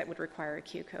settings that would require a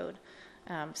Q code.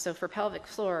 So for pelvic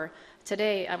floor,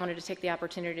 today I wanted to take the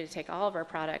opportunity to take all of our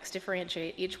products,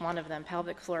 differentiate each one of them,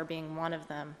 pelvic floor being one of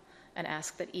them, and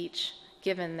ask that each,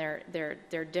 given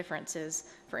their differences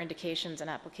for indications and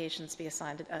applications, be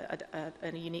assigned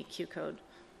a unique Q code.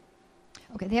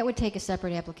 Okay, that would take a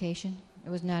separate application. It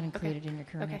was not included in your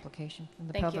current application,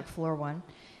 the Thank pelvic floor one.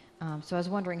 So I was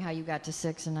wondering how you got to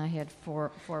 6 and I had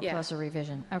 4 plus a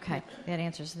revision. Okay, that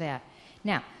answers that.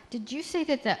 Now, did you say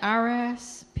that the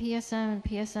RS, PSM, and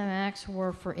PSMX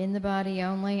were for in the body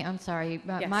only? I'm sorry,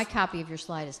 my copy of your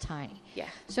slide is tiny. Yeah.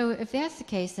 So if that's the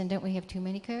case, then don't we have too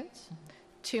many codes?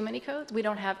 Too many codes? We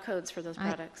don't have codes for those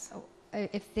products.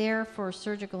 If they're for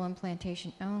surgical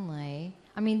implantation only,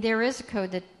 I mean, there is a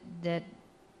code that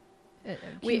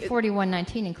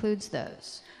Q4119 includes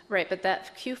those. Right, but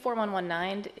that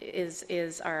Q4119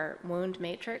 is our wound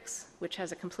matrix, which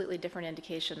has a completely different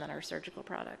indication than our surgical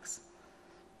products.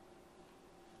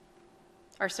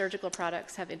 Our surgical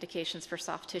products have indications for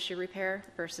soft tissue repair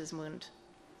versus wound.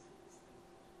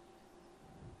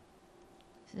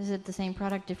 Is it the same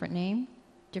product, different name?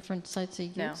 Different sites of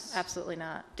use? No, absolutely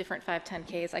not. Different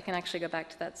 510Ks. I can actually go back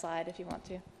to that slide if you want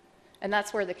to. And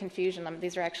that's where the confusion,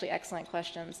 these are actually excellent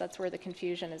questions. That's where the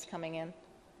confusion is coming in.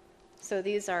 So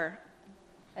these are,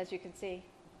 as you can see,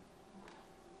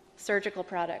 Surgical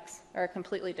products are a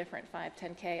completely different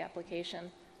 510K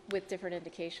application with different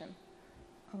indication.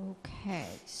 Okay,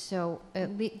 so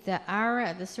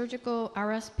the surgical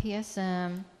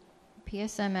RSPSM,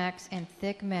 PSMX, and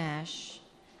thick mesh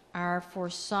are for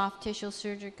soft tissue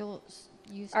surgical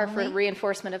use Are only? for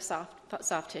reinforcement of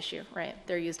soft tissue, right?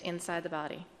 They're used inside the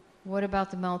body. What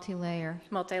about the multi-layer?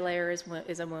 Multi-layer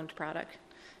is a wound product,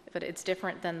 but it's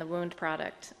different than the wound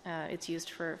product. It's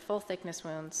used for full thickness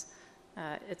wounds.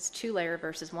 It's 2-layer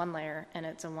versus 1-layer, and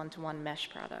it's a 1-to-1 mesh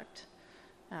product.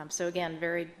 So again,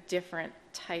 very different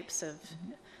types of,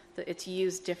 it's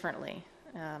used differently.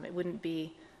 It wouldn't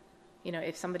be,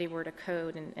 if somebody were to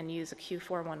code and use a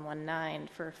Q4119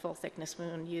 for full thickness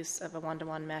wound use of a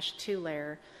 1-to-1 mesh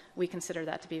 2-layer, we consider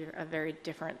that to be a very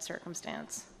different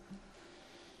circumstance.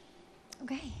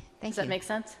 Okay, thank you. Does that make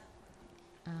sense?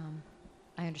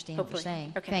 I understand Hopefully. what you're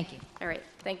saying. Okay. Thank you. All right,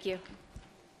 thank you.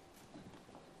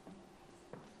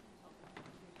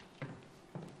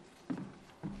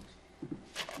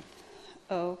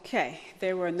 Okay,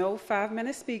 there were no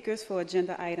 5-minute speakers for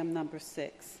agenda item number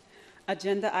 6.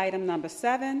 Agenda item number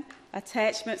 7,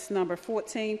 attachments number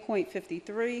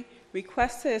 14.53,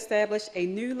 request to establish a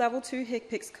new level 2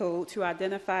 HCPCS code to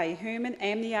identify a human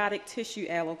amniotic tissue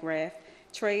allograft,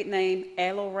 trade name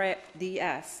Allorap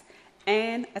DS,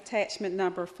 and attachment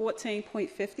number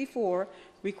 14.54,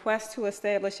 request to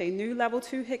establish a new level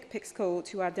 2 HCPCS code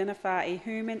to identify a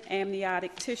human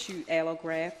amniotic tissue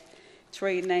allograft,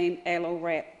 trade name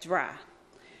Allorap Dry.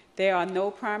 There are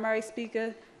no primary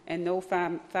speaker and no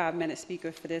 5-minute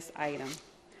speaker for this item.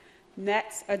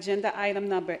 Next, agenda item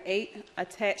number 8,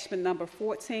 attachment number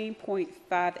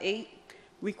 14.58,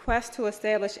 request to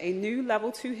establish a new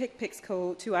level 2 HCPCS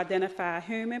code to identify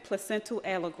human placental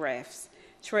allografts,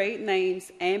 trade names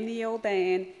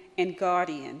Amnioban and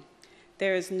Guardian.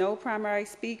 There is no primary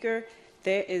speaker.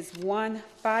 There is one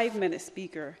 5-minute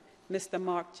speaker, Mr.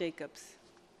 Mark Jacobs.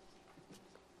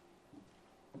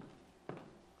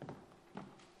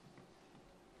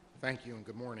 Thank you and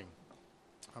good morning.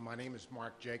 My name is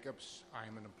Mark Jacobs. I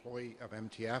am an employee of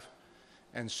MTF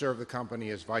and serve the company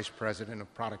as Vice President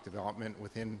of Product Development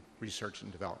within Research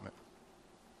and Development.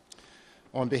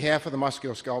 On behalf of the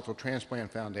Musculoskeletal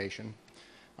Transplant Foundation,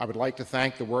 I would like to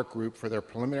thank the work group for their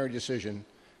preliminary decision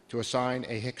to assign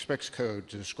a HCPCS code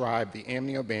to describe the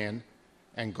Amnioban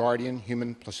and Guardian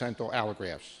human placental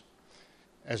allografts.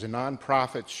 As a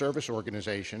nonprofit service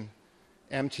organization,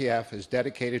 MTF is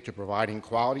dedicated to providing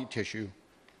quality tissue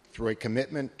through a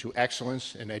commitment to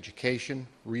excellence in education,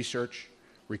 research,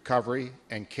 recovery,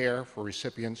 and care for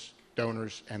recipients,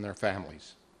 donors, and their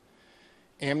families.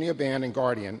 Amnioban and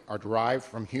Guardian are derived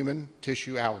from human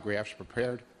tissue allografts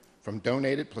prepared from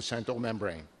donated placental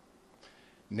membrane.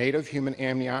 Native human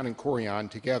amnion and chorion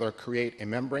together create a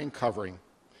membrane covering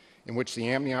in which the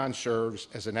amnion serves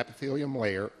as an epithelium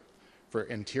layer for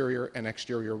interior and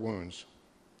exterior wounds.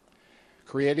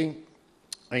 Creating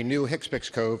a new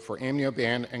HCPCS code for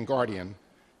Amnioban and Guardian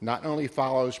not only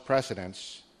follows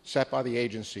precedents set by the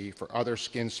agency for other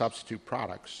skin substitute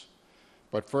products,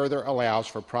 but further allows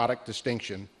for product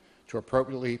distinction to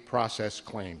appropriately process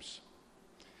claims.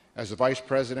 As the Vice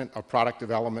President of Product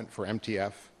Development for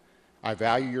MTF, I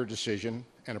value your decision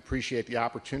and appreciate the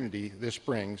opportunity this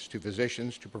brings to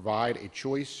physicians to provide a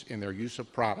choice in their use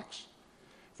of products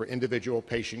for individual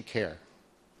patient care.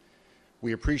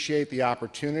 We appreciate the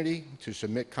opportunity to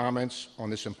submit comments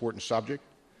on this important subject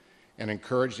and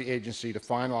encourage the agency to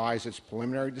finalize its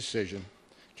preliminary decision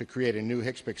to create a new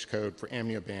HCPCS code for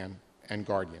Amnioban and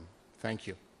Guardian. Thank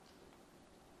you.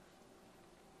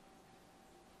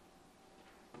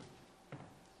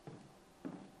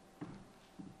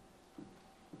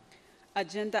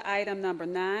 Agenda item number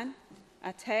 9,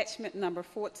 attachment number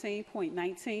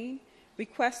 14.19,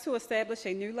 request to establish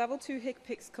a new level 2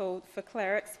 HCPCS code for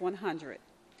Clarix 100.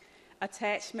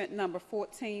 Attachment number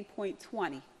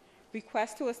 14.20,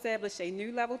 request to establish a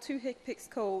new level 2 HCPCS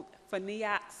code for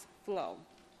Neox Flow.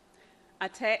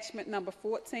 Attachment number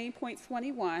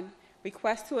 14.21,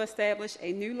 request to establish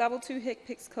a new level 2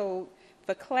 HCPCS code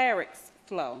for Clarix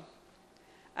Flow.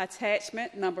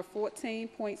 Attachment number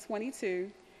 14.22,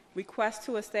 request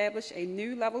to establish a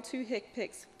new level 2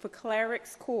 HCPCS for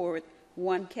Clarix Cord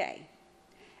 1K.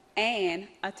 And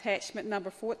attachment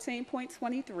number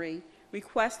 14.23,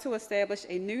 request to establish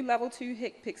a new level 2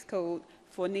 HCPCS code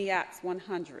for Neox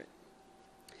 100.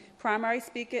 Primary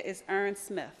speaker is Aaron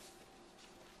Smith.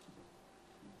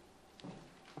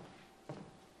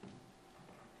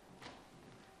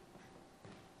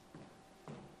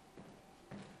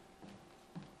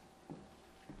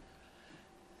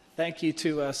 Thank you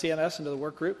to CMS and to the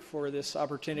work group for this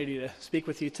opportunity to speak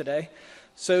with you today.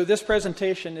 So this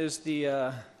presentation is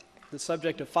the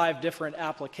subject of 5 different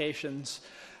applications.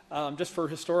 Just for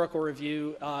historical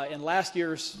review, in last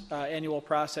year's annual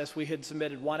process, we had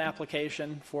submitted 1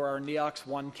 application for our Neox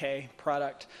 1K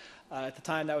product. At the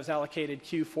time, that was allocated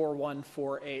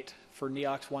Q4148 for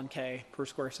Neox 1K per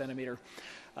square centimeter.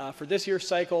 For this year's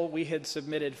cycle, we had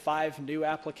submitted 5 new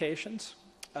applications,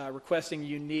 requesting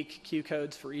unique Q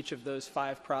codes for each of those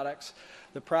 5 products.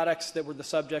 The products that were the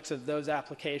subjects of those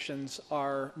applications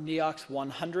are Neox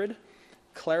 100,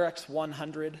 Clarix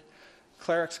 100,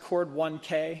 Clarix Cord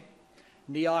 1K,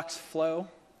 Neox Flow,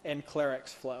 and Clarix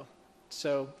Flow.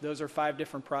 So those are 5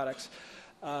 different products.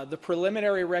 The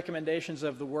preliminary recommendations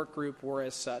of the work group were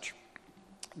as such.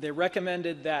 They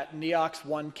recommended that Neox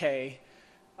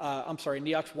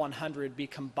 100 be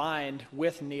combined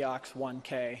with Neox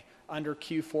 1K under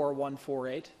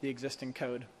Q4148, the existing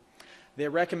code. They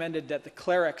recommended that the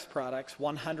Clarix products,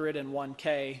 100 and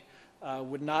 1K,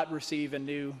 would not receive a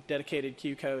new dedicated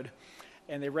Q code.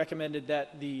 And they recommended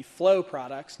that the Flow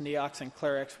products, Neox and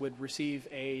Clarix, would receive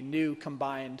a new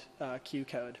combined Q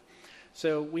code.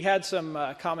 So we had some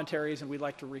commentaries, and we'd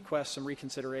like to request some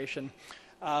reconsideration.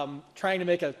 Trying to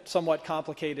make a somewhat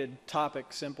complicated topic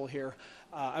simple here.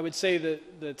 I would say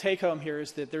that the take-home here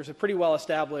is that there's a pretty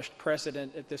well-established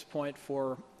precedent at this point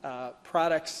for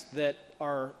products that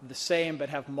are the same but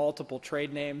have multiple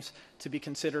trade names to be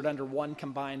considered under one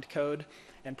combined code,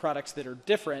 and products that are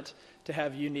different to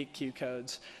have unique Q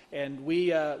codes. And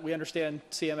we understand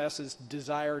CMS's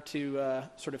desire to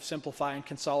sort of simplify and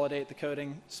consolidate the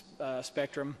coding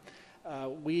spectrum.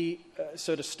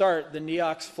 So to start, the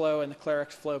Neox Flow and the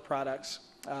Clarix Flow products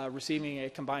receiving a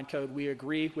combined code, we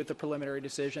agree with the preliminary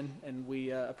decision, and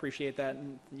we appreciate that,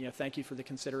 and thank you for the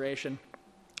consideration.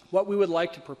 What we would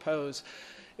like to propose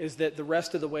is that the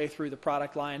rest of the way through the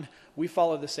product line, we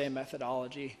follow the same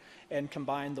methodology and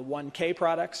combine the 1K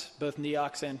products, both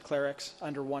Neox and Clarix,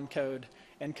 under one code,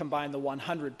 and combine the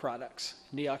 100 products,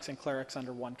 Neox and Clarix,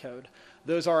 under one code.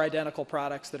 Those are identical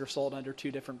products that are sold under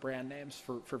 2 different brand names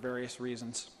for various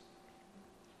reasons.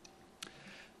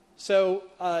 So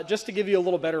just to give you a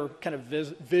little better kind of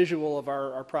visual of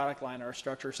our product line, our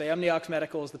structure, say Neox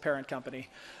Medical is the parent company.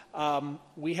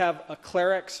 We have a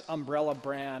Clarix umbrella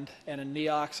brand and a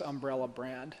Neox umbrella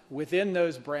brand. Within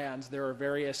those brands, there are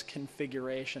various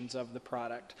configurations of the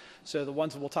product. So the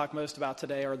ones that we'll talk most about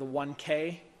today are the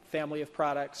 1K family of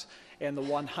products and the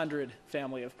 100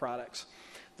 family of products.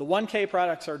 The 1K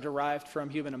products are derived from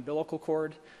human umbilical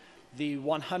cord. The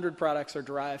 100 products are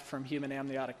derived from human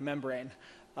amniotic membrane.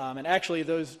 And actually,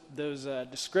 those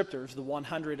descriptors, the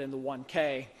 100 and the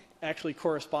 1K, actually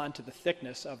correspond to the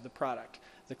thickness of the product.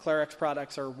 The Clarix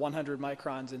products are 100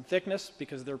 microns in thickness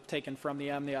because they're taken from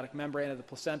the amniotic membrane of the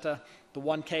placenta. The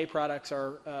 1K products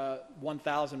are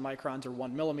 1,000 microns or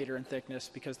 1 millimeter in thickness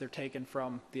because they're taken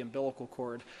from the umbilical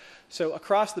cord. So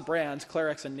across the brands,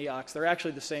 Clarix and Neox, they're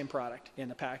actually the same product in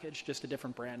the package, just a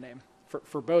different brand name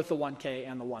for both the 1K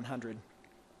and the 100.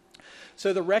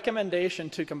 So the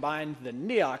recommendation to combine the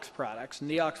Neox products,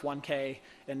 Neox 1K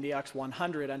and Neox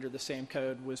 100 under the same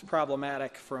code, was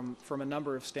problematic from a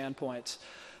number of standpoints.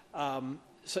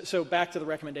 So back to the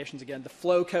recommendations again. The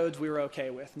flow codes we were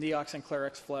okay with. Neox and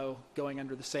Clarix Flow going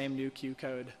under the same new Q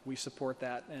code. We support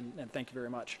that, and thank you very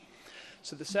much.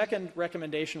 So the second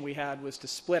recommendation we had was to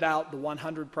split out the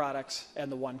 100 products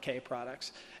and the 1K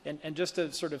products. And just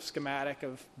a sort of schematic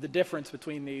of the difference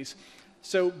between these.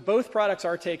 So both products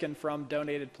are taken from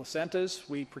donated placentas.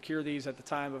 We procure these at the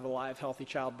time of a live, healthy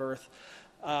childbirth.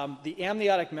 The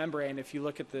amniotic membrane, if you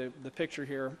look at the picture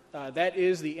here, that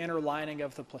is the inner lining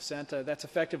of the placenta. That's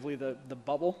effectively the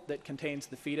bubble that contains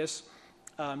the fetus.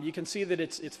 You can see that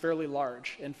it's fairly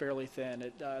large and fairly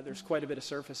thin. There's quite a bit of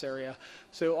surface area.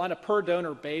 So on a per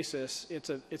donor basis, it's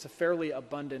a fairly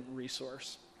abundant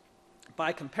resource.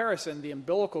 By comparison, the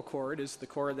umbilical cord is the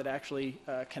cord that actually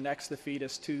connects the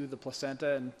fetus to the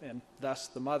placenta and thus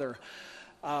the mother.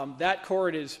 That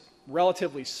cord is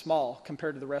relatively small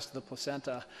compared to the rest of the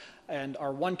placenta, and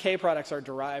our 1K products are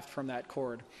derived from that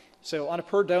cord. So on a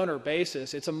per donor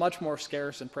basis, it's a much more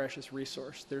scarce and precious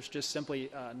resource. There's just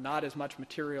simply not as much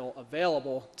material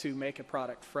available to make a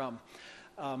product from.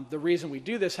 The reason we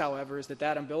do this, however, is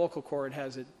that umbilical cord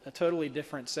has a totally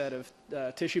different set of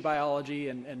tissue biology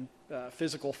and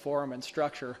physical form and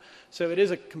structure. So it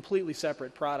is a completely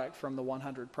separate product from the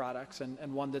 100 products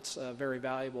and one that's very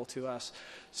valuable to us.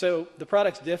 So the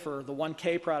products differ. The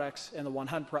 1K products and the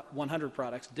 100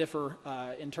 products differ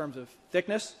in terms of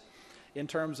thickness, in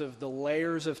terms of the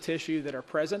layers of tissue that are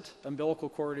present. Umbilical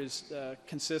cord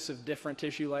consists of different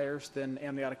tissue layers than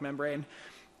amniotic membrane.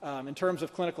 In terms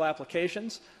of clinical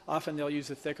applications, often they'll use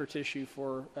a thicker tissue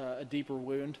for a deeper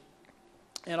wound.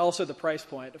 And also the price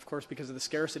point, of course, because of the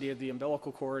scarcity of the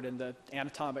umbilical cord and the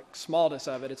anatomic smallness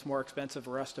of it, it's more expensive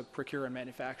for us to procure and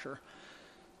manufacture.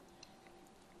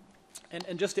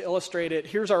 And just to illustrate it,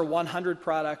 here's our 100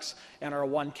 products and our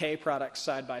 1K products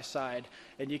side by side.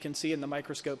 And you can see in the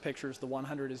microscope pictures the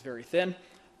 100 is very thin,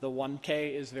 the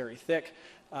 1K is very thick.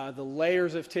 The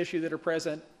layers of tissue that are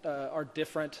present are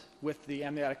different. With the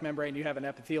amniotic membrane, you have an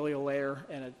epithelial layer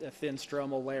and a thin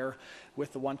stromal layer.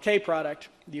 With the 1K product,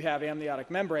 you have amniotic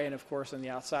membrane, of course, on the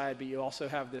outside, but you also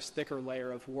have this thicker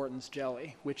layer of Wharton's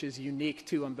jelly, which is unique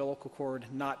to umbilical cord,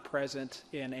 not present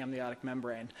in amniotic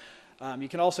membrane. You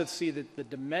can also see that the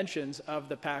dimensions of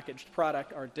the packaged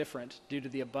product are different due to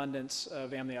the abundance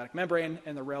of amniotic membrane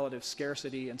and the relative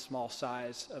scarcity and small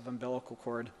size of umbilical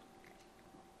cord.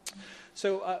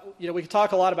 So, we can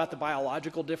talk a lot about the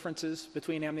biological differences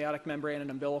between amniotic membrane and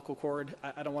umbilical cord.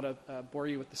 I don't want to bore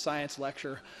you with the science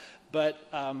lecture, but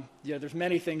there's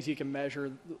many things you can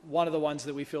measure. One of the ones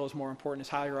that we feel is more important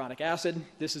is hyaluronic acid.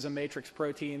 This is a matrix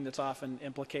protein that's often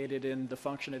implicated in the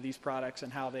function of these products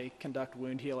and how they conduct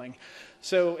wound healing.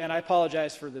 So, and I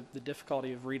apologize for the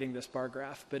difficulty of reading this bar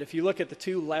graph, but if you look at the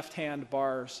two left-hand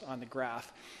bars on the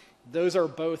graph, those are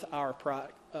both our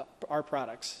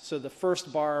products. So the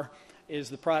first bar is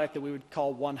the product that we would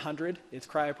call 100. It's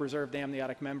cryopreserved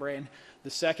amniotic membrane. The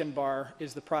second bar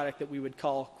is the product that we would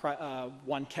call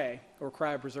 1K, or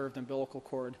cryopreserved umbilical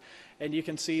cord. And you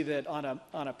can see that on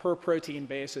a per protein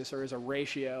basis, or as a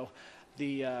ratio,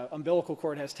 the umbilical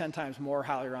cord has 10 times more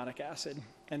hyaluronic acid.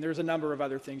 And there's a number of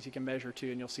other things you can measure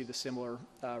too, and you'll see the similar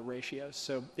ratios.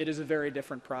 So it is a very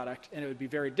different product, and it would be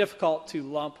very difficult to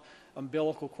lump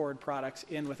umbilical cord products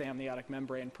in with amniotic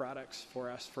membrane products for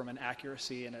us from an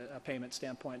accuracy and a payment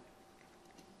standpoint.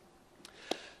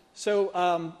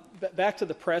 So back to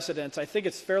the precedents, I think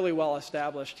it's fairly well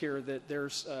established here that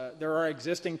there are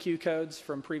existing Q codes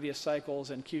from previous cycles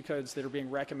and Q codes that are being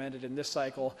recommended in this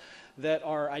cycle that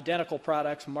are identical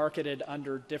products marketed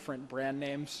under different brand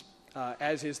names,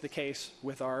 as is the case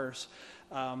with ours.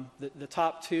 The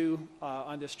top two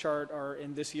on this chart are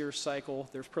in this year's cycle.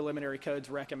 There's preliminary codes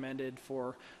recommended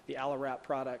for the Allerap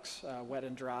products, wet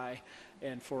and dry,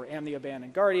 and for Amnioban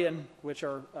and Guardian, which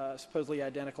are supposedly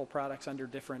identical products under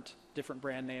different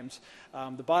brand names.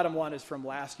 The bottom one is from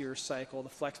last year's cycle, the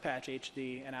FlexPatch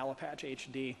HD and Allopatch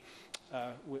HD,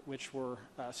 which were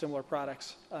similar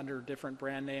products under different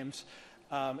brand names.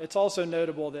 It's also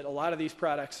notable that a lot of these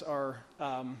products are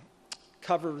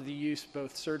cover the use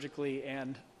both surgically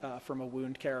and from a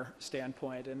wound care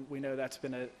standpoint, and we know that's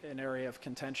been an area of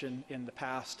contention in the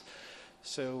past.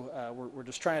 So we're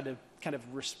just trying to kind of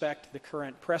respect the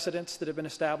current precedents that have been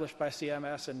established by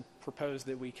CMS and propose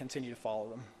that we continue to follow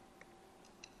them.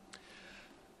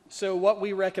 So what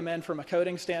we recommend from a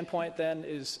coding standpoint then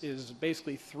is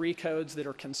basically 3 codes that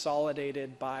are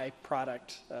consolidated by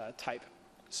product type.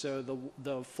 So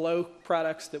the flow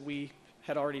products that we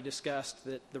had already discussed,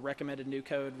 that the recommended new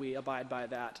code, we abide by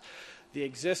that. The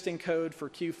existing code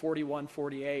for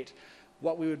Q4148,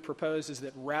 what we would propose is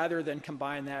that rather than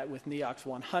combine that with Neox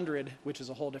 100, which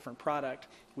is a whole different product,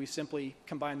 we simply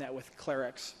combine that with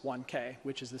Clarix 1K,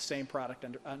 which is the same product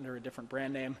under a different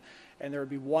brand name, and there would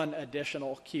be one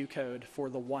additional Q code for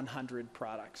the 100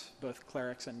 products, both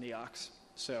Clarix and Neox.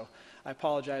 So I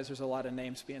apologize, there's a lot of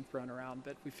names being thrown around,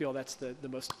 but we feel that's the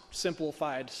most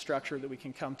simplified structure that we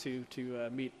can come to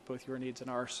meet both your needs and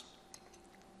ours.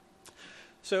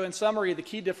 So in summary, the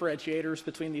key differentiators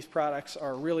between these products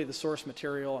are really the source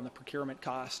material and the procurement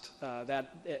cost,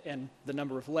 and the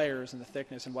number of layers and the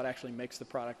thickness and what actually makes the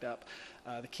product up.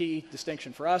 The key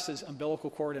distinction for us is umbilical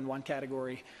cord in one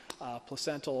category,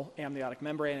 placental amniotic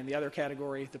membrane in the other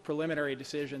category. The preliminary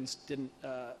decisions didn't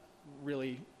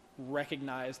really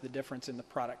recognize the difference in the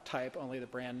product type, only the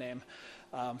brand name.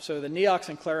 So the Neox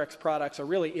and Clarix products are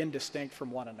really indistinct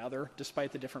from one another,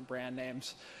 despite the different brand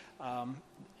names.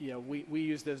 We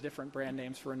use those different brand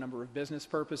names for a number of business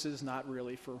purposes, not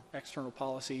really for external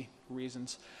policy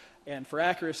reasons. And for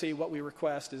accuracy, what we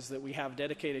request is that we have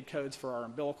dedicated codes for our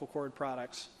umbilical cord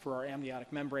products, for our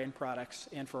amniotic membrane products,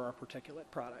 and for our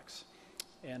particulate products.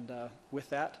 And with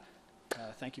that,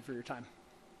 thank you for your time.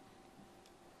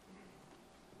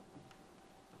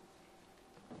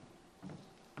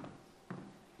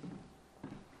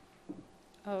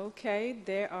 Okay,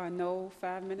 there are no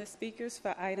 5-minute speakers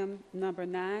for item number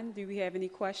 9. Do we have any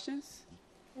questions?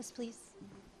 Yes, please.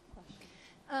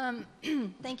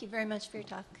 Thank you very much for your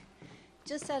talk.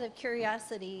 Just out of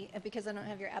curiosity, because I don't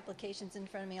have your applications in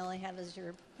front of me, all I have is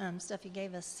your stuff you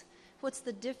gave us. What's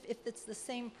the if it's the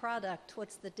same product,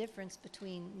 what's the difference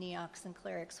between Neox and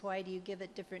Clarix? Why do you give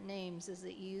it different names? Is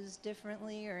it used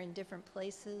differently or in different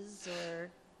places, or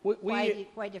why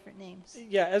different names?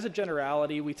 Yeah, as a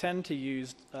generality, we tend to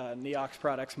use Neox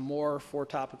products more for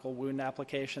topical wound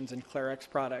applications and Clarix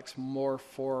products more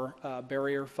for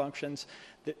barrier functions.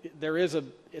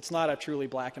 It's not a truly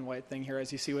black and white thing here.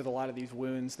 As you see with a lot of these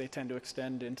wounds, they tend to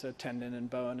extend into tendon and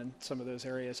bone and some of those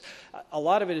areas. A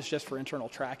lot of it is just for internal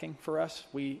tracking for us.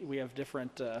 We have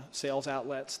different sales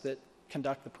outlets that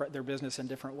conduct their business in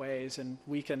different ways, and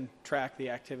we can track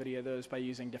the activity of those by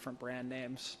using different brand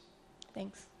names.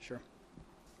 Thanks. Sure.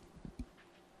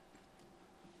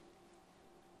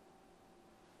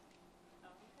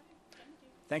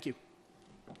 Thank you.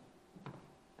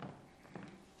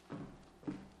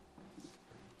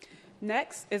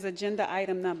 Next is agenda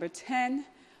item number 10.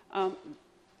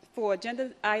 For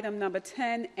agenda item number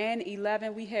 10 and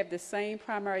 11, we have the same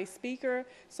primary speaker.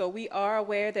 So we are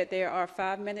aware that there are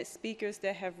 5-minute speakers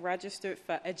that have registered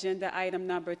for agenda item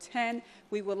number 10.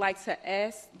 We would like to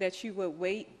ask that you would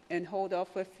wait and hold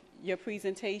off with your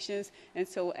presentations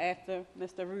until after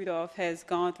Mr. Rudolph has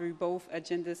gone through both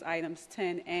agendas items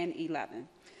 10 and 11.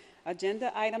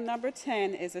 Agenda item number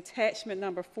 10 is attachment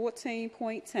number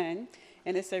 14.10.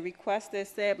 And it's a request to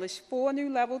establish 4 new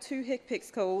Level 2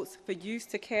 HCPCS codes for use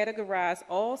to categorize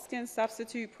all skin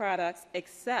substitute products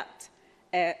except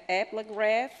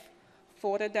Apligraf,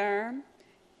 Fortiderm,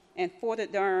 and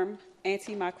Fortiderm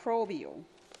antimicrobial.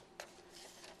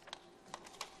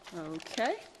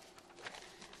 Okay.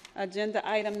 Agenda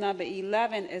item number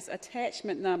 11 is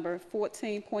attachment number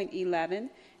 14.11,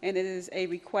 and it is a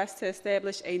request to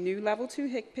establish a new Level 2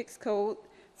 HCPCS code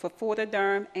for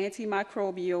Fortiderm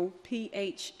antimicrobial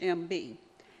PHMB,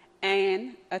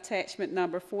 and attachment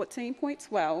number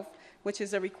 14.12, which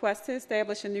is a request to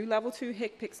establish a new Level 2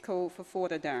 HCPCS code for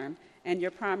Fortiderm. And your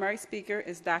primary speaker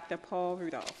is Dr. Paul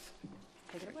Rudolph.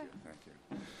 Take it away.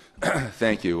 Thank you.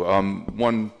 Thank you.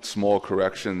 One small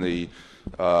correction. The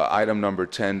item number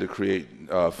 10 to create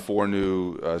 4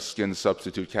 new skin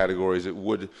substitute categories, it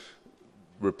would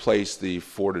replace the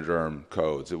Fortiderm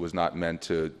codes. It was not meant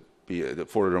to the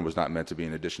Fortiderm was not meant to be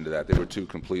in addition to that. They were 2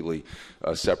 completely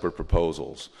separate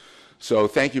proposals. So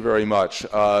thank you very much.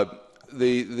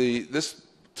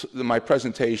 My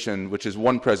presentation, which is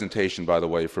one presentation, by the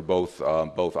way, for both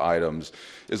items,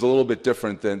 is a little bit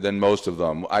different than most of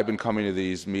them. I've been coming to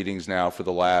these meetings now for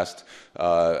the last,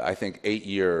 I think, 8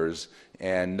 years,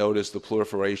 and noticed the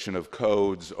proliferation of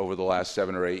codes over the last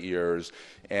 7 or 8 years.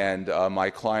 And my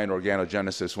client,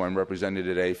 Organogenesis, who I'm representing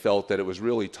today, felt that it was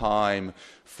really time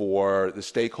for the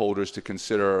stakeholders to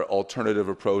consider alternative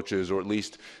approaches, or at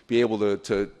least be able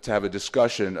to have a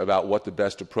discussion about what the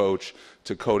best approach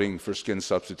to coding for skin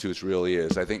substitutes really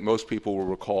is. I think most people will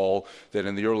recall that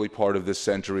in the early part of this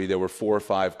century, there were 4 or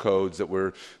 5 codes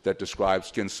that described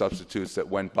skin substitutes that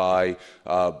went by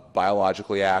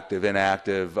biologically active,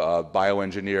 inactive,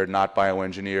 bioengineered, not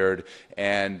bioengineered,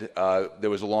 and there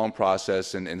was a long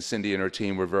process, and Cindy and her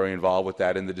team were very involved with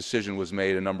that, and the decision was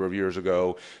made a number of years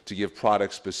ago to give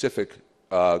product-specific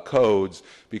codes,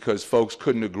 because folks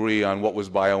couldn't agree on what was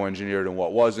bioengineered and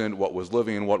what wasn't, what was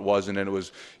living and what wasn't, and it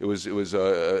was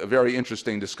a very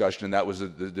interesting discussion, and that was the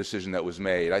decision that was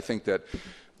made. I think that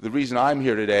the reason I'm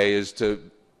here today is to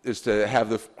have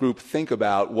the group think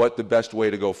about what the best way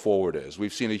to go forward is.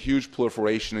 We've seen a huge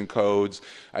proliferation in codes.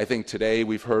 I think today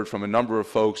we've heard from a number of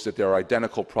folks that there are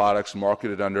identical products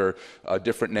marketed under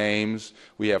different names.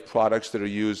 We have products that are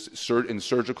used in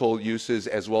surgical uses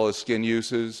as well as skin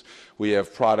uses. We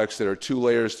have products that are 2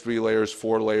 layers, 3 layers,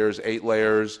 4 layers, 8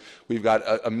 layers. We've got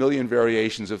a million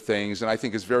variations of things, and I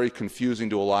think it's very confusing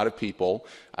to a lot of people.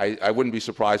 I wouldn't be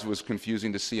surprised if it was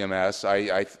confusing to CMS.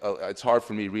 It's hard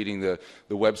for me reading the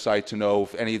website to know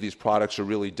if any of these products are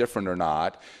really different or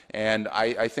not. And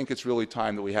I think it's really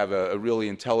time that we have a really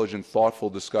intelligent,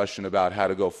 thoughtful discussion about how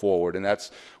to go forward. And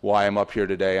that's why I'm up here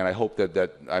today, and I hope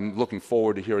that I'm looking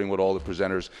forward to hearing what all the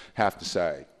presenters have to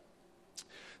say.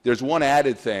 There's one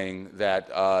added thing that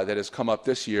has come up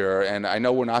this year, and I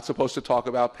know we're not supposed to talk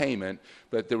about payment,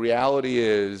 but the reality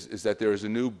is that there is a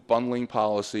new bundling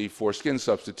policy for skin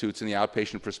substitutes in the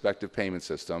outpatient prospective payment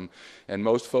system, and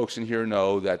most folks in here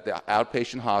know that the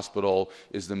outpatient hospital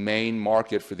is the main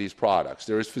market for these products.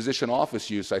 There is physician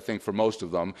office use, I think, for most of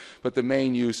them, but the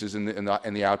main use is in the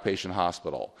outpatient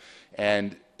hospital.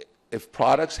 And if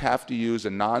products have to use a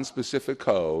non-specific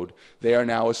code, they are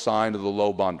now assigned to the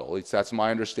low bundle. At least that's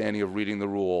my understanding of reading the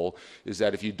rule, is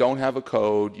that if you don't have a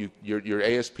code, your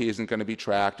ASP isn't going to be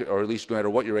tracked, or at least no matter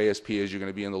what your ASP is, you're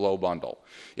going to be in the low bundle.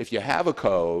 If you have a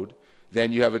code,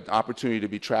 then you have an opportunity to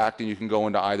be tracked and you can go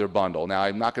into either bundle. Now,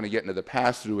 I'm not going to get into the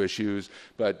pass-through issues,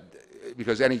 but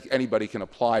because anybody can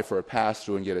apply for a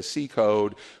pass-through and get a C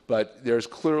code, but there's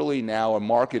clearly now a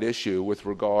market issue with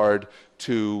regard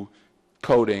to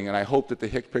coding, and I hope that the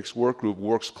HCPCS Workgroup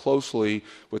works closely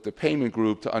with the payment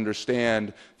group to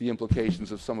understand the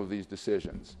implications of some of these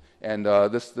decisions. And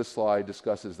this slide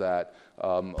discusses that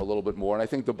a little bit more. And I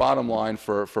think the bottom line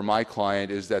for my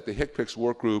client is that the HCPCS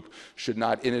Workgroup should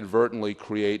not inadvertently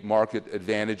create market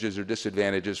advantages or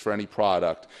disadvantages for any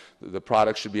product. The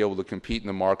product should be able to compete in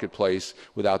the marketplace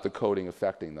without the coding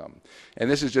affecting them. And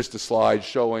this is just a slide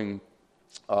showing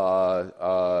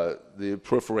the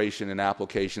proliferation in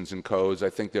applications and codes. I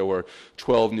think there were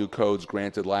 12 new codes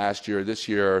granted last year. This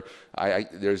year,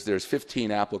 there's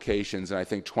 15 applications and I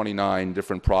think 29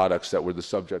 different products that were the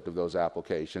subject of those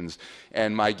applications.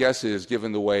 And my guess is,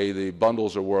 given the way the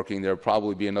bundles are working, there'll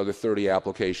probably be another 30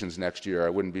 applications next year. I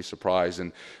wouldn't be surprised.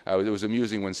 And it was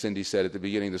amusing when Cindy said at the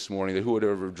beginning this morning that who would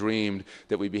have ever dreamed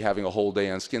that we'd be having a whole day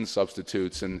on skin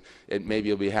substitutes, and maybe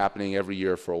it'll be happening every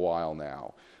year for a while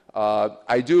now.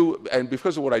 I do, and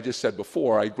because of what I just said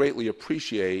before, I greatly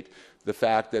appreciate the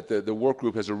fact that the work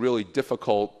group has a really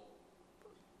difficult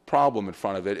problem in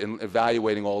front of it in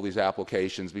evaluating all these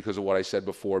applications because of what I said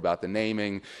before about the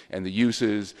naming and the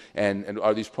uses, and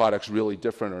are these products really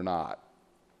different or not.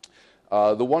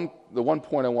 The one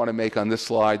point I want to make on this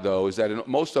slide, though, is that in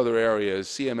most other areas,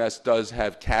 CMS does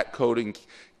have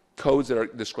codes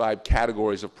that describe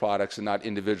categories of products and not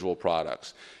individual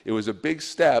products. It was a big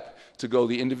step to go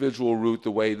the individual route the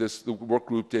way the work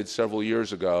group did several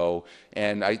years ago,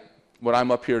 and what I'm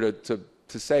up here to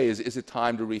say is it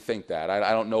time to rethink that?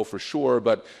 I don't know for sure,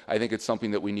 but I think it's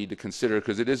something that we need to consider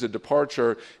because it is a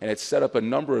departure and it's set up a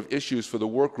number of issues for the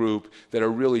work group that are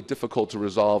really difficult to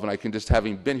resolve, and I can just,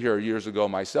 having been here years ago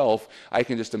myself, I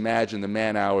can just imagine the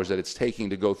man hours that it's taking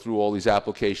to go through all these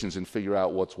applications and figure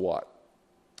out what's what.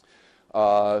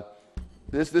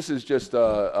 This is just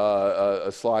a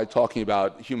slide talking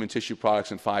about human tissue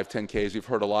products and 510Ks. We've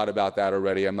heard a lot about that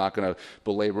already. I'm not going to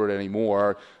belabor it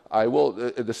anymore. I will.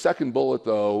 The second bullet,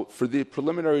 though, for the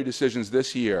preliminary decisions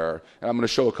this year, and I'm going to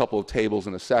show a couple of tables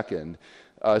in a second,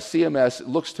 CMS,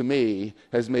 looks to me,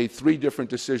 has made 3 different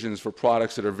decisions for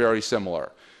products that are very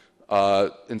similar.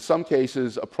 In some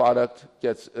cases, a product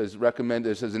is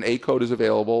recommended, says an A code is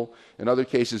available. In other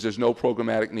cases, there's no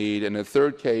programmatic need. In the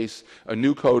third case, a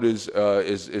new code is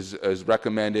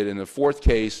recommended. In the fourth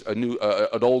case, an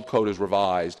old code is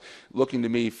revised, looking to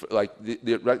me for like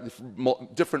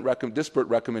disparate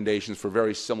recommendations for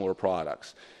very similar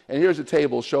products. And here's a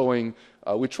table showing,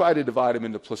 we try to divide them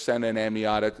into placenta and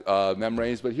amniotic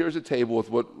membranes, but here's a table with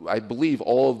what I believe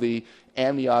all of the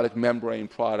amniotic membrane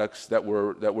products that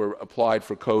were applied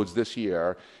for codes this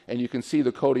year. And you can see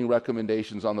the coding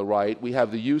recommendations on the right. We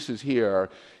have the uses here.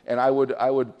 And I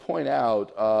would point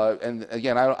out, and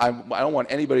again, I don't want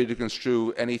anybody to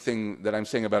construe anything that I'm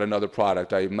saying about another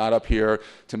product. I am not up here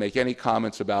to make any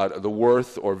comments about the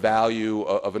worth or value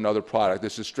of another product.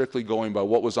 This is strictly going by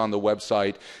what was on the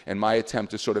website and my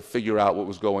attempt to sort of figure out what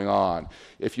was going on.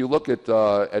 If you look at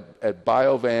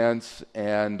Biovance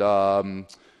and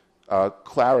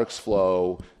Clarix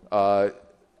Flow,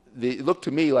 it looked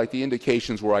to me like the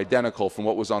indications were identical from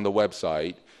what was on the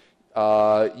website,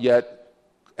 yet.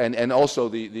 And also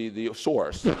the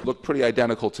source looked pretty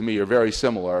identical to me, or very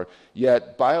similar.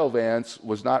 Yet Biovance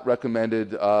was not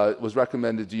recommended. Was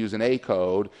recommended to use an A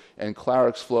code, and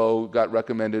Clarix Flow got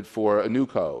recommended for a new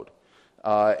code.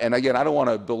 And again, I don't want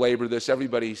to belabor this. I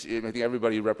think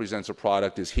everybody who represents a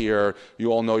product is here.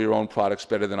 You all know your own products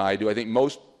better than I do. I think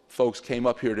most folks came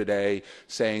up here today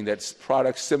saying that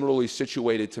products similarly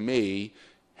situated to me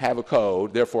have a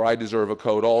code, therefore I deserve a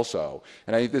code also.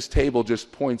 And I think this table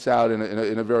just points out in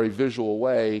a very visual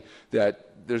way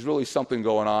that there's really something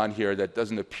going on here that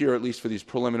doesn't appear, at least for these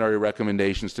preliminary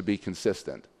recommendations, to be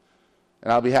consistent.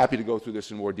 And I'll be happy to go through this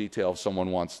in more detail if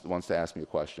someone wants to ask me a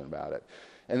question about it.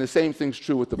 And the same thing's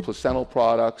true with the placental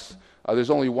products. There's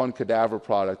only one cadaver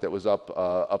product that was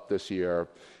up this year.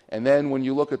 And then when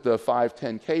you look at the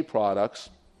 510K products,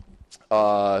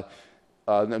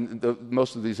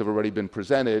 most of these have already been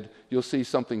presented. You'll see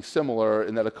something similar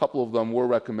in that a couple of them were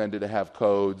recommended to have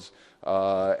codes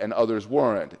and others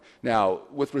weren't. Now,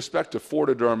 with respect to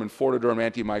Fortiderm and Fortiderm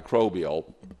antimicrobial,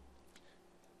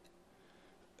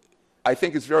 I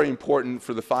think it's very important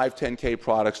for the 510K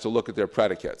products to look at their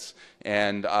predicates.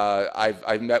 And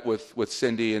I've met with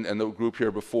Cindy and the group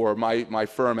here before. My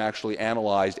firm actually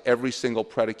analyzed every single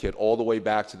predicate all the way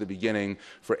back to the beginning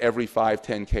for every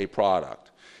 510K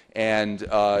product. And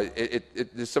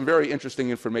there's some very interesting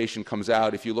information comes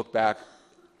out if you look back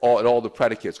at all the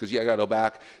predicates, because you got to go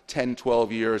back 10,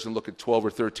 12 years and look at 12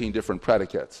 or 13 different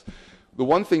predicates. The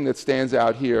one thing that stands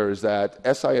out here is that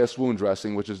SIS wound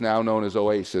dressing, which is now known as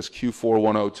Oasis,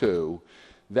 Q4102,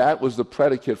 that was the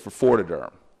predicate for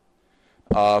Fortiderm.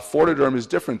 Fortiderm is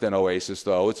different than Oasis,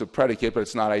 though. It's a predicate, but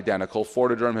it's not identical.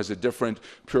 Fortiderm has a different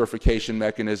purification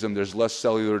mechanism. There's less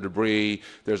cellular debris.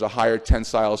 There's a higher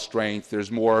tensile strength.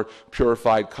 There's more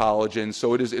purified collagen.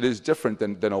 So it is different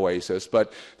than Oasis.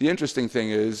 But the interesting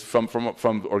thing is, from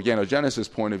organogenesis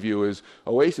point of view, is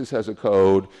Oasis has a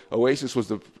code. Oasis was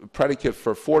the predicate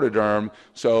for Fortiderm,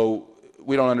 so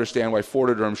we don't understand why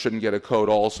Fortiderm shouldn't get a code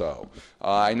also.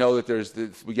 I know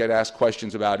that we get asked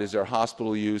questions about, is there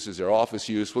hospital use, is there office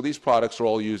use? Well, these products are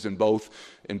all used in both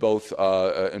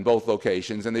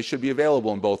locations, and they should be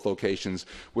available in both locations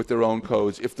with their own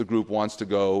codes if the group wants to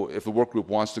go, if the work group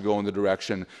wants to go in the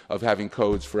direction of having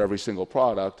codes for every single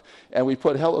product. And we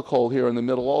put Helicol here in the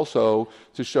middle also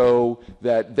to show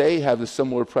that they have the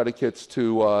similar predicates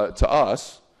to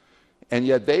us, and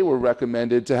yet they were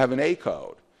recommended to have an A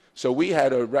code. So we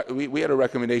had a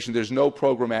recommendation. There's no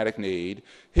programmatic need.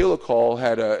 Helicol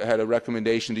had a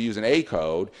recommendation to use an A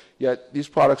code. Yet these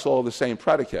products all have the same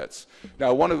predicates.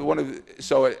 Now,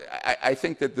 so I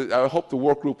think that I hope the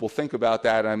work group will think about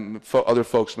that, and other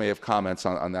folks may have comments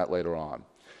on that later on.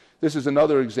 This is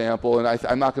another example, and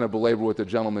I'm not going to belabor what the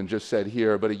gentleman just said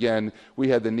here, but again, we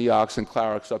had the Neox and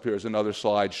Clarix up here as another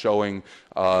slide showing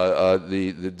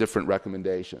the different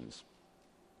recommendations.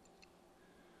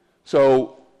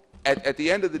 So at the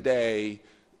end of the day,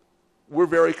 we're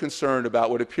very concerned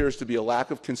about what appears to be a lack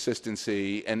of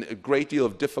consistency and a great deal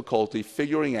of difficulty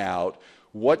figuring out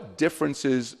what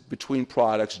differences between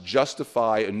products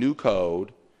justify a new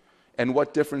code and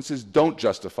what differences don't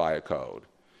justify a code.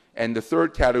 And the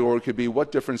third category could be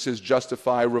what differences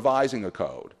justify revising a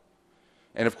code.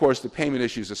 And of course, the payment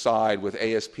issues aside with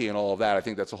ASP and all of that, I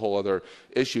think that's a whole other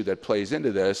issue that plays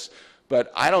into this.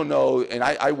 But I don't know, and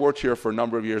I worked here for a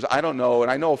number of years, I don't know,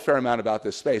 and I know a fair amount about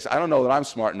this space. I don't know that I'm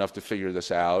smart enough to figure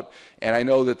this out, and I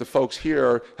know that the folks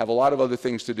here have a lot of other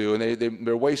things to do, and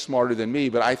they're way smarter than me,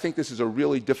 but I think this is a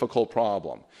really difficult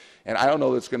problem. And I don't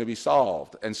know that it's going to be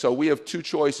solved. And so we have two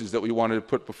choices that we wanted to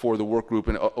put before the work group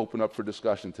and open up for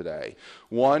discussion today.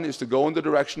 One is to go in the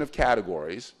direction of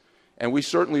categories, and we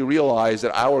certainly realize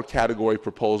that our category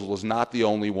proposal is not the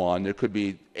only one. There could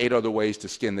be 8 other ways to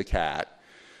skin the cat.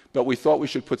 But we thought we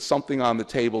should put something on the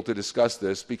table to discuss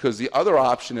this, because the other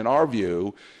option, in our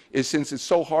view, is, since it's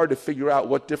so hard to figure out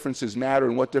what differences matter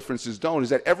and what differences don't, is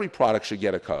that every product should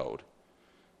get a code.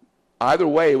 Either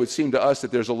way, it would seem to us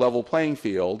that there's a level playing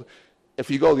field. If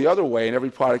you go the other way and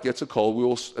every product gets a code, we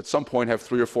will at some point have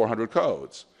 300 or 400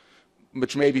 codes,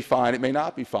 which may be fine, it may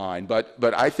not be fine, but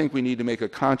I think we need to make a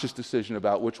conscious decision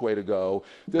about which way to go.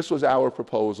 This was our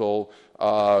proposal.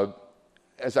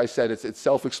 As I said, it's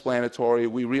self-explanatory.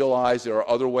 We realize there are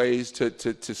other ways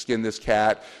to skin this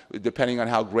cat, depending on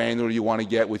how granular you want to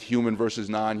get with human versus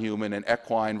non-human, and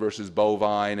equine versus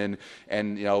bovine, and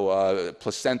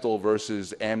placental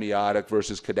versus amniotic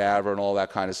versus cadaver, and all that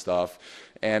kind of stuff.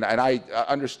 And I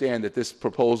understand that this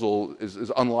proposal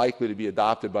is unlikely to be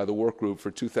adopted by the work group for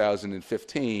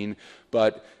 2015,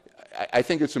 but I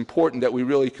think it's important that we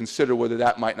really consider whether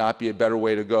that might not be a better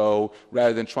way to go,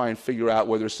 rather than try and figure out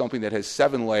whether something that has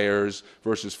 7 layers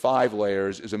versus 5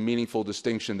 layers is a meaningful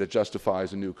distinction that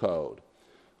justifies a new code.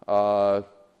 And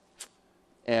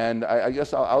I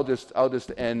guess I'll just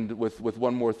end with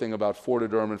one more thing about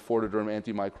Fortiderm and Fortiderm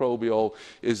antimicrobial,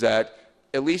 is that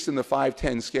at least in the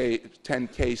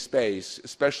 510K space,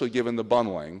 especially given the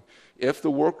bundling, if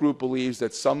the work group believes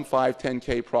that some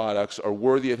 510K products are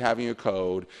worthy of having a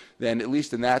code, then at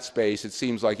least in that space, it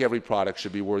seems like every product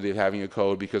should be worthy of having a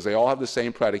code, because they all have the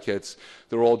same predicates.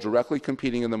 They're all directly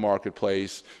competing in the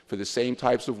marketplace for the same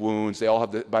types of wounds. They all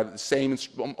have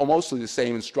mostly the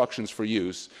same instructions for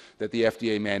use that the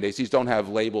FDA mandates. These don't have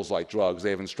labels like drugs.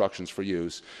 They have instructions for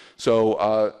use. So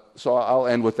I'll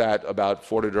end with that about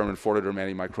Fortiderm and Fortiderm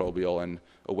antimicrobial, and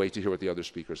await to hear what the other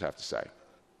speakers have to say.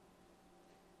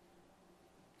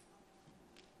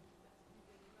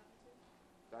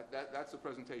 That's the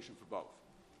presentation for both.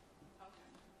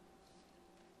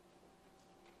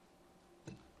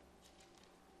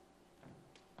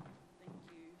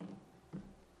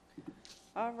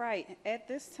 All right. At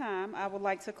this time, I would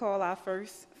like to call our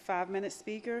first 5-minute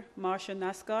speaker, Marsha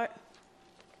Nuscart.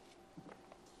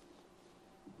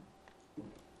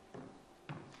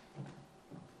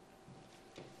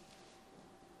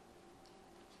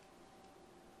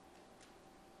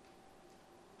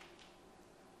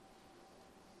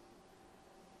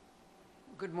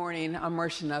 Good morning. I'm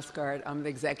Marcia Nussgard. I'm the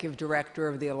Executive Director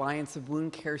of the Alliance of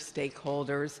Wound Care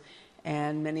Stakeholders.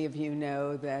 And many of you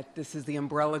know that this is the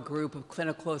umbrella group of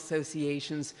clinical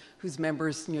associations whose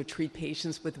members treat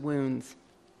patients with wounds.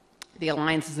 The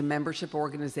Alliance is a membership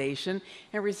organization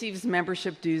and receives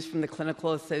membership dues from the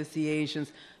clinical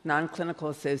associations, non-clinical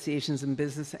associations, and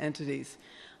business entities.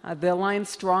 The Alliance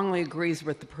strongly agrees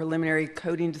with the preliminary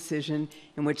coding decision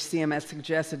in which CMS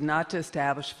suggested not to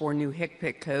establish 4 new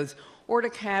HCPCS codes or to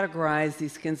categorize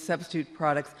these skin substitute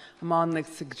products among the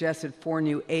suggested 4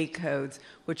 new A codes,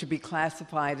 which would be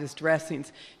classified as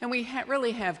dressings. And we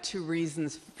really have 2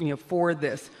 reasons for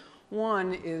this.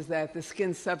 One is that the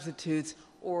skin substitutes,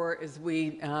 or as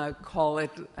we call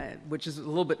it, which is a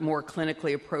little bit more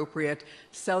clinically appropriate,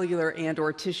 cellular and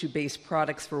or tissue-based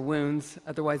products for wounds,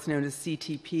 otherwise known as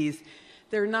CTPs,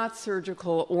 they're not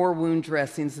surgical or wound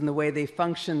dressings in the way they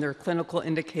function, their clinical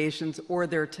indications, or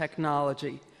their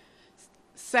technology.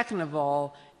 Second of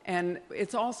all, and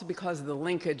it's also because of the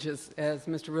linkage, as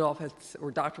Mr. Rudolph or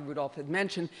Dr. Rudolph had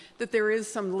mentioned, that there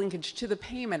is some linkage to the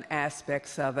payment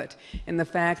aspects of it, and the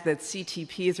fact that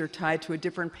CTPs are tied to a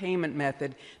different payment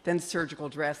method than surgical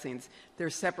dressings. They're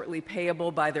separately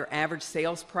payable by their average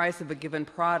sales price of a given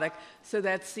product, so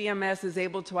that CMS is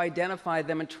able to identify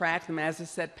them and track them as a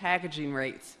set packaging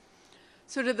rates.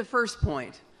 So to the first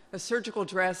point, a surgical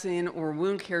dressing or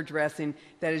wound care dressing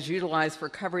that is utilized for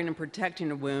covering and protecting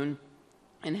a wound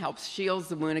and helps shield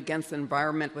the wound against the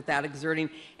environment without exerting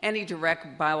any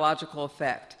direct biological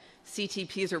effect.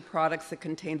 CTPs are products that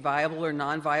contain viable or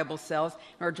non-viable cells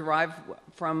and are derived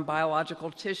from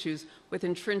biological tissues with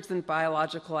intrinsic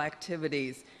biological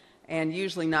activities and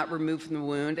usually not removed from the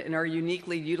wound, and are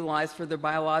uniquely utilized for their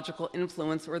biological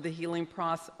influence or the healing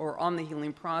process or on the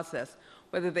healing process,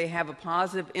 whether they have a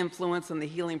positive influence on the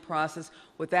healing process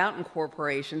without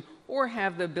incorporation or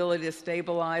have the ability to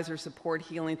stabilize or support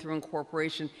healing through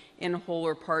incorporation in whole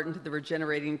or part into the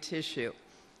regenerating tissue.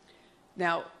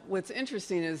 Now, what's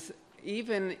interesting is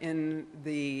even in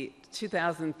the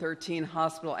 2013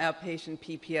 hospital outpatient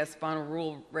PPS final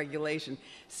rule regulation,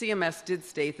 CMS did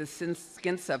state that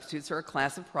skin substitutes are a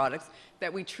class of products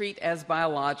that we treat as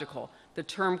biological. The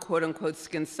term quote-unquote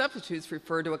skin substitutes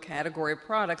refer to a category of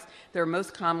products that are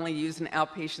most commonly used in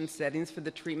outpatient settings for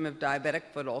the treatment of diabetic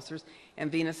foot ulcers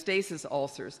and venous stasis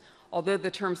ulcers. Although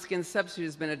the term skin substitute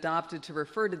has been adopted to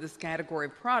refer to this category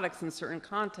of products in certain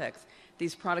contexts,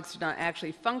 these products do not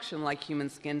actually function like human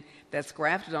skin that's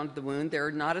grafted onto the wound. They're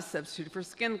not a substitute for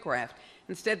skin graft.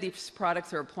 Instead, these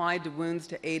products are applied to wounds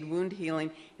to aid wound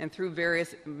healing, and through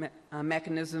various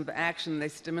mechanisms of action, they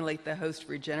stimulate the host to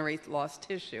regenerate lost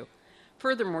tissue.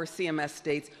 Furthermore, CMS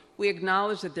states, we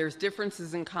acknowledge that there's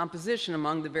differences in composition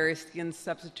among the various skin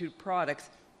substitute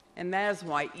products, and that is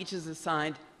why each is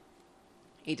assigned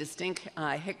a distinct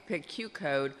HCPCS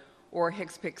code or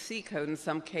HCPCS code in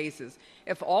some cases.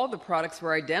 If all the products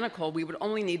were identical, we would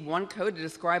only need 1 code to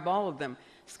describe all of them.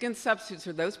 Skin substitutes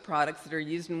are those products that are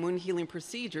used in wound healing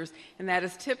procedures, and that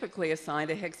is typically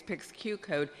assigned a HCPCS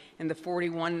code in the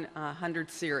 4100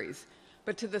 series.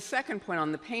 But to the second point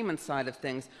on the payment side of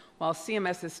things, while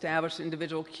CMS established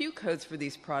individual Q codes for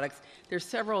these products, there are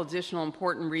several additional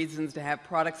important reasons to have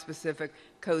product-specific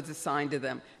codes assigned to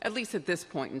them, at least at this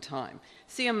point in time.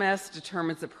 CMS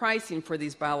determines the pricing for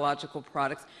these biological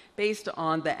products based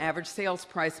on the average sales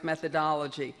price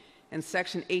methodology. And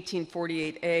Section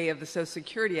 1848A of the Social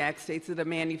Security Act states that a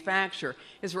manufacturer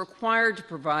is required to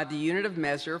provide the unit of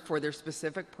measure for their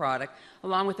specific product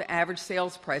along with the average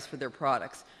sales price for their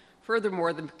products.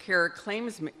 Furthermore, the Care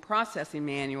Claims Processing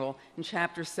Manual in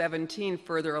Chapter 17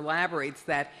 further elaborates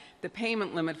that the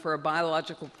payment limit for a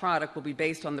biological product will be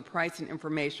based on the pricing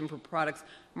information for products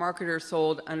marketed or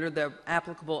sold under the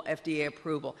applicable FDA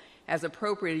approval. As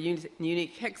appropriate, a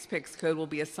unique HCPCS code will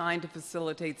be assigned to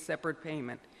facilitate separate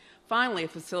payment. Finally, a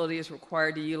facility is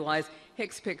required to utilize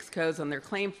HCPCS codes on their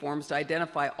claim forms to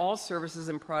identify all services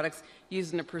and products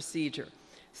used in a procedure.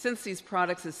 Since these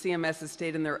products, as CMS has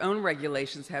stated in their own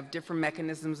regulations, have different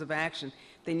mechanisms of action,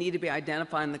 they need to be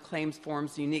identified in the claims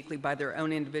forms uniquely by their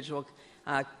own individual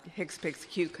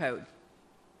HCPCS code.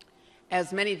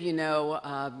 As many of you know,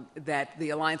 that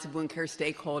the Alliance of Wound Care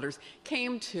Stakeholders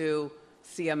came to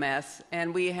CMS,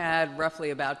 and we had roughly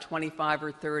about 25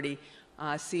 or 30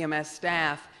 CMS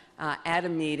staff at a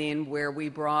meeting where we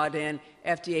brought in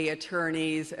FDA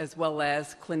attorneys as well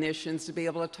as clinicians to be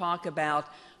able to talk about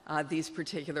these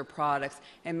particular products,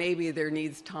 and maybe there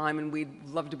needs time, and we'd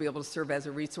love to be able to serve as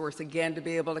a resource again to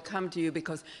be able to come to you,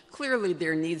 because clearly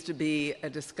there needs to be a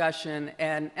discussion,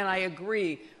 and I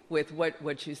agree with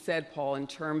what you said, Paul, in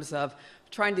terms of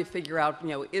trying to figure out,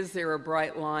 is there a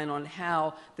bright line on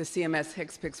how the CMS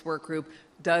HCPCS Workgroup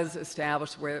does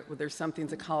establish whether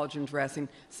something's a collagen dressing,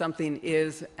 something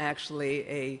is actually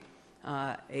a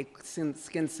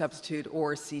skin substitute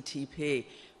or CTP.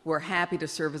 We're happy to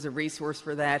serve as a resource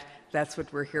for that. That's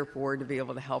what we're here for, to be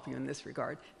able to help you in this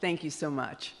regard. Thank you so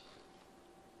much.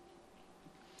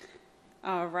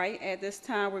 All right, at this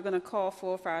time, we're going to call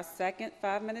for our second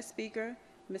 5-minute speaker,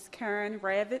 Ms. Karen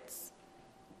Ravitz.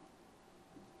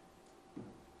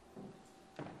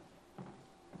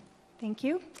 Thank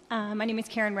you. My name is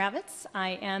Karen Ravitz. I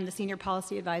am the Senior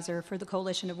Policy Advisor for the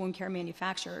Coalition of Wound Care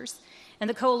Manufacturers. And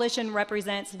the coalition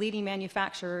represents leading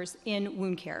manufacturers in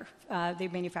wound care. They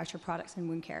manufacture products in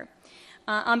wound care.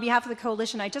 On behalf of the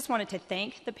coalition, I just wanted to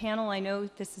thank the panel. I know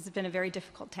this has been a very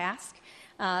difficult task,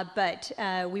 but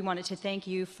we wanted to thank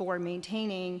you for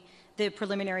maintaining the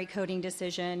preliminary coding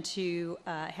decision to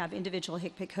have individual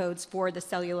HCPCS codes for the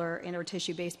cellular and or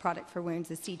tissue-based product for wounds,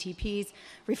 the CTPs,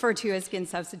 referred to as skin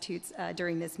substitutes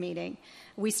during this meeting.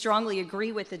 We strongly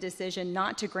agree with the decision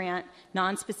not to grant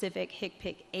non-specific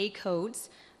HCPCS A codes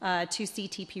to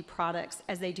CTP products,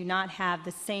 as they do not have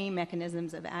the same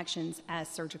mechanisms of actions as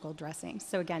surgical dressings.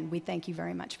 So again, we thank you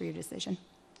very much for your decision.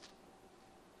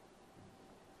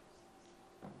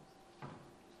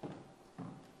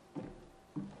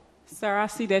 Sir, I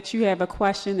see that you have a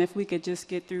question. If we could just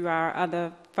get through our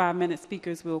other 5-minute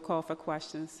speakers, we'll call for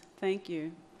questions. Thank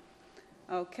you.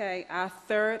 Okay, our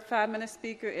third 5-minute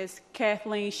speaker is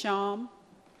Kathleen Shum.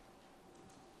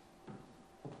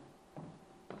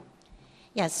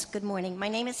 Yes, good morning. My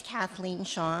name is Kathleen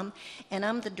Shum, and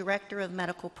I'm the Director of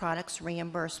Medical Products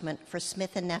Reimbursement for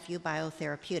Smith & Nephew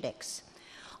Biotherapeutics.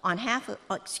 On behalf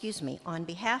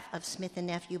of Smith &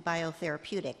 Nephew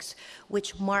Biotherapeutics,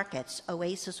 which markets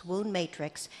Oasis Wound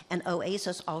Matrix and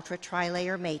Oasis Ultra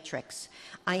Trilayer Matrix,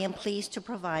 I am pleased to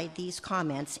provide these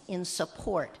comments in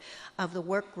support of the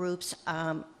work group's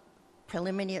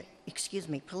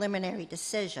preliminary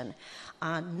decision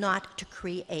not to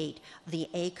create the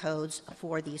A codes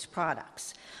for these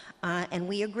products. And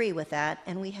we agree with that,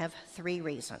 and we have 3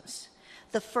 reasons.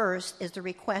 The first is the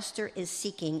requester is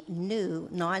seeking new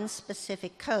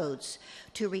non-specific codes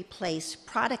to replace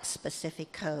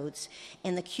product-specific codes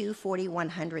in the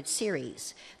Q4100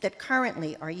 series that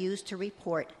currently are used to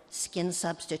report skin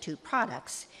substitute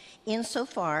products,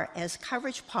 insofar as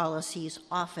coverage policies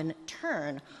often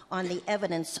turn on the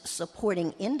evidence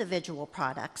supporting individual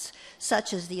products,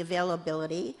 such as the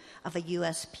availability of a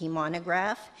USP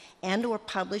monograph and or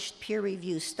published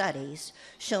peer-reviewed studies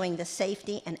showing the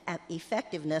safety and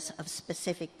effectiveness of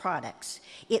specific products.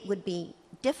 It would be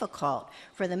difficult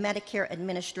for the Medicare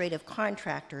administrative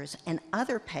contractors and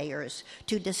other payers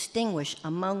to distinguish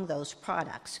among those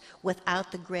products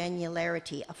without the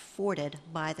granularity afforded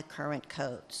by the current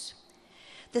codes.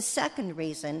 The second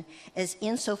reason is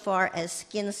insofar as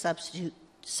skin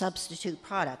substitute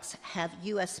products have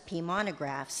USP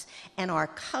monographs and are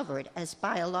covered as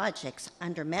biologics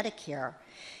under Medicare,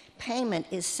 payment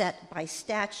is set by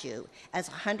statute as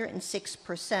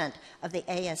 106% of the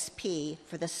ASP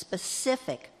for the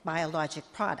specific biologic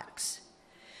products.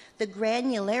 The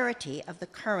granularity of the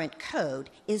current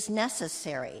code is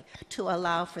necessary to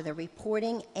allow for the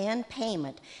reporting and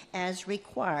payment as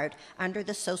required under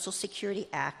the Social Security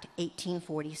Act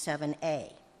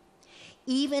 1847A.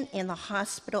 Even in the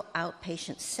hospital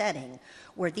outpatient setting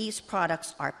where these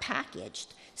products are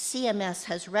packaged, CMS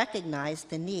has recognized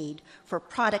the need for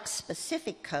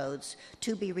product-specific codes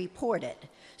to be reported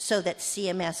so that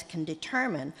CMS can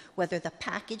determine whether the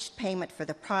packaged payment for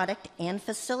the product and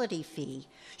facility fee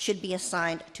should be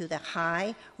assigned to the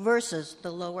high versus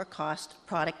the lower cost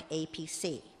product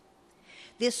APC.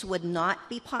 This would not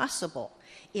be possible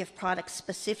if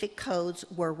product-specific codes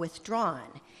were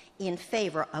withdrawn in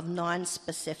favor of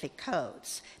non-specific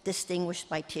codes distinguished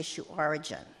by tissue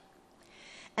origin.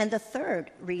 And the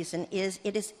third reason is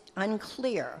it is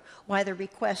unclear why the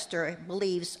requester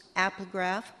believes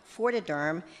Apligraf,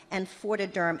 Fortiderm, and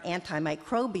Fortiderm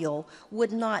antimicrobial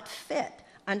would not fit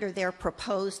under their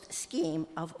proposed scheme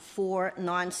of 4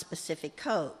 non-specific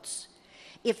codes.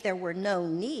 If there were no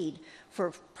need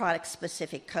for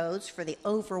product-specific codes for the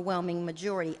overwhelming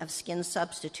majority of skin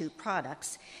substitute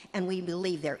products, and we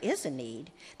believe there is a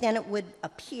need, then it would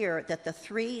appear that the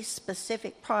 3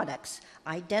 specific products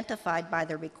identified by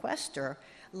the requester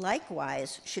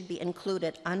likewise should be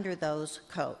included under those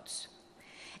codes.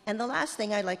 And the last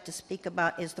thing I'd like to speak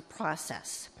about is the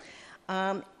process.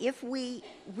 If we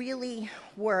really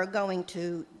were going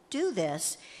to do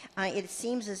this, it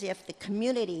seems as if the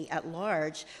community at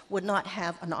large would not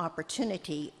have an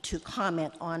opportunity to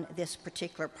comment on this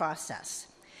particular process.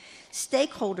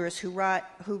 Stakeholders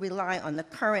who rely on the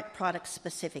current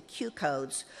product-specific Q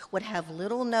codes would have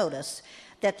little notice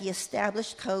that the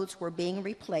established codes were being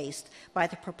replaced by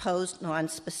the proposed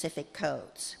non-specific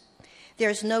codes.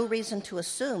 There's no reason to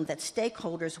assume that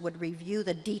stakeholders would review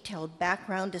the detailed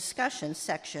background discussion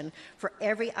section for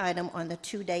every item on the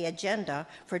two-day agenda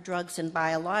for drugs and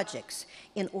biologics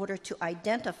in order to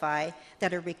identify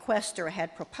that a requester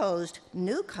had proposed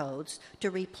new codes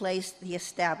to replace the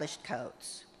established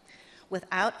codes.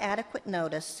 Without adequate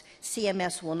notice,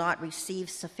 CMS will not receive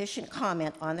sufficient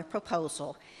comment on the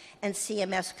proposal, and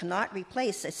CMS cannot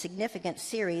replace a significant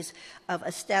series of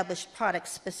established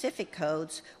product-specific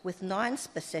codes with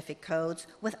non-specific codes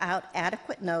without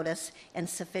adequate notice and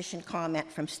sufficient comment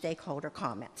from stakeholder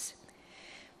comments.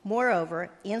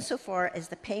 Moreover, insofar as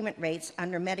the payment rates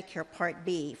under Medicare Part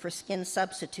B for skin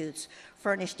substitutes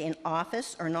furnished in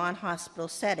office or non-hospital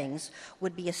settings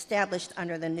would be established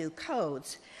under the new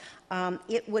codes,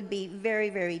 it would be very,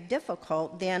 very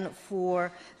difficult then for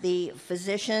the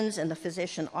physicians and the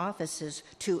physician offices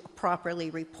to properly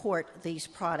report these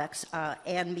products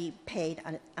and be paid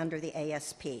under the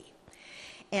ASP.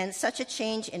 And such a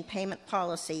change in payment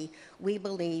policy, we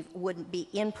believe, would be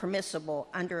impermissible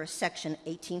under Section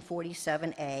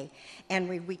 1847A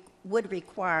and would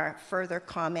require further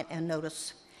comment and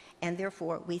notice. And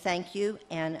therefore, we thank you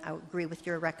and I agree with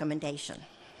your recommendation.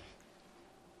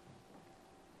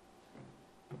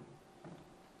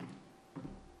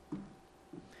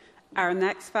 Our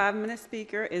next 5-minute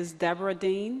speaker is Deborah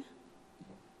Dean.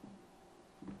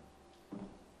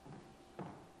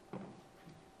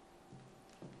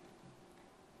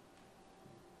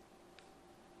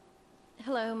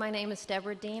 Hello, my name is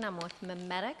Deborah Dean. I'm with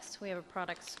MiMedx. We have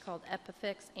products called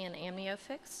Epifix and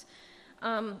Amniofix.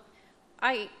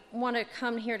 I want to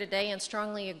come here today and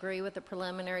strongly agree with the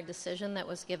preliminary decision that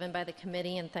was given by the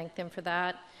committee and thank them for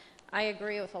that. I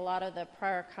agree with a lot of the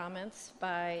prior comments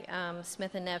by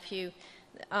Smith and Nephew.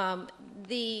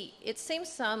 It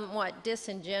seems somewhat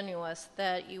disingenuous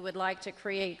that you would like to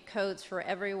create codes for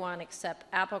everyone except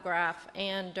Apligraf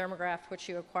and Dermagraph, which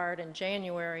you acquired in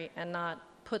January, and not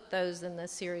put those in the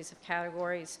series of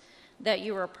categories that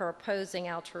you were proposing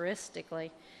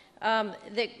altruistically.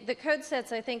 The code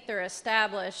sets, I think they're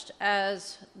established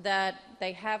as that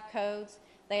they have codes,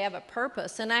 they have a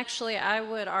purpose, and actually I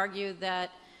would argue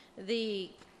that the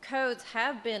codes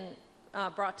have been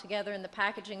brought together in the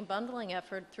packaging bundling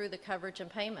effort through the coverage and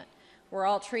payment. We're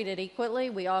all treated equally.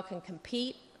 We all can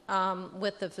compete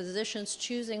with the physicians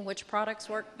choosing which products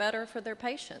work better for their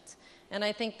patients. And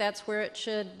I think that's where it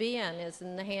should be is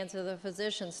in the hands of the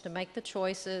physicians to make the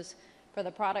choices for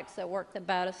the products that work the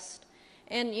best.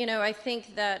 And, you know, I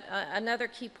think that another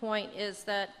key point is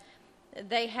that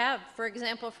they have, for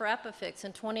example, for Epifix,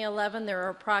 in 2011, there were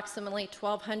approximately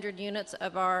 1,200 units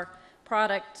of our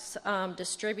products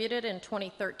distributed. In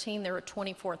 2013, there were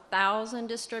 24,000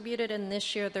 distributed, and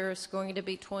this year there's going to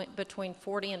be between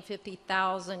 40 and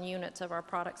 50,000 units of our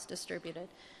products distributed.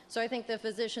 So I think the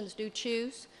physicians do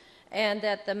choose, and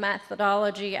that the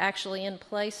methodology actually in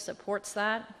place supports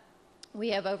that. We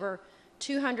have over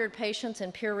 200 patients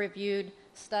in peer-reviewed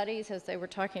studies. As they were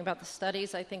talking about the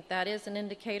studies, I think that is an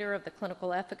indicator of the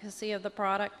clinical efficacy of the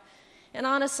product. And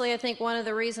honestly, I think one of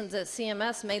the reasons that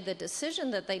CMS made the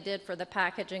decision that they did for the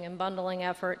packaging and bundling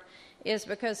effort is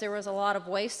because there was a lot of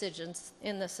wastage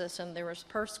in the system. There was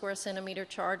per square centimeter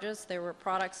charges. There were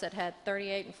products that had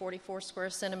 38 and 44 square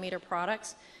centimeter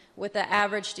products with the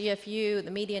average DFU,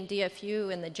 the median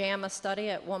DFU in the JAMA study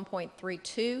at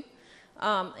 1.32.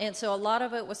 And so a lot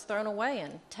of it was thrown away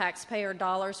and taxpayer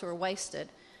dollars were wasted.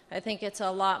 I think it's a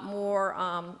lot more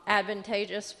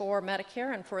advantageous for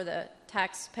Medicare and for the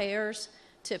taxpayers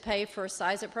to pay for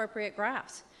size-appropriate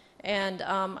grafts. And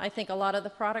I think a lot of the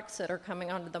products that are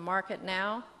coming onto the market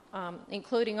now,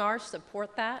 including ours,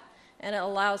 support that. And it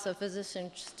allows the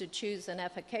physicians to choose an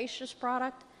efficacious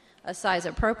product, a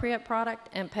size-appropriate product,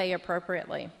 and pay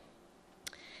appropriately.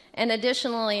 And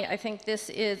additionally, I think this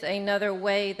is another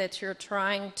way that you're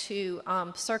trying to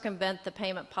circumvent the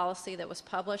payment policy that was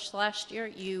published last year.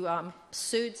 You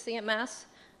sued CMS.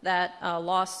 That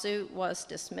lawsuit was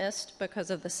dismissed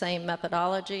because of the same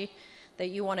methodology, that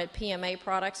you wanted PMA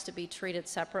products to be treated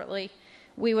separately.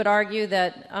 We would argue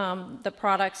that the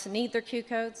products need their Q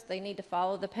codes. They need to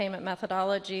follow the payment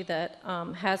methodology that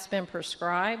has been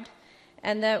prescribed,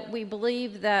 and that we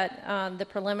believe that the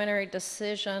preliminary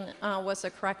decision was a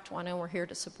correct one, and we're here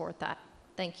to support that.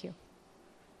 Thank you.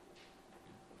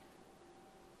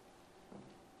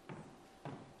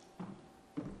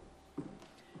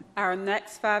 Our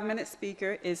next 5-minute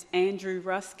speaker is Andrew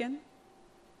Ruskin.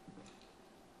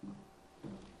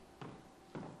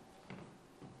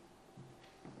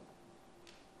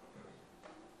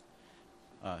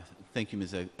 Thank you,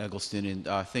 Ms. Eggleston, and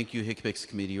thank you, HCPCS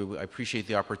Committee. I appreciate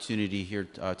the opportunity here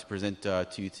to present to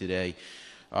you today.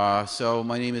 So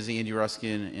my name is Andy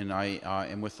Ruskin, and I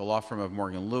am with the law firm of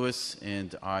Morgan Lewis,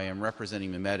 and I am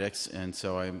representing MiMedx, and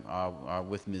so I'm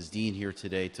with Ms. Dean here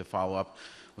today to follow up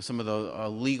with some of the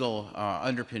legal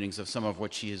underpinnings of some of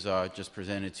what she has just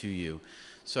presented to you.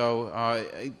 So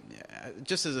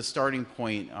just as a starting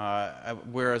point,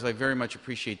 whereas I very much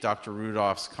appreciate Dr.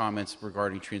 Rudolph's comments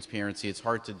regarding transparency, it's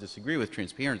hard to disagree with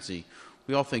transparency.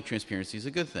 We all think transparency is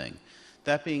a good thing.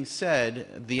 That being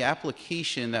said, the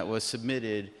application that was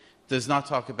submitted does not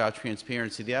talk about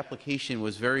transparency. The application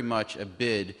was very much a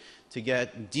bid to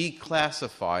get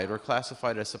declassified or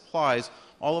classified as supplies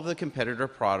all of the competitor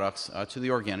products to the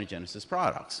Organogenesis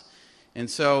products. And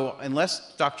so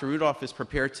unless Dr. Rudolph is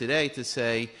prepared today to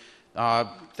say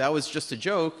that was just a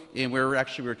joke and we're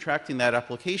actually retracting that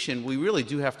application, we really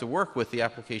do have to work with the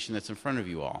application that's in front of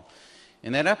you all.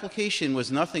 And that application was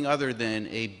nothing other than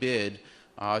a bid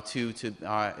to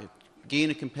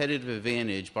gain a competitive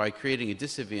advantage by creating a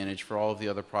disadvantage for all of the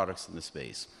other products in the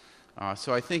space.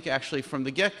 So I think actually from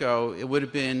the get-go, it would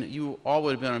have been, you all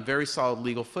would have been on very solid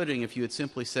legal footing if you had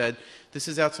simply said, this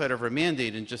is outside of our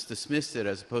mandate and just dismissed it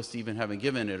as opposed to even having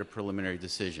given it a preliminary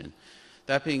decision.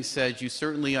 That being said, you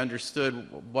certainly understood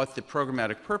what the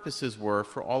programmatic purposes were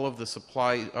for all of the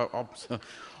supply,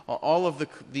 all of the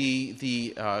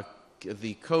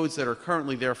codes that are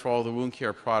currently there for all the wound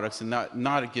care products and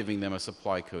not giving them a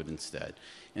supply code instead.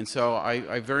 And so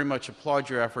I very much applaud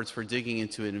your efforts for digging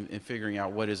into it and figuring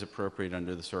out what is appropriate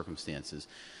under the circumstances.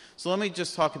 So let me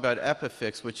just talk about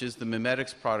Epifix, which is the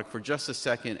MiMedx product, for just a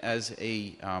second as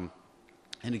an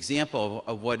example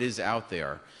of what is out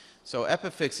there. So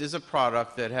Epifix is a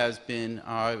product that has been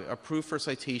approved for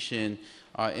citation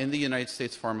in the United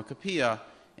States Pharmacopoeia,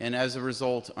 and as a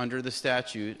result, under the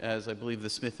statute, as I believe the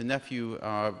Smith and Nephew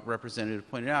representative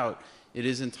pointed out, it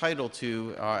is entitled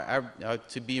to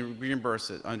be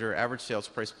reimbursed under average sales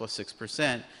price plus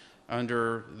 6%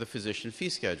 under the physician fee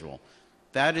schedule.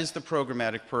 That is the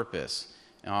programmatic purpose.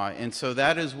 And so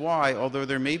that is why, although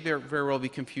there may very well be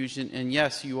confusion, and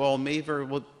yes, you all may very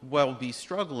well be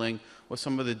struggling with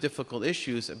some of the difficult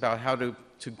issues about how to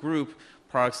group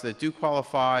products that do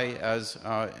qualify as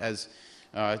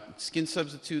skin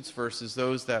substitutes versus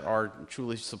those that are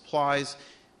truly supplies.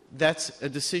 That's a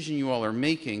decision you all are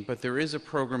making, but there is a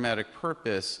programmatic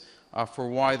purpose for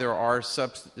why there are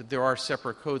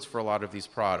separate codes for a lot of these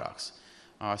products.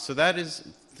 So that is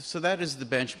the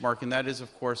benchmark, and that is,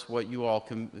 of course, what you all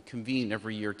convene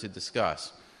every year to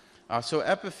discuss. So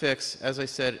Epifix, as I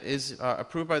said, is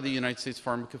approved by the United States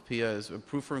Pharmacopoeia, is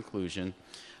approved for inclusion,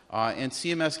 and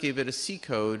CMS gave it a C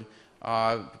code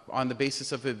on the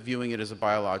basis of it viewing it as a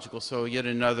biological, so yet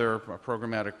another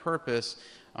programmatic purpose,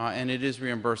 and it is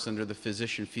reimbursed under the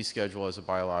physician fee schedule as a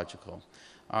biological.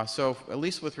 So at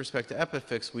least with respect to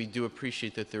Epifix, we do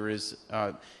appreciate that there is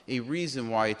a reason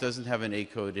why it doesn't have an A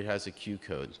code, it has a Q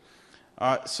code.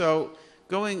 So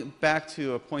going back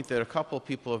to a point that a couple of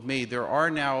people have made, there are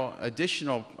now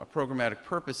additional programmatic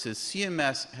purposes.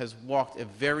 CMS has walked a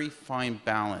very fine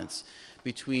balance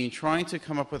between trying to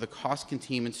come up with a cost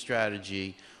containment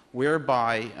strategy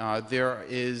whereby there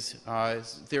is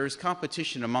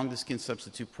competition among the skin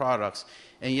substitute products,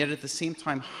 and yet at the same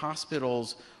time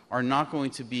hospitals are not going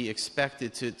to be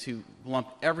expected to lump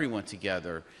everyone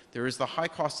together. There is the high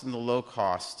cost and the low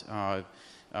cost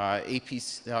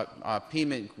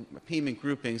payment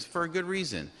groupings for a good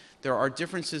reason. There are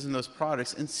differences in those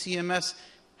products, and CMS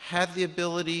had the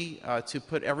ability to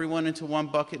put everyone into one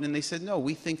bucket, and they said, no,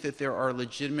 we think that there are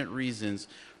legitimate reasons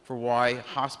for why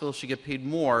hospitals should get paid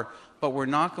more, but we're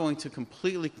not going to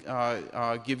completely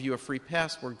give you a free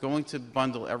pass. We're going to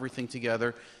bundle everything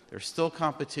together. There's still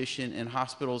competition, and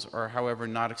hospitals are, however,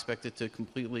 not expected to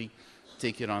completely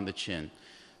take it on the chin.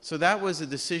 So that was a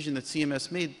decision that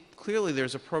CMS made. Clearly,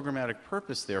 there's a programmatic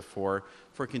purpose, therefore,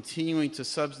 for continuing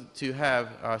to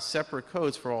have separate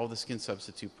codes for all the skin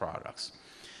substitute products.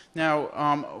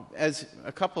 Now, as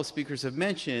a couple of speakers have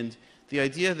mentioned, the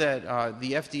idea that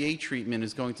the FDA treatment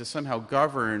is going to somehow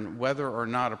govern whether or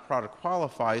not a product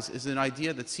qualifies is an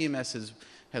idea that CMS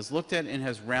has looked at and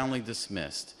has roundly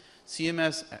dismissed.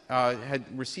 CMS had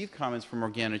received comments from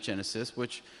Organogenesis,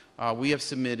 which we have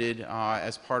submitted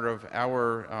as part of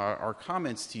our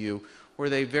comments to you, where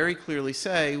they very clearly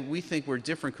say, we think we're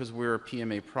different because we're a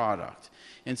PMA product.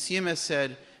 And CMS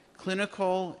said,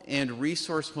 clinical and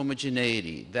resource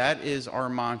homogeneity, that is our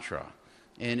mantra.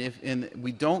 and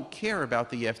we don't care about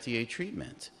the FDA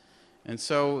treatment. And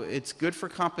so it's good for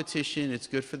competition, it's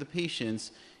good for the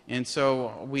patients, and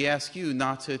so we ask you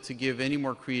not to give any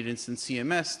more credence than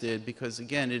CMS did, because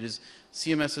again, it is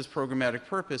CMS's programmatic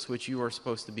purpose, which you are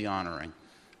supposed to be honoring.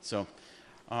 So,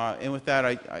 and with that,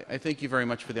 I thank you very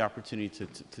much for the opportunity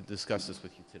to discuss this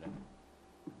with you today.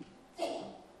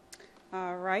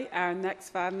 All right, our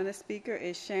next 5-minute speaker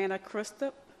is Shanna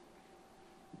Christop.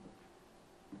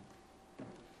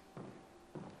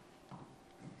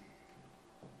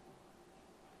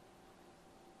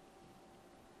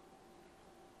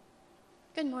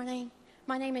 Good morning.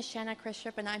 My name is Shanna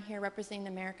Christop, and I'm here representing the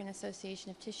American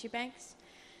Association of Tissue Banks.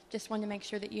 Just wanted to make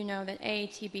sure that you know that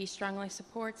AATB strongly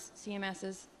supports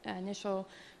CMS's initial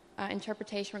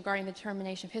interpretation regarding the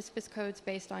determination of HCPCS codes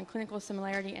based on clinical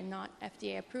similarity and not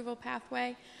FDA approval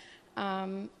pathway.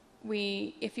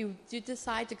 If you do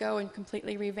decide to go and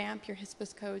completely revamp your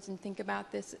HCPCS codes and think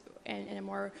about this in a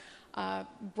more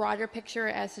broader picture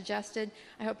as suggested,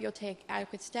 I hope you'll take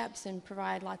adequate steps and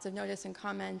provide lots of notice and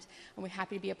comment, and we're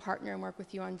happy to be a partner and work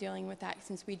with you on dealing with that,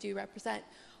 since we do represent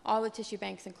all the tissue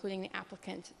banks, including the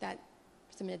applicant that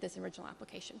submitted this original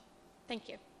application. Thank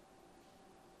you.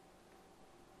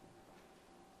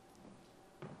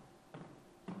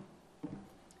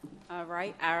 All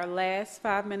right, our last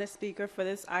 5-minute speaker for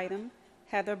this item,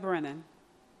 Heather Brennan.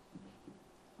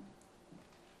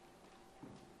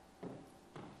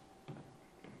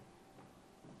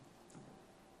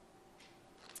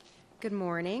 Good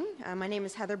morning. My name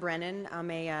is Heather Brennan.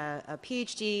 I'm a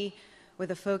PhD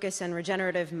with a focus in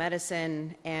regenerative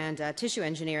medicine and tissue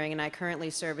engineering, and I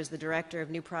currently serve as the Director of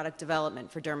New Product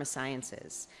Development for Derma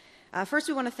Sciences. First,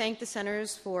 we want to thank the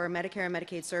Centers for Medicare and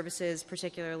Medicaid Services,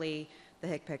 particularly the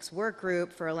HCPCS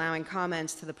Workgroup, for allowing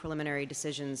comments to the preliminary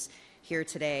decisions here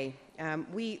today.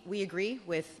 We agree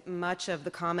with much of the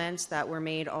comments that were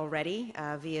made already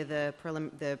via the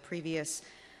previous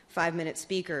 5-minute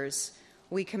speakers.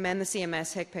 We commend the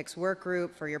CMS HCPCS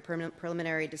Workgroup for your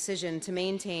preliminary decision to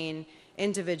maintain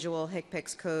individual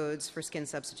HCPCS codes for skin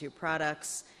substitute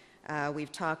products.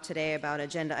 We've talked today about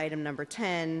agenda item number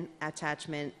 10,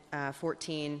 attachment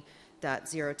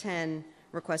 14.010,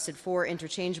 requested 4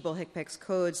 interchangeable HCPCS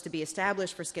codes to be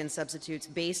established for skin substitutes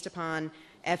based upon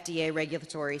FDA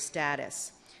regulatory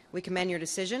status. We commend your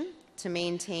decision to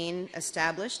maintain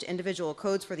established individual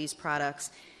codes for these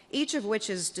products, each of which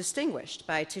is distinguished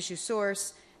by tissue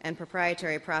source and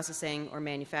proprietary processing or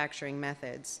manufacturing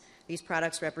methods. These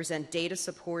products represent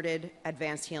data-supported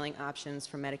advanced healing options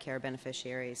for Medicare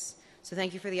beneficiaries. So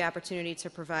thank you for the opportunity to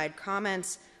provide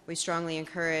comments. We strongly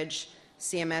encourage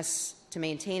CMS to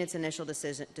maintain its initial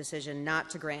decision not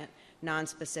to grant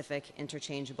non-specific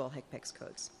interchangeable HCPCS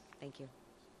codes. Thank you.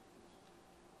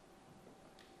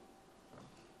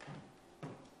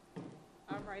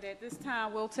 All right, at this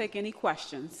time, we'll take any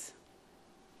questions.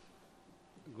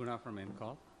 Guna from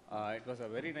INCOL. It was a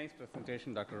very nice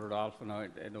presentation, Dr. Rudolph.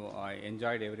 I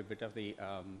enjoyed every bit of the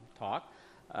talk.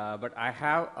 But I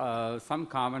have some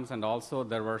comments, and also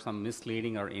there were some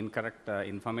misleading or incorrect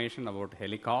information about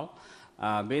Helicol.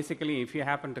 Basically, if you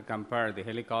happen to compare, the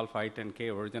Helicol 510K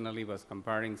originally was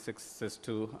comparing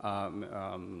 6:2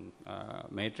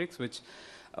 matrix, which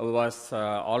was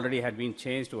already had been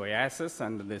changed to IASIS,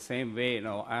 and the same way,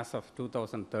 as of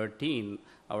 2013,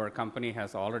 our company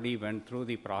has already went through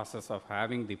the process of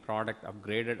having the product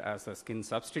upgraded as a skin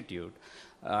substitute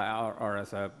or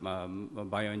as a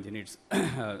bioengineered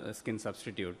skin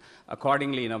substitute.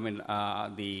 Accordingly,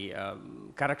 the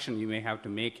correction you may have to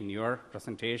make in your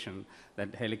presentation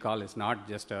that Helicol is not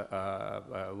just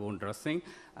a wound dressing,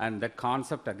 and that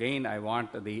concept again I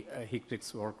want the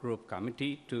HCPCS Workgroup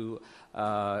committee to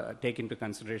take into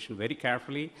consideration very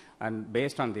carefully, and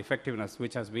based on the effectiveness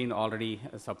which has been already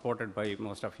supported by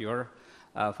most of your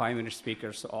 5-minute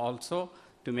speakers also,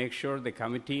 to make sure the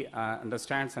committee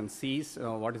understands and sees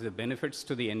what is the benefits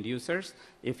to the end users.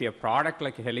 If a product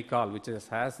like Helicol, which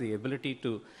has the ability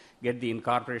to get the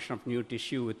incorporation of new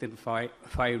tissue within 5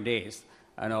 days,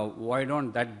 why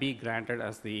don't that be granted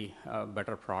as the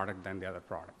better product than the other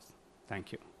products?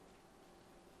 Thank you.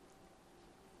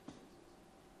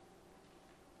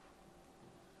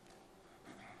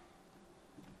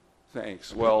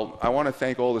 Thanks. Well, I want to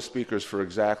thank all the speakers for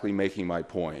exactly making my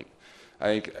point. I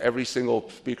think every single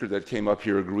speaker that came up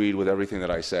here agreed with everything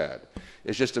that I said.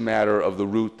 It's just a matter of the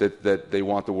route that they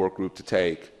want the work group to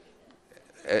take.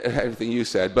 Everything you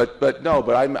said. But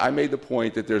I made the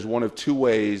point that there's one of 2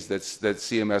 ways that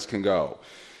CMS can go.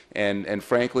 And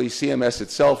frankly, CMS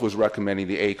itself was recommending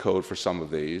the A code for some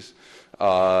of these.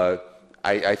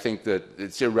 I think that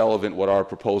it's irrelevant what our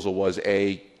proposal was,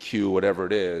 A, Q, whatever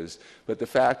it is. But the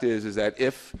fact is that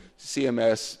if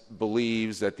CMS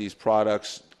believes that these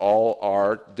products all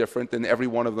are different, then every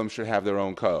one of them should have their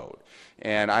own code.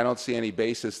 And I don't see any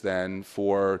basis then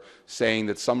for saying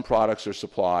that some products are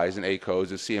supplies and A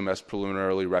codes, as CMS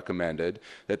preliminarily recommended,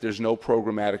 that there's no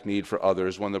programmatic need for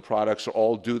others when the products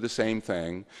all do the same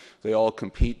thing. They all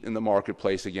compete in the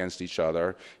marketplace against each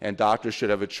other, and doctors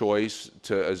should have a choice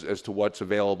as to what's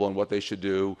available and what they should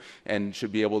do, and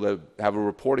should be able to have a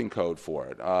reporting code for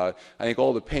it. I think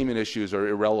all the payment issues are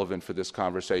irrelevant for this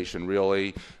conversation,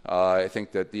 really. I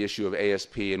think that the issue of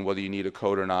ASP and whether you need a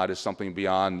code or not is something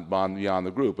beyond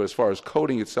the group. But as far as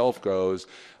coding itself goes,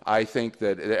 I think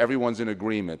that everyone's in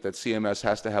agreement that CMS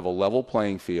has to have a level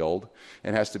playing field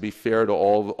and has to be fair to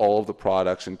all of the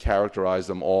products and characterize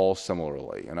them all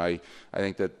similarly. And I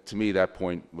think that, to me, that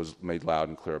point was made loud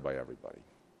and clear by everybody.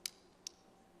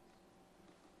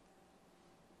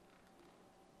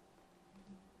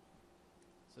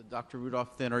 So, Dr.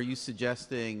 Rudolph, then, are you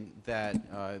suggesting that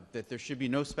that there should be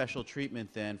no special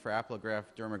treatment then for Apligraf,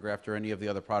 Dermagraft, or any of the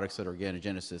other products that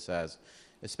Organogenesis has,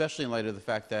 especially in light of the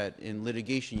fact that in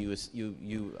litigation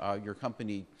your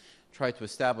company tried to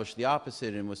establish the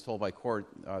opposite and was told by court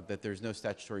that there's no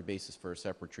statutory basis for a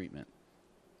separate treatment?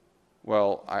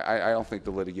 Well, I don't think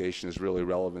the litigation is really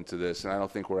relevant to this, and I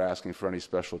don't think we're asking for any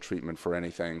special treatment for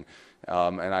anything.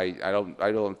 And I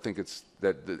don't think it's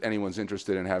that anyone's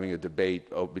interested in having a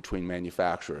debate between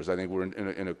manufacturers. I think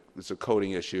it's a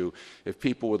coding issue. If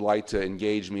people would like to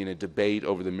engage me in a debate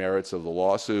over the merits of the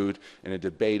lawsuit and a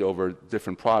debate over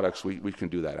different products, we can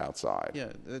do that outside.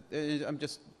 Yeah,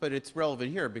 but it's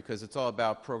relevant here because it's all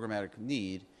about programmatic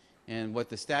need, and what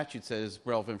the statute says is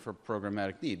relevant for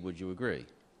programmatic need. Would you agree?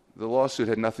 The lawsuit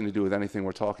had nothing to do with anything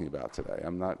we're talking about today.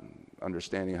 I'm not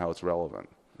understanding how it's relevant.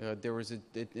 There was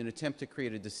an attempt to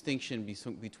create a distinction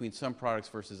between some products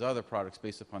versus other products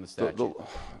based upon the statute.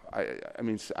 I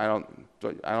mean, I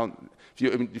don't.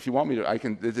 If you want me to, I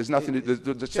can. There's nothing.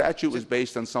 The statute was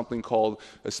based on something called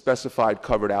a specified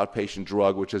covered outpatient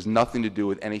drug, which has nothing to do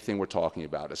with anything we're talking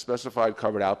about. A specified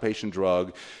covered outpatient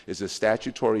drug is a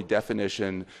statutory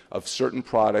definition of certain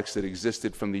products that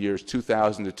existed from the years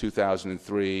 2000 to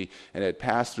 2003 and had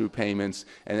passed through payments,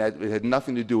 and that it had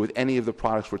nothing to do with any of the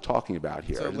products we're talking about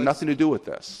here. It has nothing to do with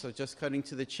this. So just cutting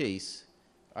to the chase,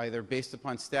 either based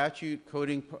upon statute,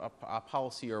 coding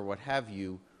policy, or what have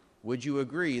you, would you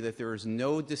agree that there is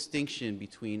no distinction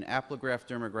between Apligraf,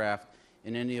 Dermagraft,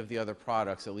 and any of the other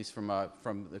products, at least from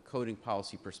the coding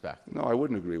policy perspective? No, I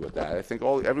wouldn't agree with that. I think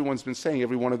everyone's been saying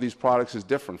every one of these products is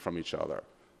different from each other.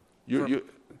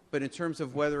 But in terms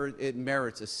of whether it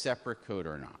merits a separate code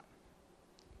or not?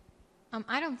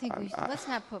 I don't think let's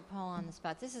not put Paul on the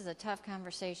spot. This is a tough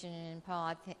conversation, and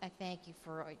Paul, I thank you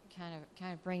for kind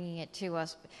of bringing it to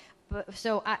us. But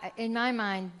so, in my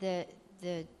mind,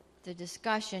 the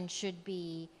discussion should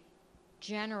be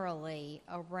generally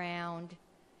around: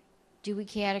 do we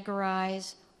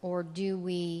categorize or do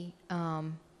we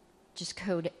just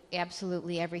code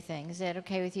absolutely everything? Is that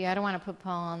okay with you? I don't want to put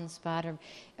Paul on the spot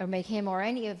or make him or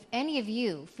any of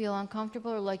you feel uncomfortable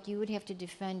or like you would have to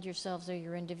defend yourselves or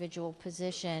your individual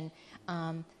position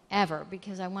ever,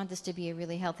 because I want this to be a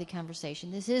really healthy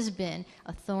conversation. This has been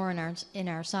a thorn in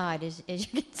our side, as you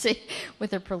can see,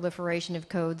 with the proliferation of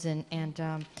codes, and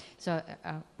so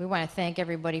we want to thank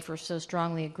everybody for so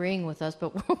strongly agreeing with us,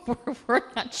 but we're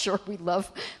not sure we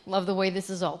love the way this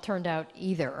has all turned out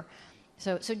either.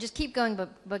 So just keep going,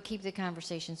 but keep the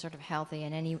conversation sort of healthy,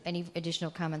 and any additional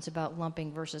comments about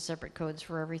lumping versus separate codes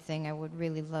for everything, I would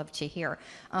really love to hear.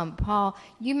 Paul,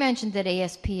 you mentioned that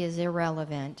ASP is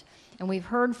irrelevant, and we've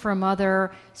heard from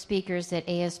other speakers that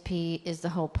ASP is the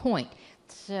whole point.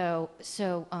 So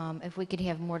if we could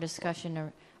have more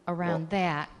discussion around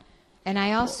that. And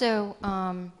I also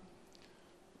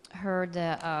heard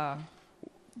that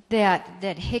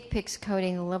HCPCS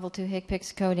coding, the level 2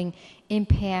 HCPCS coding,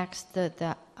 impacts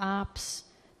the OPS,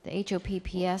 the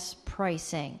HOPPS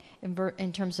pricing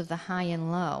in terms of the high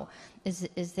and low. Is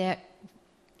that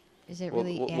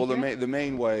really accurate? Well, the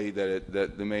main way that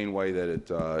it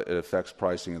affects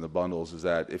pricing in the bundles is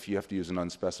that if you have to use an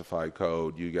unspecified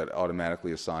code, you get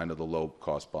automatically assigned to the low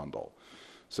cost bundle.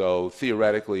 So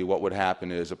theoretically, what would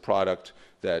happen is a product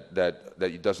that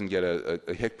doesn't get a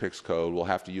HCPCS code will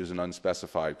have to use an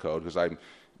unspecified code, because I'm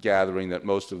gathering that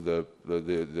most of the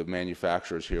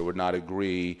manufacturers here would not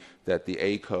agree that the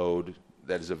A code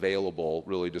that is available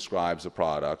really describes the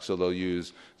product, so they'll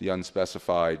use the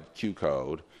unspecified Q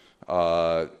code,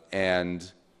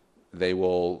 and they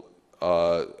will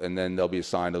and then they'll be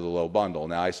assigned to the low bundle.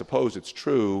 Now, I suppose it's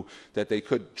true that they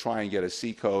could try and get a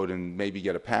C code and maybe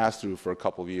get a pass-through for a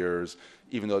couple of years,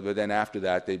 even though but then after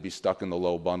that they'd be stuck in the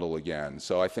low bundle again.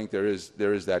 So I think there is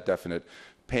that definite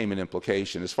payment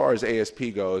implication. As far as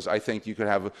ASP goes, I think you could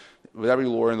have, every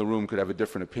lawyer in the room could have a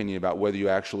different opinion about whether you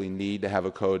actually need to have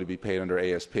a code to be paid under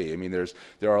ASP. I mean,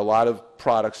 there are a lot of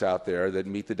products out there that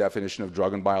meet the definition of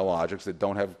drug and biologics that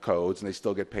don't have codes and they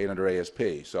still get paid under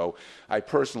ASP. So I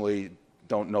personally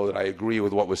don't know that I agree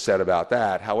with what was said about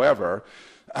that. However,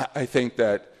 I think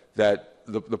that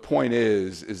the point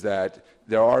is that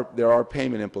there are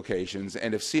payment implications,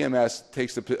 and if CMS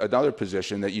takes another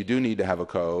position that you do need to have a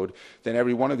code, then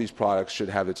every one of these products should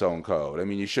have its own code. I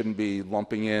mean, you shouldn't be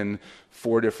lumping in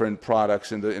 4 different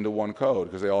products into one code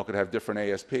because they all could have different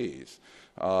ASPs.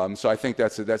 So I think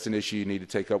that's an issue you need to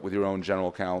take up with your own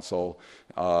general counsel,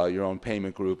 your own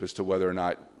payment group, as to whether or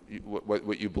not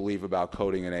what you believe about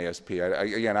coding and ASP.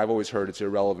 Again, I've always heard it's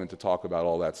irrelevant to talk about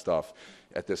all that stuff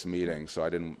at this meeting, so I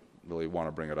didn't really want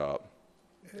to bring it up,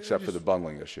 except for the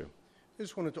bundling issue. I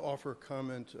just wanted to offer a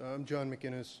comment. I'm John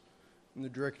McInnes. I'm the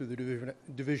director of the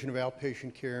Division of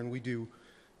Outpatient Care, and we do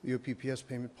the OPPS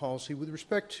payment policy. With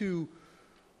respect to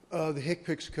the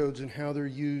HCPCS codes and how they're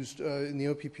used in the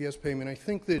OPPS payment, I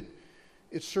think that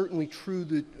it's certainly true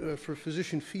that for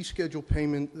physician fee schedule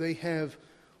payment, they have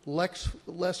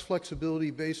less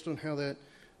flexibility based on how that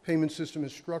payment system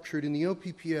is structured. In the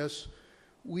OPPS,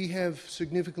 we have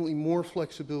significantly more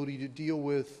flexibility to deal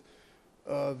with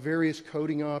various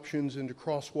coding options and to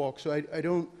crosswalk. So I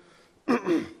don't,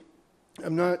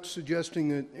 I'm not suggesting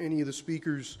that any of the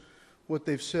speakers, what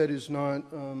they've said is not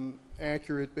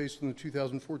accurate based on the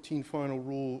 2014 final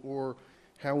rule or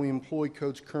how we employ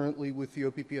codes currently with the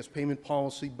OPPS payment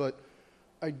policy, but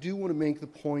I do want to make the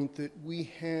point that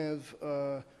we have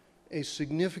a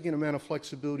significant amount of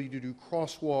flexibility to do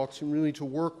crosswalks and really to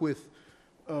work with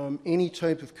any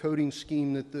type of coding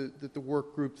scheme that the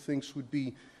work group thinks would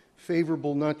be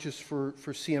favorable, not just for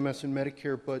CMS and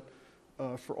Medicare, but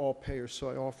for all payers. So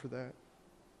I offer that.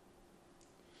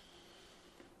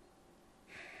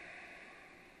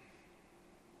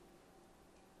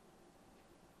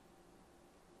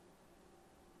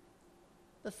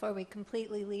 Before we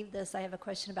completely leave this, I have a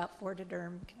question about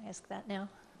Fortiderm. Can I ask that now?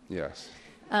 Yes.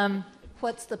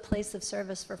 What's the place of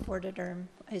service for Fortiderm?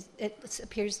 It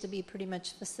appears to be pretty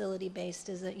much facility-based.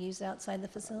 Is it used outside the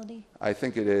facility? I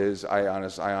think it is. I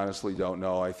honestly don't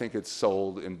know. I think it's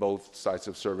sold in both sites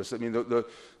of service. I mean, the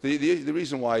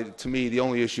reason why, to me, the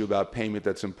only issue about payment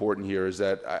that's important here is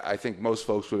that I think most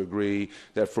folks would agree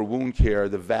that for wound care,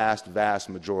 the vast, vast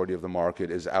majority of the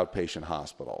market is outpatient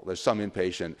hospital. There's some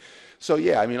inpatient. So,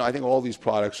 yeah, I mean, I think all these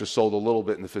products are sold a little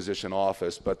bit in the physician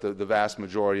office, but the vast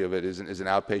majority of it is an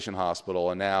outpatient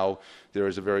hospital, and now there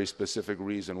is a very specific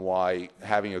reason why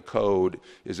having a code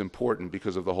is important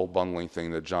because of the whole bundling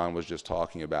thing that John was just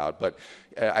talking about. But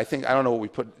I don't know what we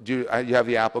put. Do you have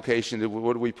the application?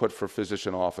 What do we put for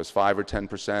physician office? 5 or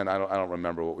 10%? I don't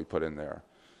remember what we put in there.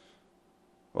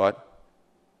 What?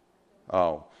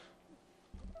 Oh.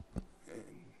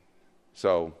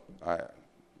 So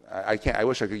I can't. I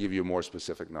wish I could give you a more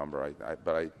specific number,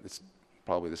 but it's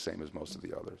probably the same as most of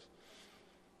the others.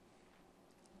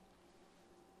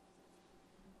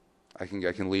 I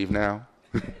can leave now.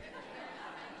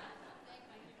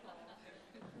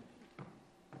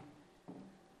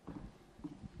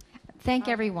 Thank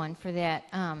everyone for that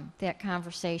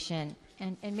conversation,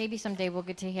 and maybe someday we'll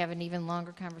get to have an even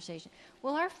longer conversation.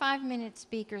 Will our 5-minute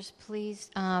speakers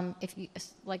please, if you,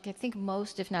 like I think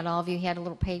most, if not all of you, had a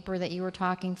little paper that you were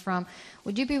talking from,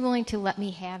 would you be willing to let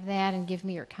me have that and give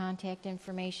me your contact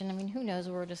information? I mean, who knows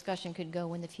where a discussion could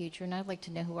go in the future, and I'd like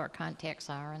to know who our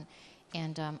contacts are,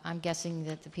 and I'm guessing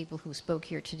that the people who spoke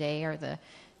here today are the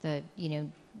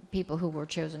people who were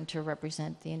chosen to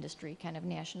represent the industry kind of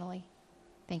nationally.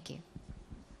 Thank you.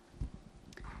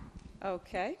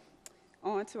 Okay.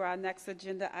 On to our next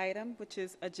agenda item, which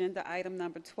is agenda item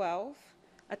number 12,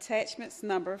 attachments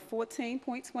number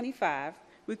 14.25,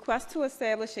 request to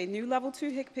establish a new level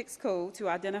 2 HCPCS code to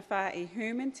identify a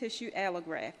human tissue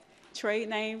allograft, trade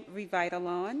name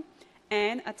Revitalawn,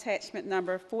 and attachment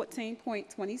number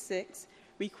 14.26,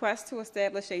 request to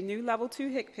establish a new level 2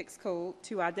 HCPCS code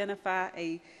to identify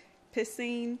a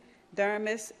piscine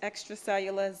dermis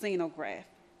extracellular xenograft,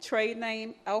 trade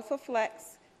name Alpha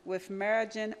Flex with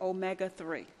Meragen Omega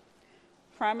 3.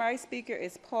 Primary speaker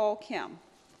is Paul Kim.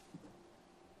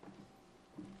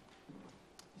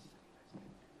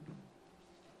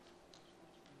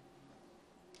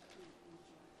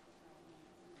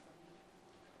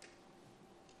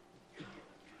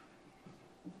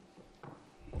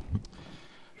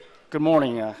 Good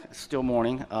morning. It's still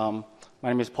morning. My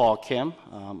name is Paul Kim.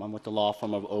 I'm with the law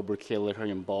firm of Oberkill here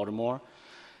in Baltimore.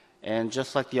 And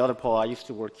just like the other Paul, I used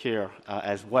to work here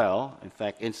as well. In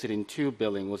fact, Incident 2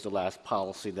 billing was the last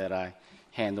policy that I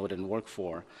handled and worked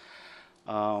for.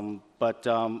 But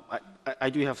I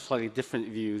do have slightly different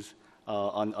views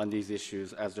on these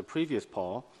issues as the previous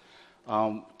Paul.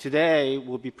 Today,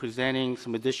 we'll be presenting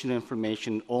some additional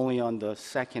information only on the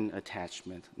second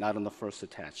attachment, not on the first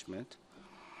attachment.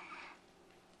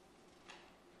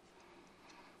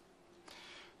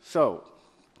 So,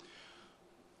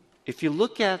 if you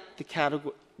look at the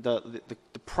category, the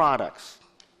products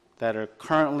that are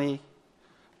currently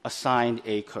assigned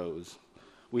A codes,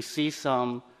 we see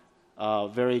some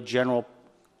very general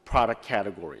product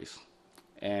categories.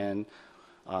 And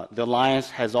the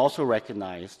Alliance has also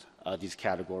recognized these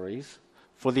categories.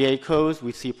 For the A codes,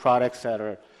 we see products that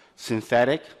are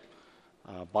synthetic,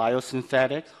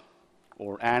 biosynthetic,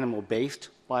 or animal-based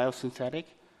biosynthetic.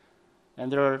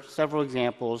 And there are several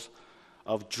examples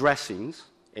of dressings,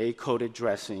 A-coded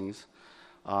dressings,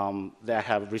 that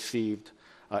have received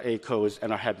A codes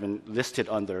and have been listed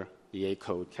under the A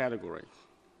code category.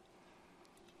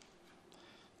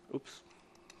 Oops.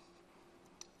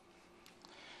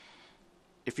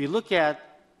 If you look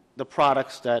at the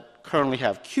products that currently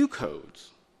have Q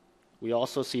codes, we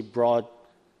also see broad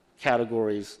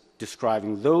categories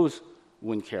describing those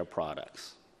wound care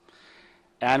products.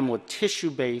 Animal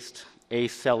tissue-based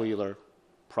acellular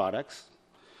products,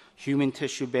 human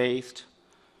tissue-based,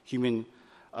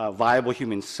 viable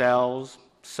human cells,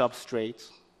 substrates,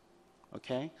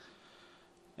 okay?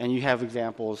 And you have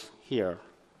examples here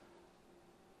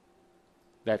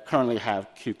that currently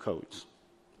have Q codes,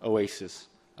 Oasis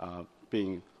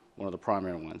being one of the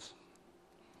primary ones.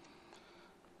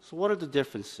 So what are the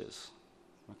differences,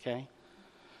 okay?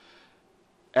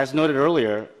 As noted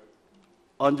earlier,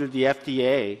 under the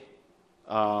FDA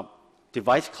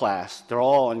device class, they're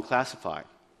all unclassified,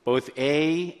 both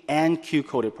A and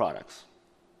Q-coded products,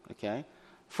 okay?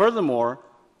 Furthermore,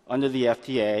 under the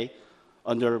FDA,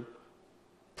 under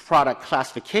product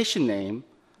classification name,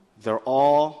 they're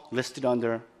all listed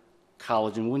under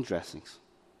collagen wound dressings,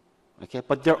 okay?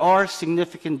 But there are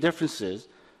significant differences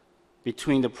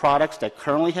between the products that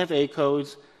currently have A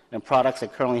codes and products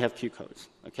that currently have Q codes,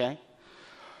 okay?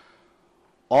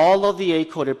 All of the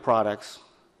A-coded products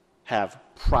have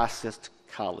processed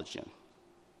collagen,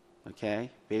 okay?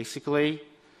 Basically,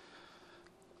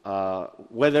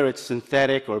 whether it's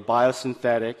synthetic or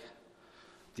biosynthetic,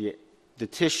 the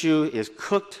tissue is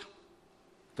cooked,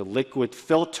 the liquid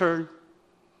filtered,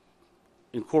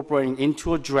 incorporating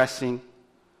into a dressing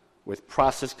with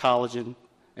processed collagen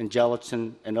and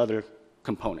gelatin and other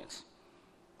components,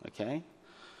 okay?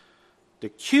 The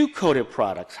Q-coated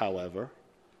products, however,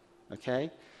 okay,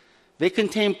 they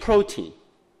contain protein,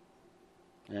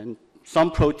 and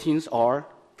some proteins are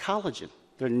collagen.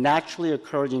 They're naturally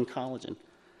occurring collagen.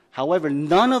 However,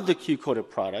 none of the Q-coated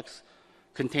products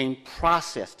contain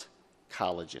processed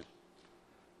collagen,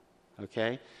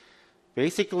 okay?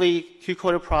 Basically,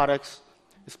 Q-coated products,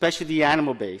 especially the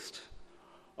animal-based,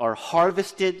 are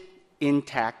harvested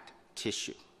intact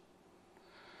tissue.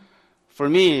 For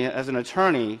me, as an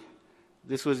attorney,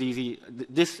 this was easy.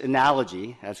 This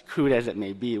analogy, as crude as it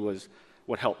may be, was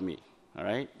what helped me, all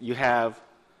right? You have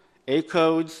A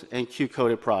codes and Q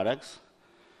coded products.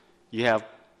 You have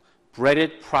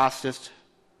breaded processed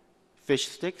fish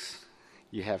sticks.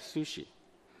 You have sushi.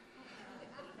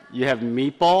 You have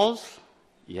meatballs.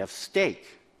 You have steak.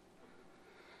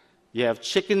 You have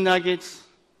chicken nuggets.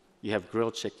 You have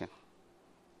grilled chicken,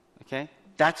 okay?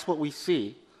 That's what we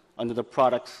see under the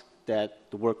products that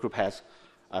the work group has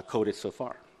coded so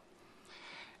far.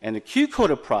 And the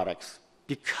Q-coded products,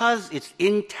 because it's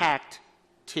intact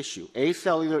tissue,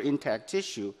 acellular intact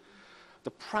tissue,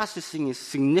 the processing is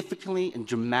significantly and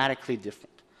dramatically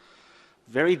different.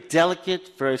 Very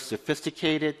delicate, very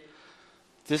sophisticated.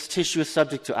 This tissue is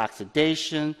subject to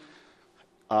oxidation,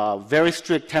 very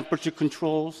strict temperature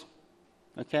controls,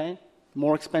 okay?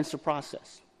 More expensive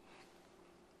process.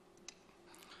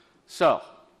 So,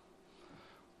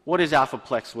 what is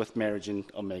alpha-plex with Merigen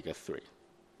omega-3?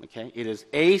 Okay, it is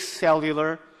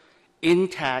acellular,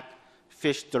 intact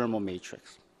fish dermal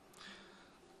matrix.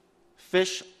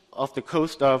 Fish off the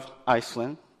coast of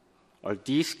Iceland are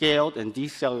descaled and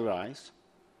decellularized,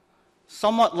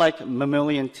 somewhat like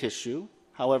mammalian tissue,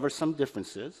 however, some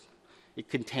differences. It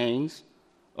contains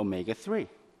omega-3,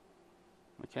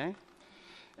 okay?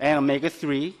 And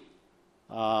omega-3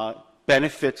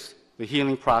 benefits the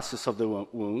healing process of the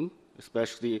wound,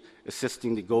 especially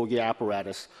assisting the Golgi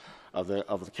apparatus of the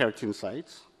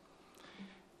keratinocytes.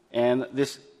 And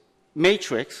this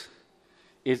matrix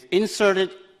is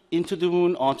inserted into the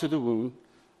wound, onto the wound,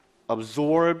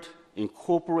 absorbed,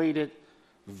 incorporated,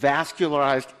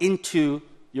 vascularized into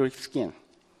your skin.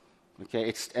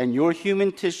 Okay? And your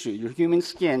human tissue, your human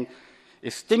skin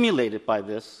is stimulated by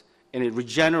this, and it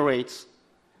regenerates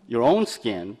your own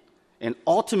skin and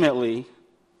ultimately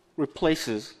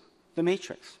replaces the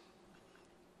matrix.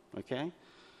 Okay?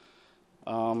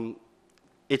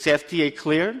 It's FDA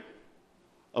cleared,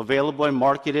 available and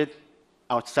marketed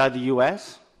outside the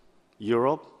US,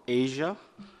 Europe, Asia,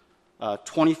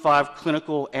 25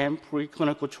 clinical and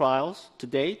preclinical trials to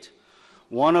date.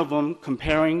 One of them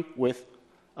comparing with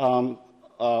one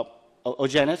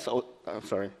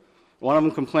of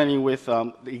them complaining with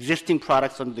the existing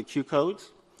products under the Q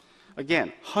codes.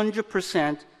 Again,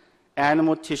 100%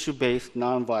 animal tissue-based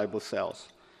non-viable cells.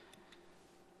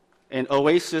 And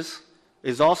Oasis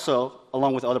is also,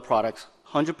 along with other products,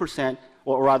 100%,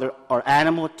 or rather, are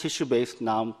animal tissue-based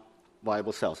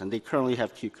non-viable cells, and they currently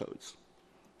have Q codes.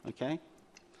 Okay?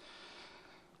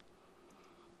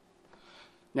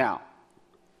 Now,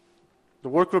 the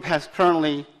work group has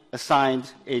currently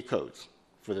assigned A codes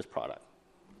for this product,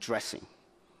 dressing.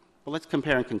 But let's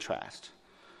compare and contrast.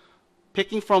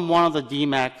 Picking from one of the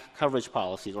DMAC coverage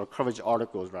policies, or coverage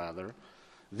articles rather,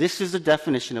 this is the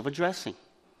definition of a dressing.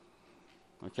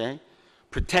 Okay?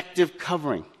 Protective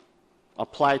covering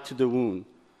applied to the wound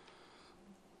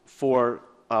for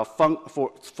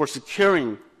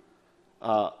securing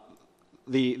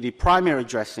the primary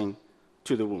dressing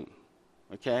to the wound.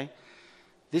 Okay?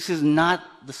 This is not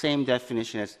the same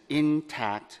definition as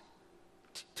intact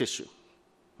tissue.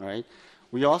 All right?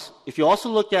 If you also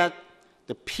look at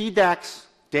the PDAX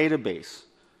database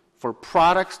for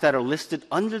products that are listed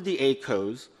under the A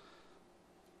codes,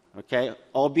 okay,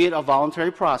 albeit a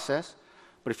voluntary process,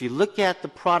 but if you look at the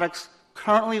products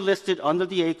currently listed under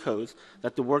the A codes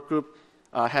that the work group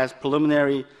has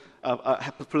preliminarily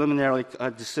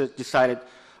decided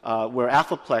where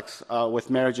Alphaplex with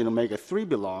Merigen Omega-3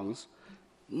 belongs,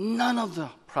 none of the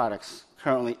products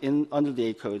currently under the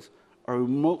A codes are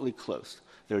remotely close.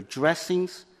 They're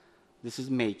dressings. This is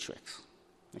matrix.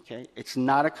 Okay? It's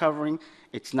not a covering.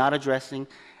 It's not a dressing.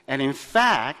 And in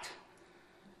fact,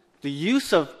 the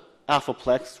use of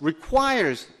Alphaplex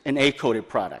requires an A-coded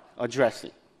product, a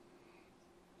dressing.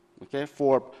 Okay?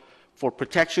 For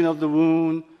protection of the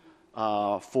wound,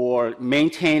 for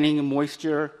maintaining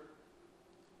moisture,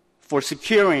 for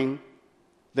securing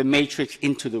the matrix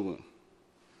into the wound.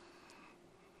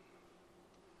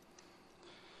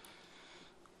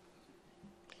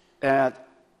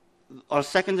 Our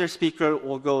secondary speaker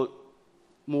will go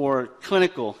more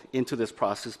clinical into this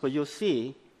process, but you'll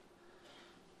see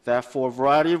that for a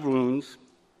variety of wounds,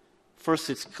 first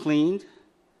it's cleaned,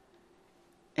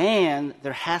 and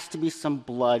there has to be some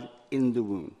blood in the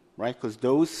wound, right? Because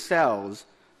those cells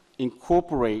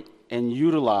incorporate and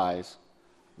utilize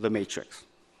the matrix.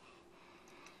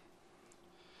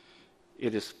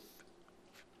 It is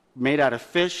made out of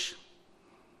fish,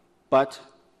 but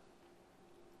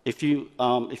if you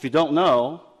don't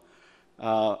know,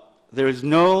 there is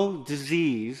no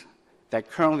disease that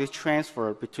currently is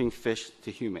transferred between fish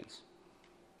to humans.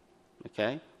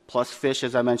 Okay? Plus fish,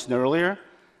 as I mentioned earlier,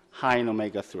 high in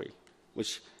omega-3,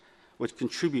 which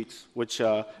contributes, which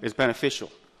is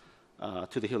beneficial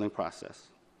to the healing process.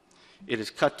 It is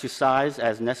cut to size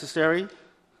as necessary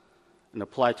and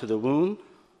applied to the wound.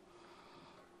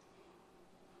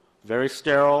 Very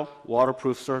sterile,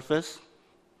 waterproof surface.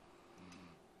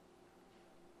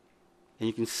 And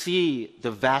you can see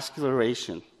the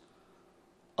vascularization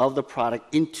of the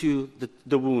product into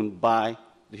the wound by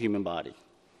the human body.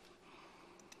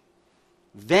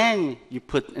 Then you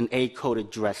put an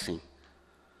A-coated dressing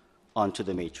onto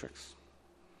the matrix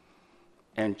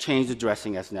and change the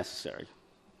dressing as necessary.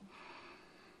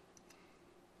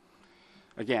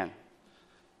 Again,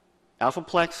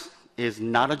 Alphaplex is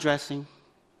not a dressing.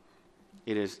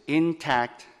 It is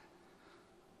intact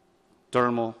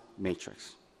dermal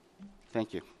matrix.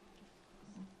 Thank you.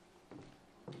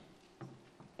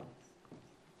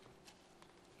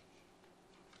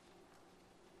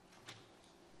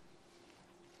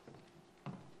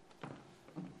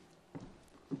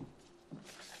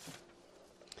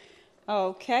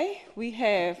 Okay, we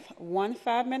have one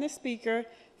 5-minute speaker,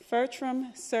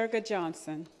 Fertram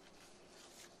Serga-Johnson.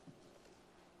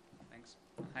 Thanks.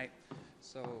 Hi.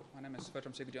 So my name is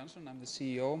Fertram Serga-Johnson. I'm the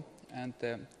CEO and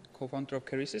the co-founder of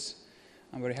Keresis.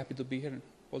 I'm very happy to be here in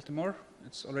Baltimore.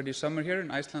 It's already summer here.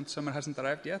 In Iceland, summer hasn't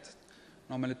arrived yet.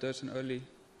 Normally it does in early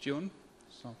June,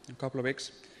 so in a couple of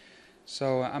weeks.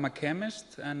 So I'm a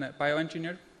chemist and a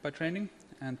bioengineer by training,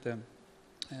 and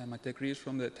my degree is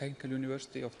from the Technical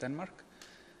University of Denmark.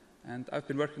 And I've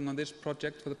been working on this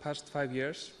project for the past 5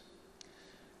 years.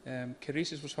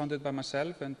 Kerecis was founded by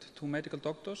myself and 2 medical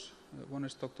doctors. One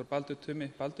is Dr. Baldur Tumi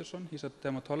Baldursson. He's a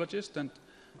dermatologist and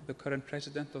the current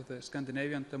president of the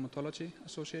Scandinavian Dermatology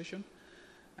Association.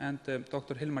 And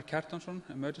Dr. Hilmar Kjartansson,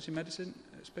 emergency medicine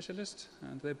specialist,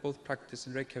 and they both practice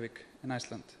in Reykjavik in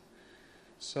Iceland.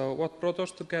 So what brought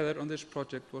us together on this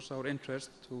project was our interest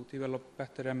to develop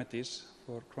better remedies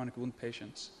for chronic wound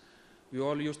patients. We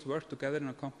all used to work together in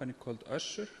a company called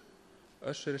Össur.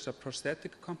 Össur is a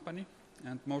prosthetic company,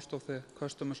 and most of the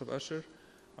customers of Össur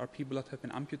are people that have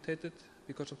been amputated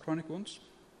because of chronic wounds.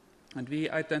 And we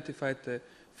identified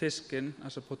fish skin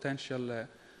as a potential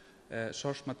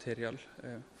source material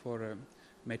for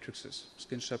matrices,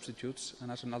 skin substitutes,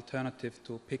 and as an alternative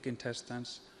to pig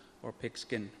intestines or pig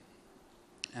skin.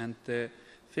 And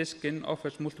fish skin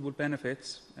offers multiple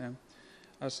benefits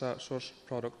as a source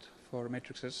product for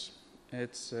matrices.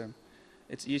 It's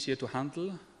easier to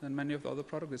handle than many of the other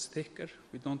products. It's thicker.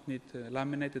 We don't need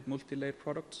laminated multi-layer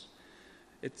products.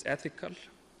 It's ethical.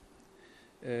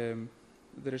 There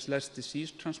is less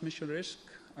disease transmission risk.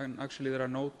 And actually, there are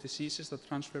no diseases that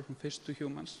transfer from fish to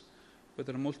humans, but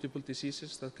there are multiple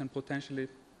diseases that can potentially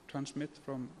transmit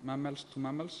from mammals to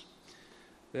mammals.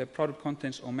 The product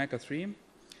contains omega-3,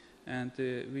 and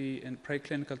in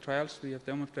preclinical trials, we have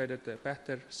demonstrated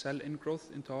better cell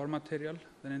ingrowth into our material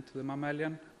than into the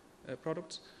mammalian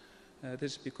products.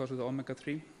 This is because of the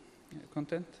omega-3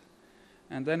 content.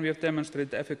 And then we have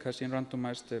demonstrated efficacy in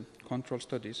randomized control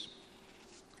studies.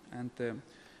 And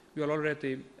we are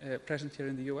already present here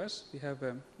in the US. We have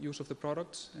use of the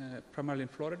products primarily in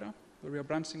Florida, where we are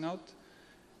branching out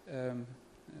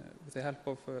with the help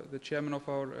of the chairman of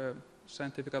our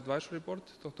scientific advisory board,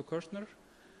 Dr. Kirshner.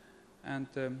 And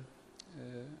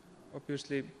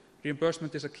obviously,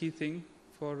 reimbursement is a key thing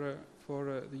for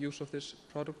the use of this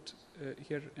product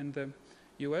here in the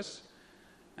US.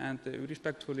 And we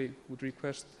respectfully would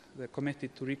request the committee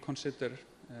to reconsider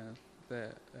the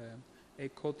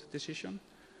A-code decision.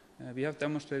 We have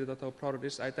demonstrated that our product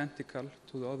is identical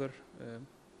to the other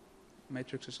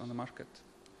matrices on the market.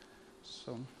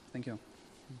 So, thank you.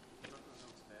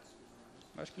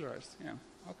 Vascularized, yeah,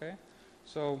 okay.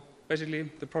 So, basically,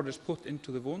 the product is put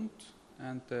into the wound,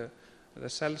 and the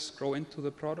cells grow into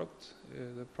the product.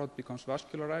 The product becomes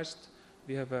vascularized.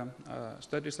 We have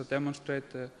studies that demonstrate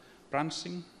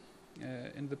branching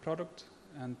in the product,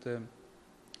 and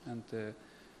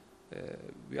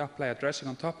we apply a dressing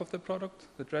on top of the product.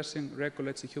 The dressing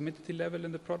regulates the humidity level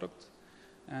in the product,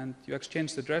 and you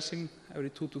exchange the dressing every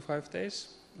 2 to 5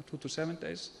 days, or 2 to 7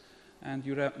 days, and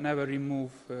you never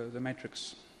remove the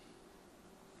matrix.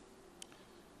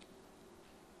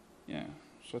 Yeah,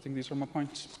 so I think these are my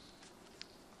points.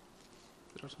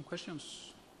 There are some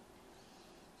questions.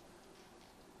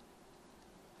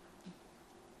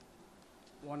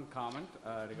 One comment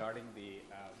regarding the,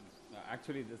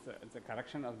 actually it's a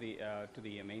correction of to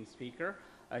the main speaker.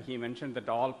 He mentioned that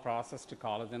all processed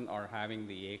collagen are having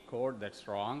the A code. That's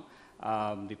wrong.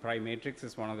 The Primatrix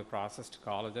is one of the processed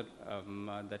collagen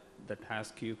that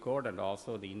has Q code, and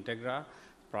also the Integra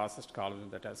processed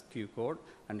collagen that has Q code.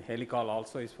 And Helical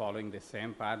also is following the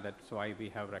same path. That's why we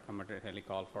have recommended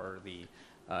Helical for the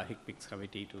HCPCS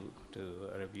committee to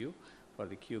review for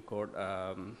the Q code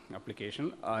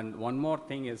application. And one more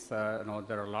thing is, there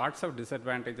are lots of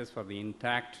disadvantages for the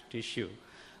intact tissue.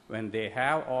 When they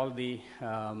have all the,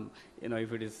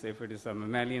 if it is a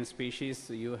mammalian species,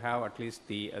 you have at least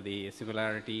the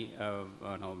similarity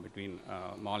between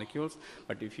molecules.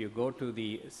 But if you go to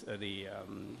the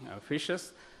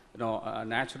fishes,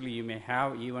 naturally you may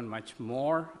have even much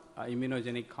more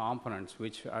immunogenic components,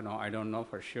 which I don't know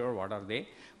for sure what are they,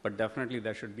 but definitely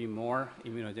there should be more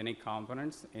immunogenic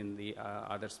components in the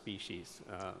other species.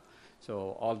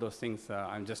 So all those things,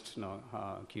 I'm just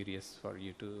curious for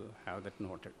you to have that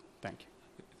noted. Thank you.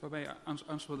 If I may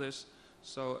answer this,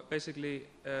 so basically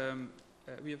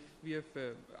we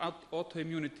have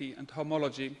autoimmunity and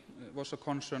homology was a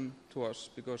concern to us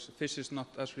because fish is not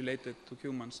as related to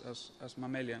humans as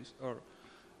mammalians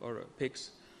or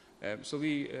pigs. So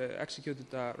we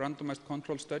executed a randomized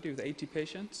control study with 80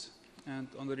 patients, and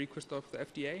on the request of the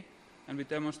FDA, and we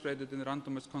demonstrated in the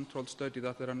randomized control study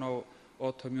that there are no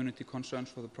autoimmunity concerns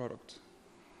for the product,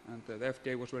 and the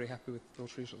FDA was very happy with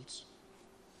those results.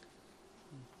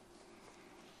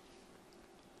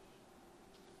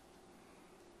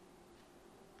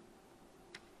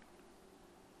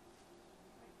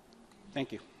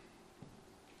 Thank you.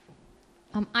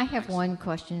 I have one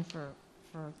question for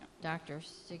Dr.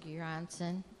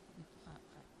 Sigurjonsson. I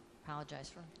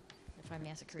apologize if I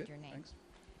massacred your name. Thanks.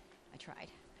 I tried.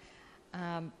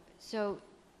 So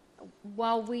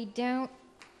while we don't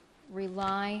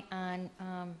rely on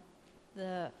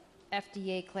the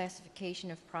FDA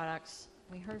classification of products,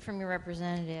 we heard from your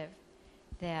representative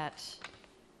that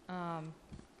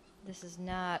this is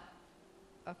not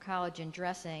a collagen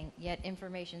dressing, yet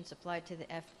information supplied to the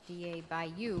FDA by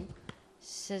you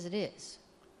says it is.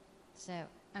 So,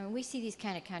 I mean, we see these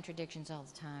kind of contradictions all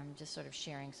the time, just sort of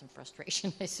sharing some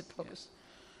frustration, I suppose. Yes.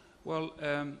 Well,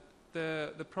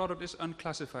 the product is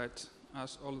unclassified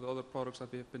as all the other products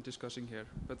that we have been discussing here,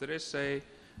 but there is a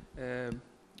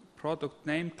product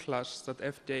name class that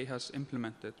FDA has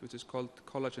implemented, which is called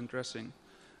collagen dressing.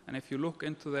 And if you look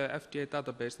into the FDA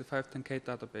database, the 510K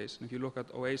database, and if you look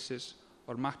at Oasis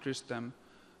or Matristem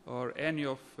or any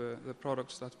of the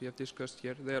products that we have discussed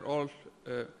here, they all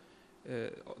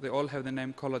have the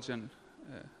name collagen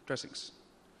dressings.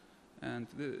 And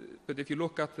but if you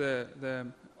look at the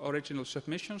original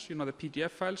submissions, you know, the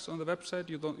PDF files on the website,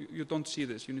 you don't see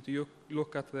this. You need to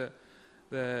look at the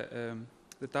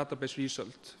database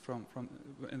result from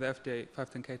in the FDA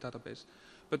 510K database.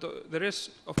 But there is,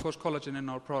 of course, collagen in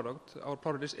our product. Our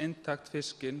product is intact fish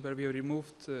skin, where we have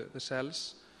removed the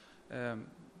cells.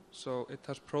 So it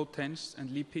has proteins and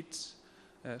lipids.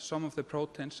 Some of the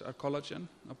proteins are collagen,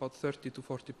 about 30 to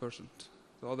 40%.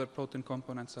 The other protein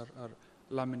components are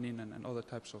laminin and other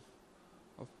types of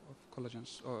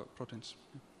collagens or proteins.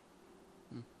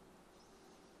 Yeah.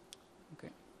 Okay,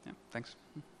 yeah, thanks.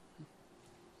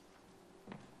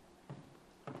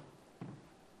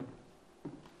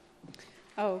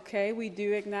 Okay, we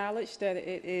do acknowledge that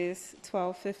it is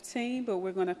 12:15, but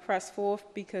we're going to press forth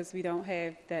because we don't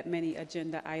have that many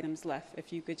agenda items left.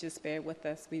 If you could just bear with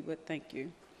us, we would thank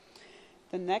you.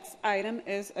 The next item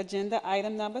is agenda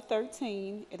item number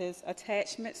 13. It is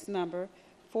attachments number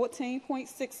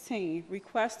 14.16,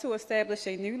 request to establish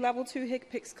a new level 2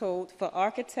 HCPCS code for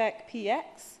Architect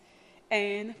PX,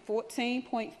 and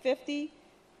 14.50,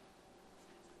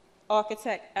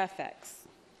 Architect FX.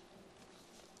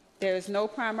 There is no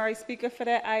primary speaker for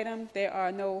that item. There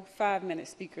are no 5-minute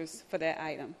speakers for that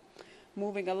item.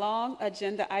 Moving along,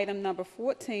 agenda item number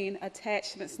 14,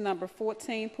 attachments number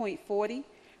 14.40,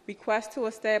 request to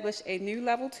establish a new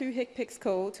level 2 HCPCS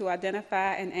code to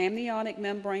identify an amniotic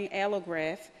membrane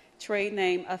allograft, trade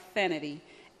name Affinity,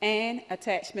 and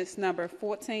attachments number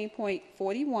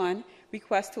 14.41,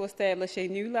 request to establish a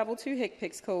new level 2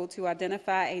 HCPCS code to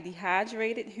identify a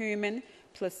dehydrated human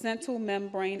placental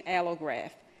membrane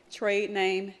allograft, trade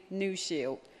name New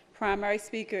Shield. Primary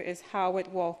speaker is Howard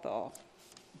Walthall.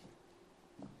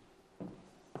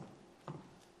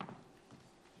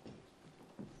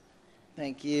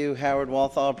 Thank you, Howard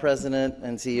Walthall, President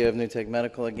and CEO of NewTek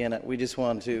Medical. Again, we just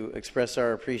want to express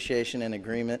our appreciation and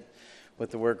agreement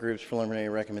with the work group's preliminary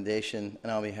recommendation,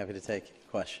 and I'll be happy to take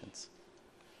questions.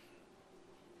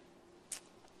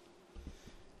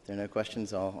 If there are no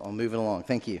questions, I'll move it along.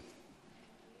 Thank you.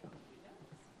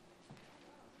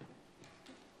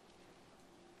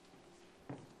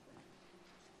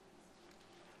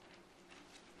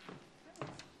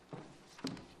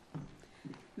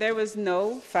 There was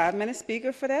no 5-minute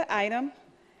speaker for that item.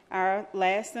 Our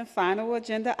last and final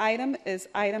agenda item is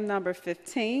item number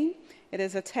 15. It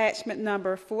is attachment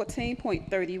number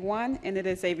 14.31, and it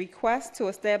is a request to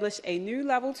establish a new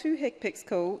level 2 HCPCS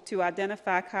code to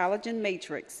identify collagen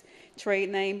matrix,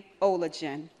 trade name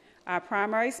Olagen. Our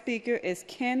primary speaker is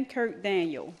Ken Kurt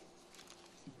Daniel.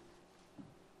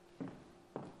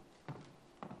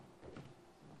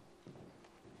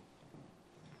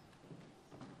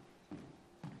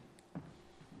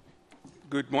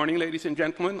 Good morning, ladies and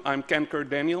gentlemen. I'm Ken Kurt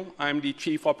Daniel. I'm the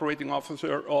Chief Operating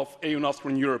Officer of AU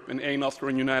Nostrum Europe and AU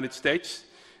Nostrum United States.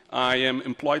 I am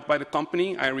employed by the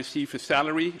company. I receive a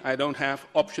salary. I don't have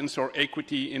options or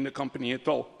equity in the company at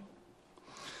all.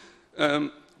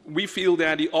 We feel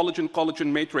that the Olagen collagen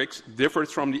matrix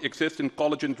differs from the existing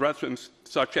collagen dressings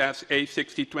such as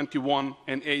A6021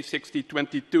 and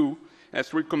A6022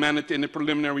 as recommended in the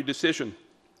preliminary decision.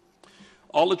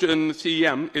 Olagen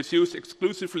CEM is used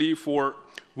exclusively for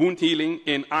wound healing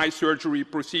in eye surgery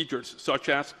procedures, such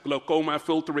as glaucoma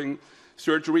filtering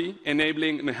surgery,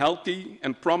 enabling a healthy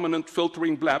and prominent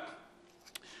filtering bleb,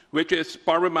 which is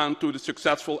paramount to the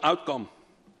successful outcome.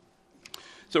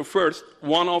 So first,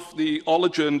 one of the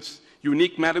Olagen's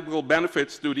unique medical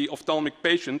benefits to the ophthalmic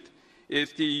patient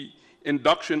is the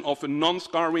induction of a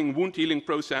non-scarring wound healing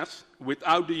process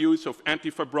without the use of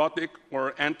antifibrotic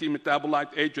or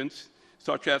anti-metabolite agents,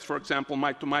 such as, for example,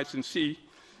 mitomycin C,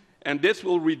 and this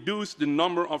will reduce the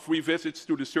number of revisits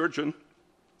to the surgeon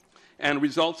and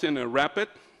results in a rapid,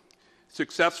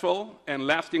 successful, and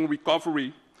lasting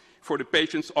recovery for the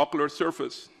patient's ocular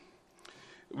surface.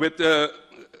 with a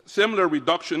similar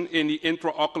reduction in the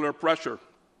intraocular pressure.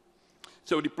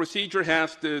 So the procedure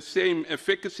has the same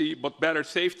efficacy but better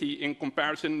safety in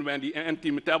comparison when the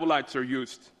antimetabolites are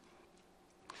used.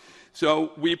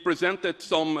 So we presented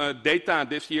some data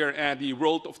this year at the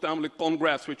World Ophthalmic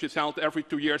Congress, which is held every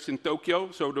 2 years in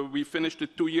Tokyo. So we finished a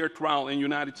 2-year trial in the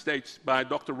United States by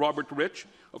Dr. Robert Rich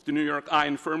of the New York Eye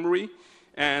Infirmary.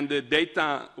 And the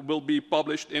data will be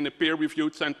published in a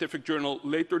peer-reviewed scientific journal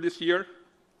later this year.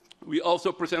 We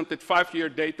also presented 5-year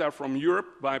data from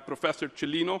Europe by Professor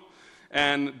Cellino,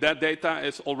 and that data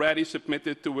is already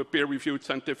submitted to a peer-reviewed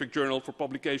scientific journal for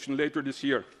publication later this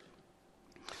year.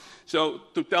 So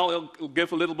to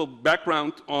give a little bit of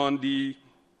background on the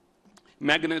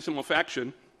mechanism of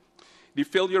action, the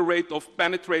failure rate of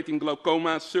penetrating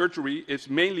glaucoma surgery is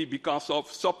mainly because of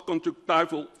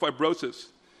subconjunctival fibrosis.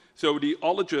 So the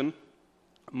allergen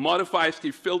modifies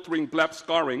the filtering bleb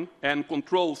scarring and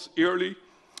controls early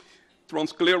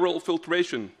transscleral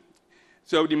filtration.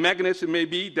 So the mechanism may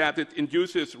be that it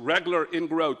induces regular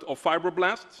ingrowth of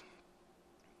fibroblasts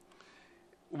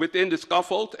within the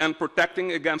scaffold and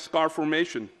protecting against scar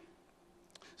formation.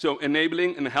 So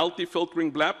enabling a healthy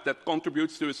filtering bleb that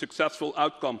contributes to a successful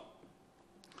outcome.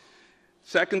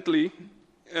 Secondly,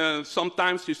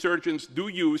 sometimes the surgeons do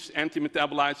use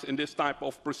antimetabolites in this type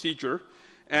of procedure,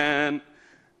 and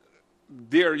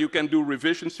there you can do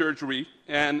revision surgery,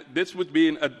 and this would be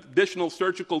an additional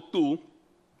surgical tool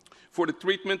for the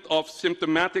treatment of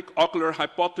symptomatic ocular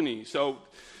hypotony. So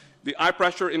the eye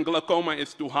pressure in glaucoma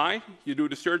is too high, you do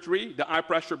the surgery, the eye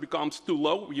pressure becomes too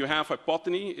low, you have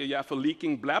hypotony, you have a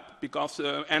leaking bleb because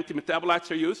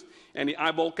antimetabolites are used, and the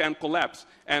eyeball can collapse.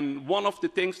 And one of the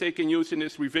things they can use in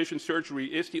this revision surgery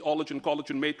is the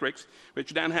collagen matrix,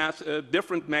 which then has a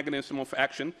different mechanism of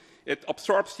action. It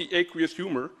absorbs the aqueous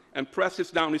humor and presses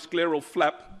down the scleral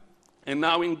flap, and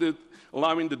allowing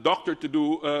the doctor to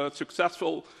do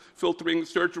successful filtering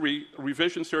surgery,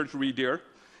 revision surgery there.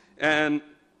 And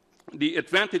the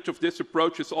advantage of this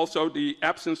approach is also the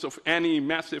absence of any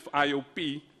massive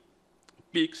IOP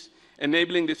peaks,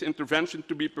 enabling this intervention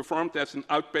to be performed as an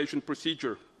outpatient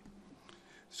procedure.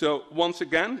 So once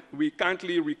again, we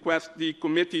kindly request the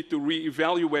committee to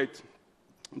reevaluate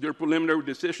their preliminary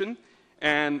decision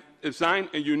and assign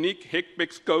a unique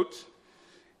HCPCS code,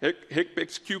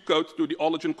 HCPCS Q code to the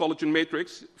collagen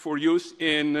matrix for use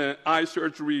in eye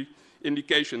surgery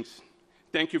indications.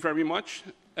 Thank you very much,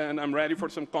 and I'm ready for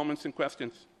some comments and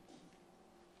questions.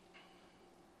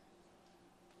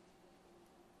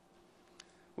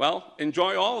 Well,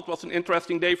 enjoy all. It was an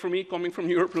interesting day for me coming from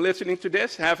Europe and listening to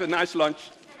this. Have a nice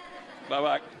lunch.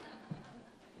 Bye-bye.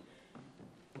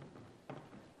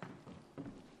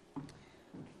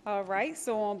 All right,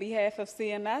 so on behalf of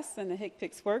CMS and the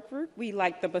HCPCS Workgroup, we'd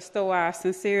like to bestow our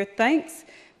sincere thanks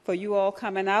for you all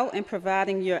coming out and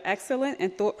providing your excellent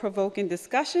and thought-provoking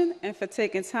discussion, and for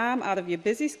taking time out of your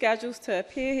busy schedules to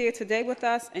appear here today with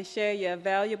us and share your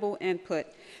valuable input.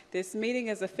 This meeting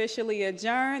is officially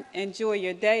adjourned. Enjoy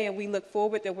your day, and we look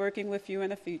forward to working with you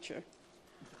in the future.